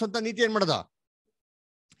ಇವ್ರದೇ ಒಂದ್ ಸ್ವಂತ ನೀತಿ ಏನ್ ಮಾಡೋದು,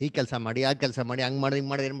 ಈ ಕೆಲಸ ಮಾಡಿ ಆ ಕೆಲಸ ಮಾಡಿ ಹಂಗ್ ಮಾಡಿ ಹಿಂಗ್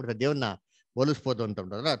ಮಾಡಿ ಏನ್ ಮಾಡ್ತಾರೆ ದೇವ್ರನ್ನ ಹೋಲಿಸ್ಬೋದು ಅಂತ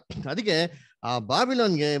ಉಂಟದ್ರ. ಅದಕ್ಕೆ ಆ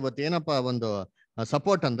ಬಾಬಿಲೋನ್ಗೆ ಇವತ್ತು ಏನಪ್ಪಾ ಒಂದು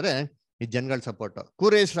ಸಪೋರ್ಟ್ ಅಂದ್ರೆ ಈ ಜನಗಳ ಸಪೋರ್ಟ್.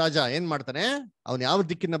 ಕೂರೇಶ್ ರಾಜ ಏನ್ ಮಾಡ್ತಾನೆ, ಅವ್ನು ಯಾವ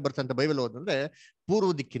ದಿಕ್ಕಿಂದ ಬರ್ತಾನಂತ ಬೈಬಲ್ ಓದಂದ್ರೆ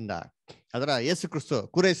ಪೂರ್ವ ದಿಕ್ಕಿಂದ. ಅದರ ಯೇಸು ಕ್ರಿಸ್ತು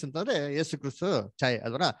ಕೂರೇಶ್ ಅಂತಂದ್ರೆ ಯೇಸು ಕ್ರಿಸ್ತು ಛಾಯೆ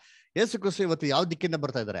ಅದರ. ಯೇಸು ಕ್ರಿಸ್ತು ಇವತ್ತು ಯಾವ ದಿಕ್ಕಿಂದ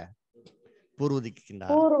ಬರ್ತಾ ಇದಾರೆ, ಪೂರ್ವ ದಿಕ್ಕಿಂದ.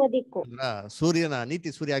 ಸೂರ್ಯನ ನೀತಿ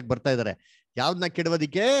ಸೂರ್ಯ ಆಗಿ ಬರ್ತಾ ಇದಾರೆ. ಯಾವ್ದನ್ನ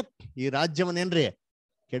ಕೆಡವದಿಕ್ಕೆ, ಈ ರಾಜ್ಯವನ್ನೇನ್ರಿ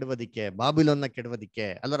ಕೆಡವದಿಕ್ಕೆ, ಬಾಬಿಲೋನ್ನ ಕೆಡವದಿಕ್ಕೆ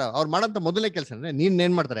ಅಲ್ವರ. ಅವ್ರು ಮಾಡಂತ ಮೊದಲನೇ ಕೆಲಸ ಅಂದ್ರೆ ನೀನ್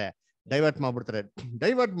ಏನ್ ಮಾಡ್ತಾರೆ, ಡೈವರ್ಟ್ ಮಾಡ್ಬಿಡ್ತಾರೆ.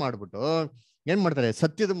 ಡೈವರ್ಟ್ ಮಾಡ್ಬಿಟ್ಟು ಏನ್ ಮಾಡ್ತಾರೆ,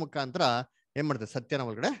 ಸತ್ಯದ ಮುಖಾಂತರ ಏನ್ ಮಾಡ್ತಾರೆ, ಸತ್ಯನ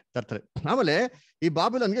ಒಳಗಡೆ ತರ್ತಾರೆ. ಆಮೇಲೆ ಈ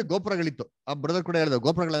ಬಾಬಿಲೋನ್ಗೆ ಗೋಪುರಗಳಿತ್ತು. ಆ ಬ್ರದರ್ ಕೂಡ ಹೇಳಿದ್ರು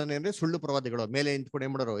ಗೋಪುರಗಳೇನ್ರಿ ಸುಳ್ಳು ಪ್ರವಾದಿಗಳು ಮೇಲೆ ನಿಂತ್ಕೊಂಡು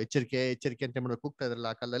ಏನ್ ಮಾಡೋರು, ಎಚ್ಚರಿಕೆ ಅಂತ ಮಾಡೋರು ಕೂಗ್ತಾ ಇದ್ರಲ್ಲ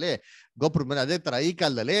ಆ ಕಾಲದಲ್ಲಿ ಗೋಪುರ ಮೇಲೆ. ಅದೇ ತರ ಈ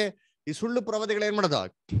ಕಾಲದಲ್ಲಿ ಈ ಸುಳ್ಳು ಪ್ರವಾದಿಗಳು ಏನ್ ಮಾಡೋದು,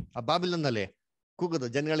 ಆ ಬಾಬಿಲೋನ್ನಲ್ಲಿ ಕೂಗೋದು,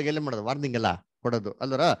 ಜನಗಳಿಗೆ ಎಲ್ಲ ಮಾಡೋದು, ವಾರ್ನಿಂಗ್ ಎಲ್ಲ ಕೊಡೋದು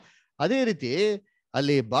ಅಲ್ವರ. ಅದೇ ರೀತಿ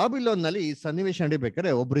ಅಲ್ಲಿ ಬಾಬಿಲೋನ್ ನಲ್ಲಿ ಈ ಸನ್ನಿವೇಶ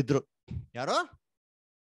ನಡಿಬೇಕಾದ್ರೆ ಒಬ್ರಿದ್ರು. ಯಾರೋ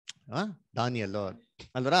ದಾನಿಯಲ್ಲೋ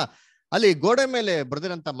ಅಲ್ವರ. ಅಲ್ಲಿ ಗೋಡೆ ಮೇಲೆ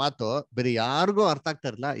ಬರ್ದಿರಂತ ಮಾತು ಬೇರೆ ಯಾರಿಗೂ ಅರ್ಥ ಆಗ್ತಾ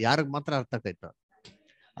ಇರಲಿಲ್ಲ, ಯಾರಿಗ್ ಮಾತ್ರ ಅರ್ಥ ಆಗ್ತಾ ಇತ್ತು,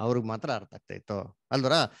 ಅವ್ರಿಗೆ ಮಾತ್ರ ಅರ್ಥ ಆಗ್ತಾ ಇತ್ತು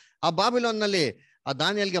ಅಲ್ವರ. ಆ ಬಾಬಿಲೋನ್ ನಲ್ಲಿ ಆ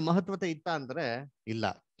ದಾನಿಯಲ್ಗೆ ಮಹತ್ವತೆ ಇತ್ತ ಅಂದ್ರೆ ಇಲ್ಲ,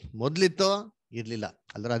 ಮೊದ್ಲಿತ್ತು ಇರ್ಲಿಲ್ಲ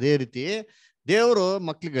ಅಲ್ದ್ರ. ಅದೇ ರೀತಿ ದೇವ್ರು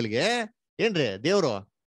ಮಕ್ಳುಗಳಿಗೆ ಏನ್ರಿ ದೇವ್ರು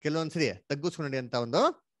ಕೆಲವೊಂದ್ಸರಿ ತಗ್ಗಿಸ್ಕೊಂಡು ಅಂತ ಒಂದು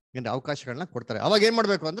ಏನ್ರಿ ಅವಕಾಶಗಳನ್ನ ಕೊಡ್ತಾರೆ. ಅವಾಗ ಏನ್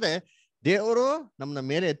ಮಾಡ್ಬೇಕು ಅಂದ್ರೆ ದೇವರು ನಮ್ನ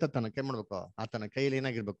ಮೇಲೆ ಎತ್ತ ತನಕ ಏನ್ ಮಾಡ್ಬೇಕು, ಆತನ ಕೈಯಲ್ಲಿ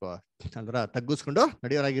ಏನಾಗಿರ್ಬೇಕು ಅಂದ್ರ ತಗ್ಗಿಸ್ಕೊಂಡು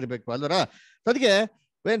ನಡೆಯೋರಾಗಿರ್ಬೇಕು ಅಲ್ವರ. ಅದಕ್ಕೆ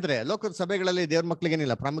ಏನ್ರಿ ಲೋಕದ ಸಭೆಗಳಲ್ಲಿ ದೇವ್ರ ಮಕ್ಳಿಗೆ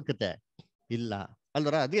ಏನಿಲ್ಲ ಪ್ರಾಮುಖ್ಯತೆ ಇಲ್ಲ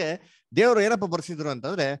ಅಲ್ವರ. ಅದೇ ದೇವ್ರು ಏನಪ್ಪ ಬರ್ಸಿದ್ರು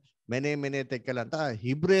ಅಂತಂದ್ರೆ ಮೆನೆ ತೆಕ್ಕಲ್ ಅಂತ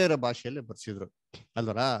ಹಿಬ್ರಿಯರ ಭಾಷೆಯಲ್ಲಿ ಬರ್ಸಿದ್ರು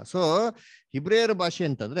ಅಲ್ವರ. ಸೊ ಹಿಬ್ರಿಯರ ಭಾಷೆ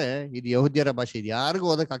ಅಂತಂದ್ರೆ ಇದು ಯಹೂದ್ಯರ ಭಾಷೆ, ಇದು ಯಾರಿಗೂ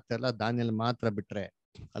ಓದಕ್ ಆಗ್ತಾ ಇಲ್ಲ, ದಾನಿಯಲ್ಲಿ ಮಾತ್ರ ಬಿಟ್ರೆ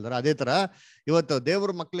ಅಲ್ವರ. ಅದೇ ತರ ಇವತ್ತು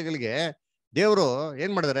ದೇವ್ರ ಮಕ್ಳುಗಳಿಗೆ ದೇವ್ರು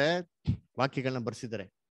ಏನ್ ಮಾಡಿದಾರೆ, ವಾಕ್ಯಗಳನ್ನ ಬರ್ಸಿದ್ದಾರೆ.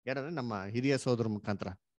 ಯಾರಂದ್ರೆ ನಮ್ಮ ಹಿರಿಯ ಸೋದರ ಮುಖಾಂತರ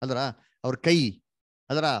ಅಲ್ವರ, ಅವ್ರ ಕೈ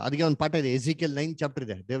ಅದರ. ಅದಕ್ಕೆ ಒಂದು ಪಾಠ ಇದೆ, ಎಜಿಕೆಲ್ 9 ಚಾಪ್ಟರ್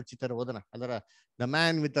ಇದೆ, ದೇವ್ರ ಚಿತ್ರ ಓದನ ಅಲ್ವರ. The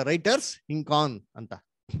man with writers ink on ಅಂತ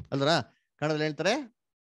ಅಲ್ವರ. ಕನ್ನಡದಲ್ಲಿ ಹೇಳ್ತಾರೆ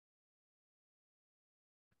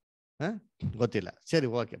ಗೊತ್ತಿಲ್ಲ, ಸರಿ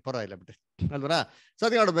ಓಕೆ ಪರವಾಗಿಲ್ಲ ಬಿಟ್ರಿ ಅಲ್ವರ. ಸೊ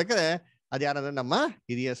ಅದ್ ನೋಡ್ಬೇಕಾದ್ರೆ ಅದ್ ಯಾರಂದ್ರೆ ನಮ್ಮ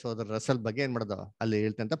ಹಿರಿಯ ಸೋದರ ರಸಲ್ ಬಗ್ಗೆ ಏನ್ ಮಾಡೋದು ಅಲ್ಲಿ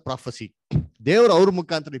ಹೇಳ್ತಂತ ಪ್ರಾಫಸಿ ದೇವ್ರು ಅವ್ರ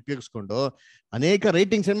ಮುಖಾಂತರ ಉಪಯೋಗಿಸ್ಕೊಂಡು ಅನೇಕ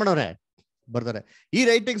ರೈಟಿಂಗ್ಸ್ ಏನ್ ಮಾಡವ್ರೆ ಬರ್ತಾರೆ. ಈ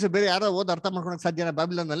ರೈಟಿಂಗ್ಸ್ ಬೇರೆ ಯಾರೋ ಓದ್ ಅರ್ಥ ಮಾಡ್ಕೊಳಕ್ ಸಾಧ್ಯನಾ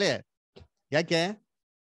ಬಾಬಿಲೋನ್ ನಲ್ಲಿ? ಯಾಕೆ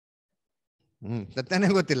ಸತ್ಯನೇ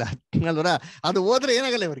ಗೊತ್ತಿಲ್ಲ ಅಲ್ವರ. ಅದು ಓದ್ರೆ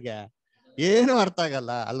ಏನಾಗಲ್ಲ ಇವ್ರಿಗೆ, ಏನು ಅರ್ಥ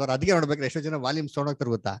ಆಗಲ್ಲ ಅಲ್ವರ. ಅದಕ್ಕೆ ನೋಡ್ಬೇಕ್ರೆ ಎಷ್ಟೋ ಜನ ವಾಲ್ಯೂಮ್ಸ್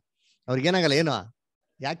ತೊಗೊಂಡೋಗ್ತಾರೆ ಗೊತ್ತಾ, ಅವ್ರಿಗೆ ಏನಾಗಲ್ಲ ಏನು.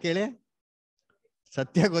 ಯಾಕೆ ಹೇಳಿ?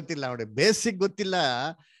 ಸತ್ಯ ಗೊತ್ತಿಲ್ಲ ನೋಡಿ, ಬೇಸಿಕ್ ಗೊತ್ತಿಲ್ಲ.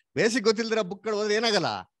 ಬೇಸಿಕ್ ಗೊತ್ತಿಲ್ದಿರ ಬುಕ್ಗಳು ಓದ್ರೆ ಏನಾಗಲ್ಲ,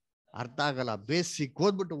 ಅರ್ಥ ಆಗಲ್ಲ. ಬೇಸಿಕ್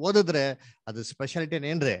ಓದ್ಬಿಟ್ಟು ಓದಿದ್ರೆ ಅದು ಸ್ಪೆಷಾಲಿಟಿನ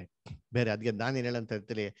ಏನ್ರಿ ಬೇರೆ. ಅದಕ್ಕೆ ನಾನು ಏನ್ ಹೇಳಂತ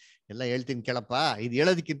ಇರ್ತೀನಿ, ಎಲ್ಲ ಹೇಳ್ತೀನಿ ಕೇಳಪ್ಪ, ಇದು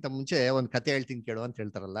ಹೇಳೋದಕ್ಕಿಂತ ಮುಂಚೆ ಒಂದ್ ಕತೆ ಹೇಳ್ತೀನಿ ಕೇಳು ಅಂತ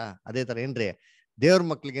ಹೇಳ್ತಾರಲ್ಲ, ಅದೇ ತರ ಏನ್ರಿ ದೇವ್ರ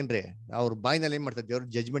ಮಕ್ಳಿಗೆ ಏನ್ರಿ ಅವ್ರ ಬಾಯಿನಲ್ಲಿ ಏನ್ ಮಾಡ್ತಾರೆ, ದೇವ್ರ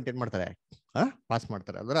ಜಜ್ಮೆಂಟ್ ಏನ್ ಮಾಡ್ತಾರೆ, ಪಾಸ್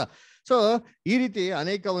ಮಾಡ್ತಾರೆ ಅಲ್ವರ. ಸೊ ಈ ರೀತಿ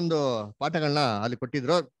ಅನೇಕ ಒಂದು ಪಾಠಗಳನ್ನ ಅಲ್ಲಿ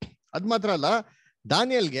ಕೊಟ್ಟಿದ್ರು. ಅದ್ ಮಾತ್ರ ಅಲ್ಲ,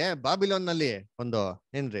 ದಾನಿಯಲ್ಗೆ ಬಾಬಿಲೋನ್ ನಲ್ಲಿ ಒಂದು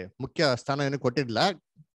ಏನ್ರಿ ಮುಖ್ಯ ಸ್ಥಾನ ಏನು ಕೊಟ್ಟಿರ್ಲಿಲ್ಲ.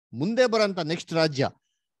 ಮುಂದೆ ಬರೋಂತ ನೆಕ್ಸ್ಟ್ ರಾಜ್ಯ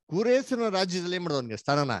ಕುರೇಸನ ರಾಜ್ಯದಲ್ಲಿ ಏನ್ ಮಾಡೋದು, ಅವ್ನಿಗೆ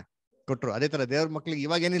ಸ್ಥಾನನ ಕೊಟ್ರು. ಅದೇ ತರ ದೇವ್ರ ಮಕ್ಳಿಗೆ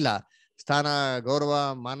ಇವಾಗ ಏನಿಲ್ಲ ಸ್ಥಾನ, ಗೌರವ,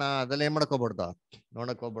 ಮಾನ ಅದೆಲ್ಲ ಏನ್ ಮಾಡಕ್ ಹೋಗ್ಬಾರ್ದು,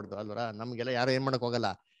 ನೋಡಕ್ ಹೋಗ್ಬಾರ್ದು ಅಲ್ವರ. ನಮ್ಗೆಲ್ಲ ಯಾರು ಏನ್ ಮಾಡಕ್ ಹೋಗಲ್ಲ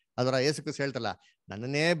ಅಲ್ವರ. ಯೇಸು ಕ್ರಿಸ್ತ ಹೇಳ್ತಲ್ಲ,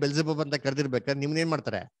 ನನ್ನನ್ನೇ ಬೆಲ್ಜೆಬೂಬ್ ಅಂತ ಕರೆದಿರ್ಬೇಕಾದ್ರೆ ನಿಮ್ನ ಏನ್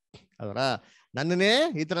ಮಾಡ್ತಾರೆ ಅಲ್ವರ. ನನ್ನನ್ನೇ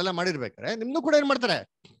ಈ ತರ ಎಲ್ಲ ಮಾಡಿರ್ಬೇಕಾರೆ ನಿಮ್ನು ಕೂಡ ಏನ್ ಮಾಡ್ತಾರೆ,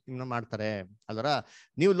 ನಿಮ್ನ ಮಾಡ್ತಾರೆ ಅಲ್ವರ.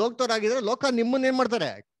 ನೀವು ಲೋಕದವ್ರಾಗಿದ್ರೆ ಲೋಕ ನಿಮ್ಮನ್ನ ಏನ್ ಮಾಡ್ತಾರೆ,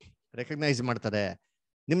 ರೆಕಗ್ನೈಸ್ ಮಾಡ್ತಾರೆ.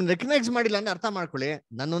 ನಿಮ್ಮನ್ನ ರೆಕಗ್ನೈಸ್ ಮಾಡಿಲ್ಲ ಅಂದ್ರೆ ಅರ್ಥ ಮಾಡ್ಕೊಳ್ಳಿ,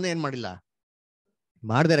 ನನ್ನನ್ನೇ ಏನ್ ಮಾಡಿಲ್ಲ,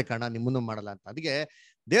 ಮಾಡ್ದಾರೆ ಕಾರಣ ನಿಮ್ಮನ್ನು ಮಾಡಲ್ಲ ಅಂತ. ಅದಕ್ಕೆ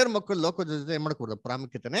ದೇವ್ರ ಮಕ್ಕಳು ಲೋಕದ ಜೊತೆ ಏನ್ ಮಾಡ್ಕೊಡ್ದು,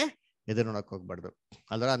 ಪ್ರಾಮುಖ್ಯತೆನೆ ಎದುರು ನೋಡಕ್ ಹೋಗ್ಬಾರ್ದು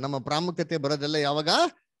ಅಲ್ವರ. ನಮ್ಮ ಪ್ರಾಮುಖ್ಯತೆ ಬರೋದೆಲ್ಲ ಯಾವಾಗ,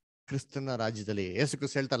 ಕ್ರಿಸ್ತನ ರಾಜ್ಯದಲ್ಲಿ. ಯೇಸು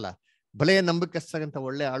ಕ್ರಿಸ್ತ ಹೇಳ್ತಲ್ಲ, ಬಲೆಯ ನಂಬಿಕಸ್ತಂತ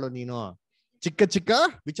ಒಳ್ಳೆ ಆಳು ನೀನು, ಚಿಕ್ಕ ಚಿಕ್ಕ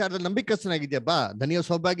ವಿಚಾರದಲ್ಲಿ ನಂಬಿಕಸ್ತನಾಗಿದ್ಯಾ, ಬಾ ಧನಿಯ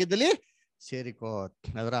ಸೌಭಾಗ್ಯದಲ್ಲಿ ಸೇರಿಕೋ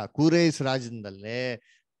ಅದರ. ಕೂರೇಸ್ ರಾಜ್ಯದಲ್ಲೇ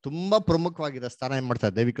ತುಂಬಾ ಪ್ರಮುಖವಾಗಿರೋ ಸ್ಥಾನ ಏನ್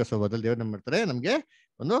ಮಾಡ್ತಾರೆ, ದೈವಿಕ ಸ್ವಭಾವದಲ್ಲಿ ದೇವ್ರ ಮಾಡ್ತಾರೆ, ನಮ್ಗೆ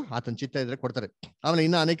ಒಂದು ಆತನ ಚಿತ್ತ ಇದ್ರೆ ಕೊಡ್ತಾರೆ. ಆಮೇಲೆ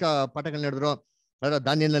ಇನ್ನ ಅನೇಕ ಪಾಠಗಳನ್ನ ಹೇಳಿದ್ರು ಅದರ.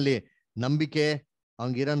 ದಾನಿಯಲ್ನಲ್ಲಿ ನಂಬಿಕೆ,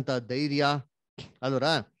 ಅವನಿಗಿರಂತ ಧೈರ್ಯ ಅಲ್ವರ,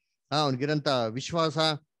 ಅವನಿಗಿರಂತ ವಿಶ್ವಾಸ,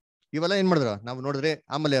 ಇವೆಲ್ಲ ಏನ್ ಮಾಡಿದ್ರು ನಾವು ನೋಡಿದ್ರಿ.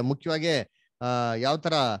 ಆಮೇಲೆ ಮುಖ್ಯವಾಗಿ ಯಾವ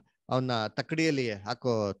ತರ ಅವನ್ನ ತಕ್ಕಡಿಯಲ್ಲಿ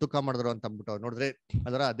ಹಾಕೋ ತೂಕ ಮಾಡಿದ್ರು ಅಂತ ಅಂದ್ಬಿಟ್ಟು ನೋಡಿದ್ರಿ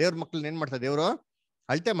ಅದರ. ದೇವ್ರ ಮಕ್ಳನ್ನ ಏನ್ ಮಾಡ್ತಾರೆ, ದೇವ್ರು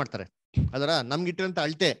ಅಳತೆ ಮಾಡ್ತಾರೆ ಅದರ. ನಮ್ಗಿಟ್ಟಿರಂತ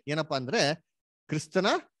ಅಳತೆ ಏನಪ್ಪಾ ಅಂದ್ರೆ ಕ್ರಿಸ್ತನ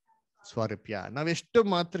ಸ್ವಾರೂಪ್ಯ. ನಾವೆಷ್ಟು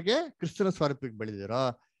ಮಾತ್ರಕ್ಕೆ ಕ್ರಿಸ್ತನ ಸ್ವಾರೂಪ್ಯಕ್ಕೆ ಬೆಳೆದಿರೋ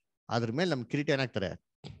ಅದ್ರ ಮೇಲೆ ನಮ್ ಕಿರೀಟ ಏನಾಗ್ತಾರೆ,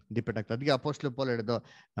 ಡಿಪೆಂಡ್ ಆಗ್ತದೆ. ಅದಕ್ಕೆ ಅಪೊಸ್ತಲ ಪೌಲ ಹೇಳಿದ್ದು,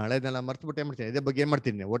 ಹಳೆದೆಲ್ಲ ಮರ್ತು ಬಿಟ್ಟು ಏನ್ ಮಾಡ್ತೀನಿ, ಇದೇ ಬಗ್ಗೆ ಏನ್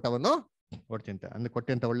ಮಾಡ್ತೀನಿ, ಓಟವನ್ನು ಓಡ್ತೀನಿ ಅಂತ ಅಂದ್ರೆ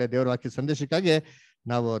ಕೊಟ್ಟಂತ ಒಳ್ಳೆ ದೇವ್ರ ವಾಕ್ಯ ಸಂದೇಶಕ್ಕಾಗಿ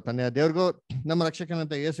ನಾವು ತಂದೆಯ ದೇವ್ರಿಗೂ ನಮ್ಮ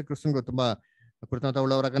ರಕ್ಷಕನಂತ ಯೇಸು ಕ್ರಿಸ್ತನಿಗೂ ತುಂಬಾ ಕೃತಜ್ಞತೆ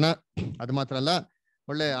ಉಳ್ಳವರಾಗನ. ಅದು ಮಾತ್ರ ಅಲ್ಲ,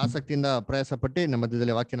 ಒಳ್ಳೆ ಆಸಕ್ತಿಯಿಂದ ಪ್ರಯಾಸ ಪಟ್ಟು ನಮ್ಮ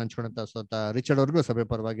ಮಧ್ಯದಲ್ಲಿ ವಾಕ್ಯ ಹಂಚ್ಕೊಂಡಂತ ಸ್ವತಃ ರಿಚರ್ಡ್ ಅವ್ರಿಗೂ ಸಭೆ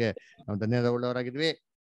ಪರವಾಗಿ ನಾವು ಧನ್ಯವಾದ ಉಳ್ಳವರಾಗಿದ್ವಿ.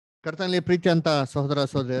 ಕರ್ತನಲ್ಲಿ ಪ್ರೀತಿ ಅಂತ ಸಹೋದರ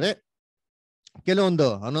ಸಹೋದರಿಯರೇ, ಕೆಲವೊಂದು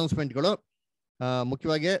ಅನೌನ್ಸ್ಮೆಂಟ್ಗಳು.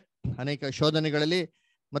 ಮುಖ್ಯವಾಗಿ ಅನೇಕ ಶೋಧನೆಗಳಲ್ಲಿ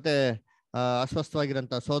ಮತ್ತೆ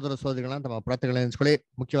ಅಸ್ವಸ್ಥವಾಗಿರಂತ ಸೋದರ ಸೋದರಿಗಳನ್ನ ತಮ್ಮ ಪ್ರಾರ್ಥನೆಗಳನ್ನ ನೆನೆಸ್ಕೊಳ್ಳಿ.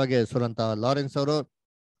 ಮುಖ್ಯವಾಗಿ ಸೋರಂತ ಲಾರೆನ್ಸ್ ಅವರು,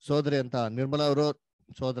 ಸೋದರಿ ಅಂತ ನಿರ್ಮಲಾ ಅವರು,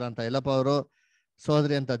 ಸೋದರ ಅಂತ ಯಲ್ಲಪ್ಪ ಅವರು,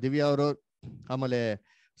 ಸೋದರಿ ಅಂತ ದಿವ್ಯಾ ಅವರು, ಆಮೇಲೆ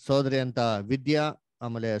ಸೋದರಿ ಅಂತ ವಿದ್ಯಾ,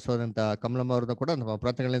 ಆಮೇಲೆ ಸೋದರಿ ಅಂತ ಕಮಲಮ್ಮ ಅವ್ರನ್ನ ಕೂಡ ನಮ್ಮ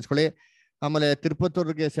ಪ್ರಾರ್ಥನೆಗಳನ್ನ ನೆನೆಸ್ಕೊಳ್ಳಿ. ಆಮೇಲೆ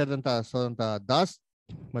ತಿರುಪತೂರಿಗೆ ಸೇರಿದಂತ ಸೋದರಂತ ದಾಸ್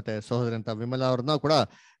ಮತ್ತೆ ಸಹೋದರಿ ಅಂತ ವಿಮಲಾ ಅವ್ರನ್ನ ಕೂಡ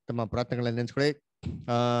ತಮ್ಮ ಪ್ರಾರ್ಥನೆಗಳನ್ನ ನೆನೆಸ್ಕೊಳ್ಳಿ.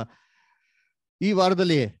 ಈ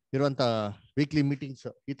ವಾರದಲ್ಲಿ ಇರುವಂತ ವೀಕ್ಲಿ ಮೀಟಿಂಗ್ಸ್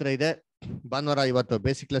ಈ ತರ ಇದೆ. ಭಾನುವಾರ ಇವತ್ತು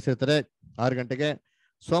ಬೇಸಿಕ್ ಕ್ಲಾಸ್ ಇರ್ತಾರೆ 6 ಗಂಟೆಗೆ.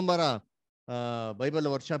 ಸೋಮವಾರ ಬೈಬಲ್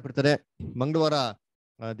ವರ್ಕ್ಶಾಪ್ ಇರ್ತಾರೆ. ಮಂಗಳವಾರ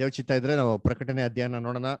ದೇವಚಿತ್ತ ಇದ್ರೆ ನಾವು ಪ್ರಕಟಣೆ ಅಧ್ಯಯನ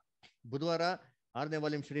ನೋಡೋಣ. ಬುಧವಾರ 6ನೇ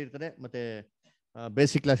ವಾಲ್ಯೂಮ್ ಸ್ಟಡಿ ಇರ್ತಾರೆ, ಮತ್ತೆ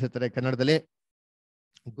ಬೇಸಿಕ್ ಕ್ಲಾಸ್ ಇರ್ತಾರೆ ಕನ್ನಡದಲ್ಲಿ.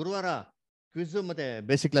 ಗುರುವಾರ ಕ್ವಿಜ್ ಮತ್ತೆ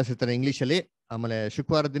ಬೇಸಿಕ್ ಕ್ಲಾಸ್ ಇರ್ತಾರೆ ಇಂಗ್ಲಿಷ್ ಅಲ್ಲಿ. ಆಮೇಲೆ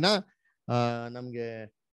ಶುಕ್ರವಾರ ದಿನ ನಮ್ಗೆ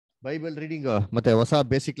ಬೈಬಲ್ ರೀಡಿಂಗ್ ಮತ್ತೆ ಹೊಸ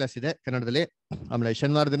ಬೇಸಿಕ್ ಕ್ಲಾಸ್ ಇದೆ ಕನ್ನಡದಲ್ಲಿ. ಆಮೇಲೆ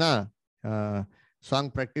ಶನಿವಾರ ದಿನ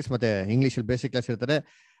ಸಾಂಗ್ ಪ್ರಾಕ್ಟೀಸ್ ಮತ್ತೆ ಇಂಗ್ಲಿಷ್ ಬೇಸಿಕ್ ಕ್ಲಾಸ್ ಇರ್ತಾರೆ.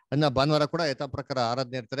 ಅನ್ನ ಭಾನುವಾರ ಕೂಡ ಯಥಾ ಪ್ರಕಾರ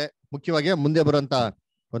ಆರಾಧನೆ ಇರ್ತಾರೆ. ಮುಖ್ಯವಾಗಿ ಮುಂದೆ ಬರುವಂತ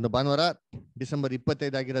ಒಂದು ಭಾನುವಾರ ಡಿಸೆಂಬರ್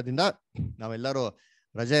 25 ಆಗಿರೋದ್ರಿಂದ ನಾವೆಲ್ಲರೂ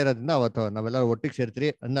ರಜೆ ಇರೋದ್ರಿಂದ ಅವತ್ತು ನಾವೆಲ್ಲರೂ ಒಟ್ಟಿಗೆ ಸೇರ್ತೀರಿ.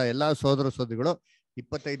 ಅನ್ನ ಎಲ್ಲಾ ಸೋದರ ಸೋದರಿಗಳು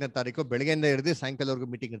 25ನೇ ತಾರೀಕು ಬೆಳಗ್ಗೆಯಿಂದ ಹಿಡಿದು ಸಾಯಂಕಾಲವರೆಗೂ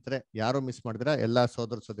ಮೀಟಿಂಗ್ ಇರ್ತಾರೆ. ಯಾರು ಮಿಸ್ ಮಾಡಿದ್ರೆ ಎಲ್ಲಾ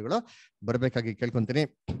ಸೋದರ ಸೋದರಿಗಳು ಬರ್ಬೇಕಾಗಿ ಕೇಳ್ಕೊಂತೀನಿ.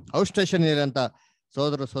 ಔಟ್ ಸ್ಟೇಷನ್ ಇರೋಂತ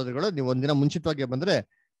ಸೋದರ ಸೋದರಿಗಳು ನೀವು ಒಂದಿನ ಮುಂಚಿತವಾಗಿ ಬಂದ್ರೆ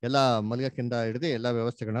ಎಲ್ಲಾ ಮಲಗಕ್ಕಿಂತ ಹಿಡಿದು ಎಲ್ಲಾ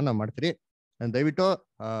ವ್ಯವಸ್ಥೆಗಳನ್ನ ನಾವು ಮಾಡ್ತೀರಿ. ದಯವಿಟ್ಟು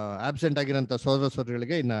ಆಬ್ಸೆಂಟ್ ಆಗಿರೋಂಥ ಸೋದರ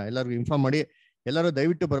ಸೋದರಿಗಳಿಗೆ ಇನ್ನ ಎಲ್ಲರಿಗೂ ಇನ್ಫಾರ್ಮ್ ಮಾಡಿ ಎಲ್ಲರೂ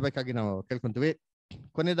ದಯವಿಟ್ಟು ಬರ್ಬೇಕಾಗಿ ನಾವು ಕೇಳ್ಕೊಂತೀವಿ.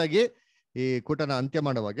 ಕೊನೆಯದಾಗಿ ಈ ಕೂಟನ ಅಂತ್ಯ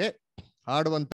ಮಾಡುವಾಗೆ ಆಡುವಂತ